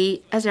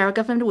 the SAR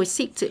government will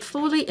seek to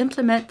fully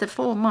implement the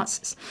 4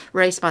 musts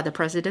raised by the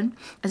President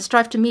and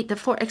strive to meet the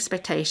 4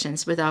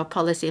 expectations with our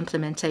policy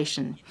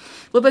implementation.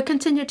 We will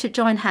continue to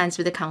join hands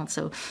with the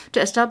Council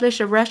to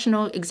establish a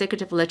rational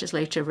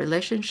executive-legislature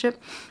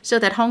relationship so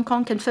that Hong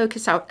Kong can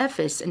focus our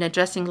efforts in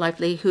addressing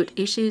livelihood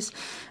issues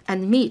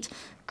and meet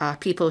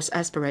people's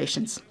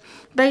aspirations.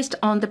 Based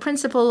on the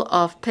principle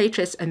of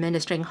patriots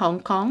administering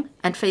Hong Kong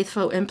and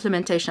faithful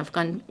implementation of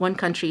one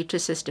country, two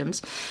systems,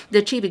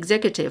 the Chief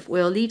Executive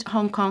will lead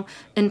Hong Kong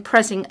in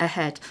pressing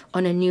ahead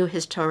on a new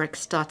historic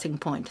starting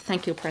point.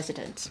 Thank you,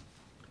 President.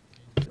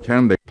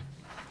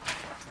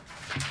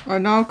 I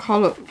now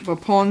call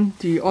upon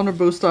the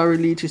Honourable Starry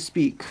LEE to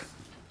speak.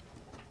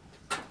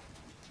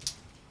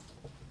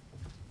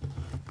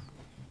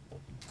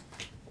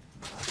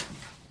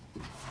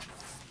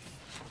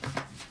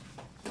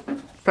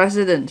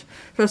 President,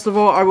 first of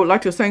all, I would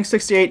like to thank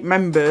 68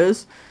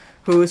 members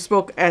who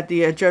spoke at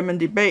the adjournment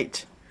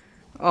debate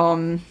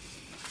on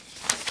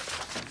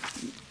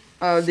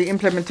the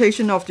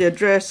implementation of the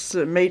address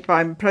made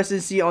by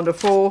President Xi on the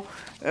 4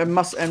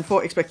 musts and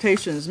 4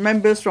 expectations.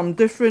 Members from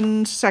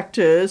different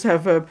sectors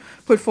have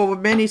put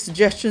forward many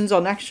suggestions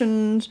on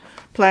actions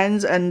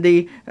plans, and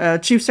the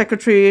Chief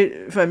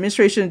Secretary for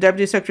Administration and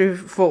Deputy Secretary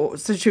for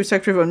Chief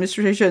Secretary for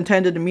Administration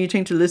attended the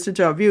meeting to listen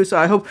to our views. So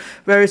I hope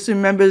very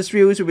soon members'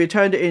 views will be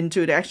turned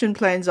into the action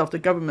plans of the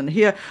government.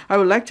 Here, I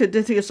would like to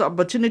take this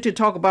opportunity to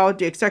talk about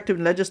the executive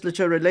and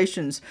legislature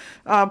relations.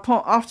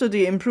 After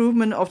the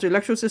improvement of the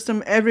electoral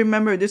system, every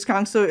member of this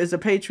council is a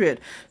patriot.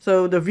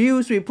 So the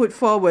views we put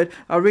forward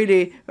are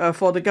really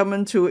for the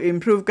government to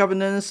improve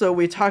governance. So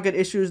we target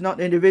issues, not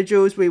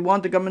individuals. We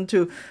want the government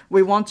to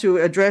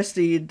address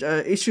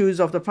the issues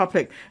of the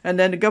public, and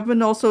then the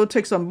government also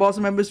takes on board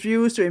members'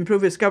 views to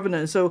improve its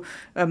governance. So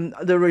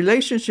the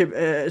relationship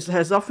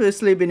has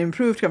obviously been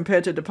improved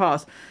compared to the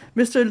past.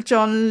 Mr.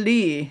 John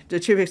Lee, the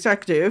Chief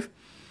Executive,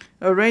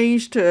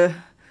 arranged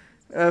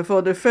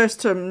for the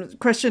first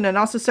question and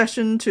answer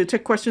session to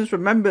take questions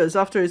from members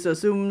after he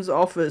assumes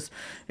office.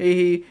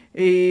 He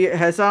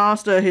has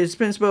asked his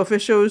principal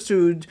officials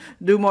to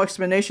do more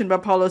explanation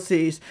about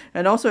policies,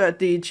 and also at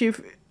the chief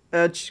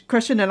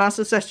question and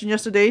answer session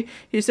yesterday,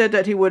 he said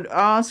that he would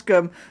ask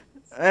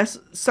as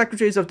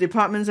secretaries of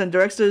departments and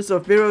directors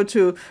of bureau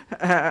to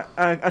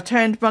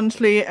attend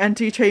monthly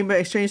anti-chamber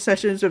exchange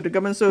sessions with the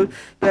government, so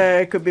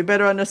there could be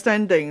better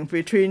understanding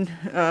between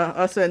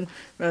us and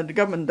the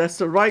government. That's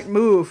the right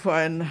move,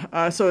 and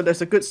so that's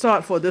a good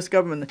start for this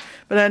government.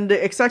 But then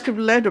the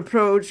executive-led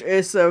approach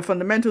is a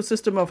fundamental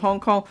system of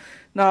Hong Kong.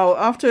 Now,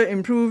 after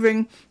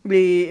improving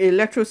the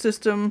electoral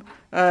system,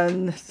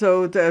 and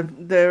so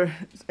the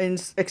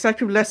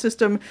executive-led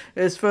system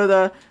is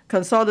further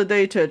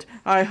consolidated,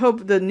 I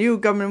hope the new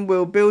government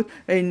will build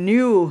a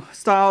new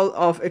style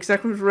of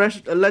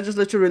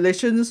executive-legislature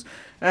relations,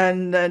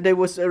 and they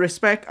will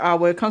respect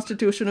our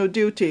constitutional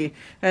duty,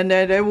 and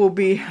then there will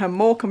be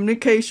more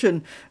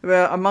communication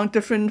among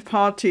different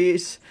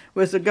parties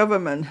with the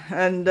government,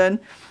 and then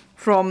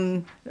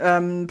from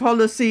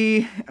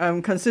policy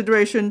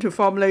consideration to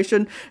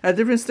formulation at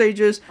different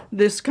stages,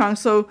 this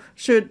council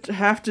should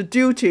have the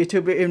duty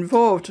to be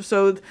involved.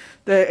 So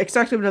the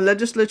executive and the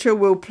legislature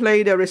will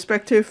play their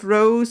respective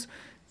roles,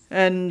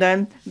 and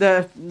then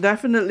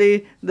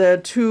definitely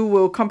the two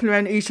will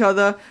complement each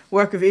other,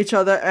 work with each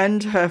other,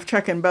 and have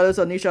check and balance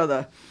on each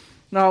other.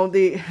 Now,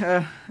 the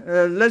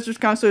Legislative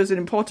Council is an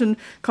important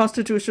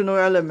constitutional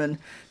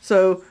element,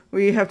 so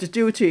we have the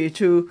duty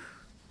to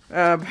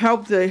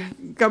help the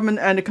government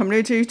and the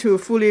community to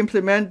fully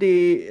implement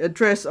the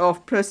address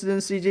of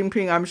President Xi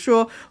Jinping. I'm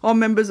sure all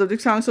members of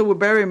this council will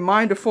bear in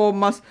mind the 4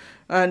 must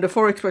and the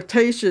 4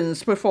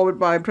 expectations put forward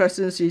by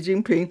President Xi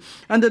Jinping.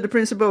 Under the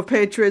principle of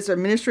patriots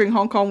administering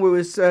Hong Kong, we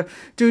will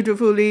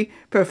dutifully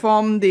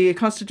perform the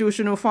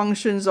constitutional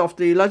functions of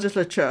the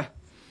legislature.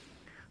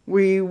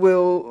 We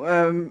will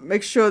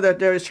make sure that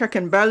there is check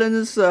and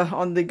balance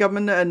on the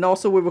government, and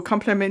also we will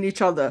complement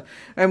each other.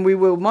 And we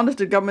will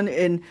monitor the government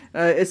in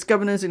its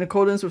governance in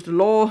accordance with the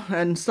law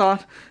and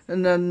start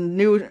in a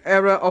new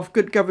era of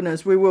good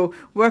governance. We will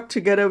work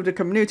together with the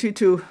community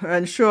to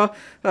ensure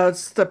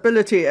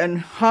stability and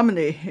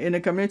harmony in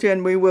the community,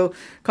 and we will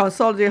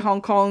consolidate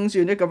Hong Kong's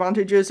unique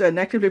advantages and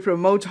actively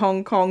promote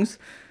Hong Kong's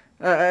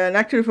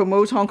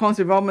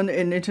involvement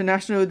in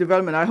international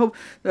development. I hope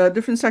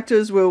different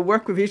sectors will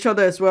work with each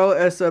other as well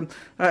as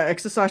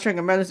exercise check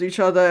and balance each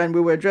other, and we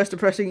will address the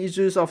pressing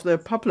issues of the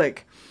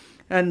public.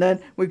 And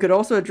then we could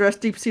also address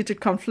deep-seated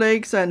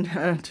conflicts,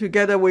 and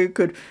together we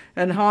could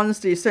enhance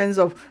the sense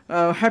of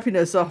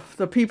happiness of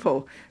the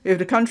people. If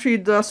the country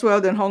does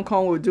well, then Hong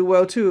Kong will do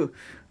well too.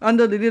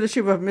 Under the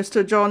leadership of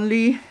Mr. John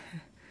Lee,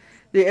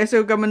 the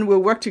SAO government will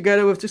work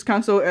together with this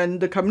council and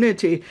the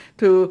community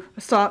to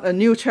start a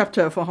new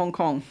chapter for Hong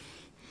Kong.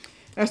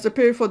 As the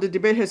period for the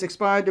debate has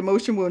expired, the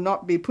motion will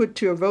not be put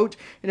to a vote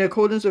in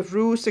accordance with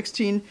Rule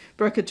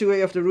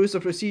 16(2)(a) of the Rules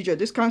of Procedure.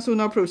 This council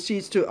now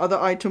proceeds to other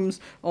items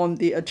on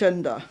the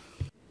agenda.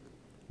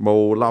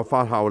無立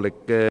法效力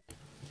嘅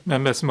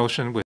Members' motion with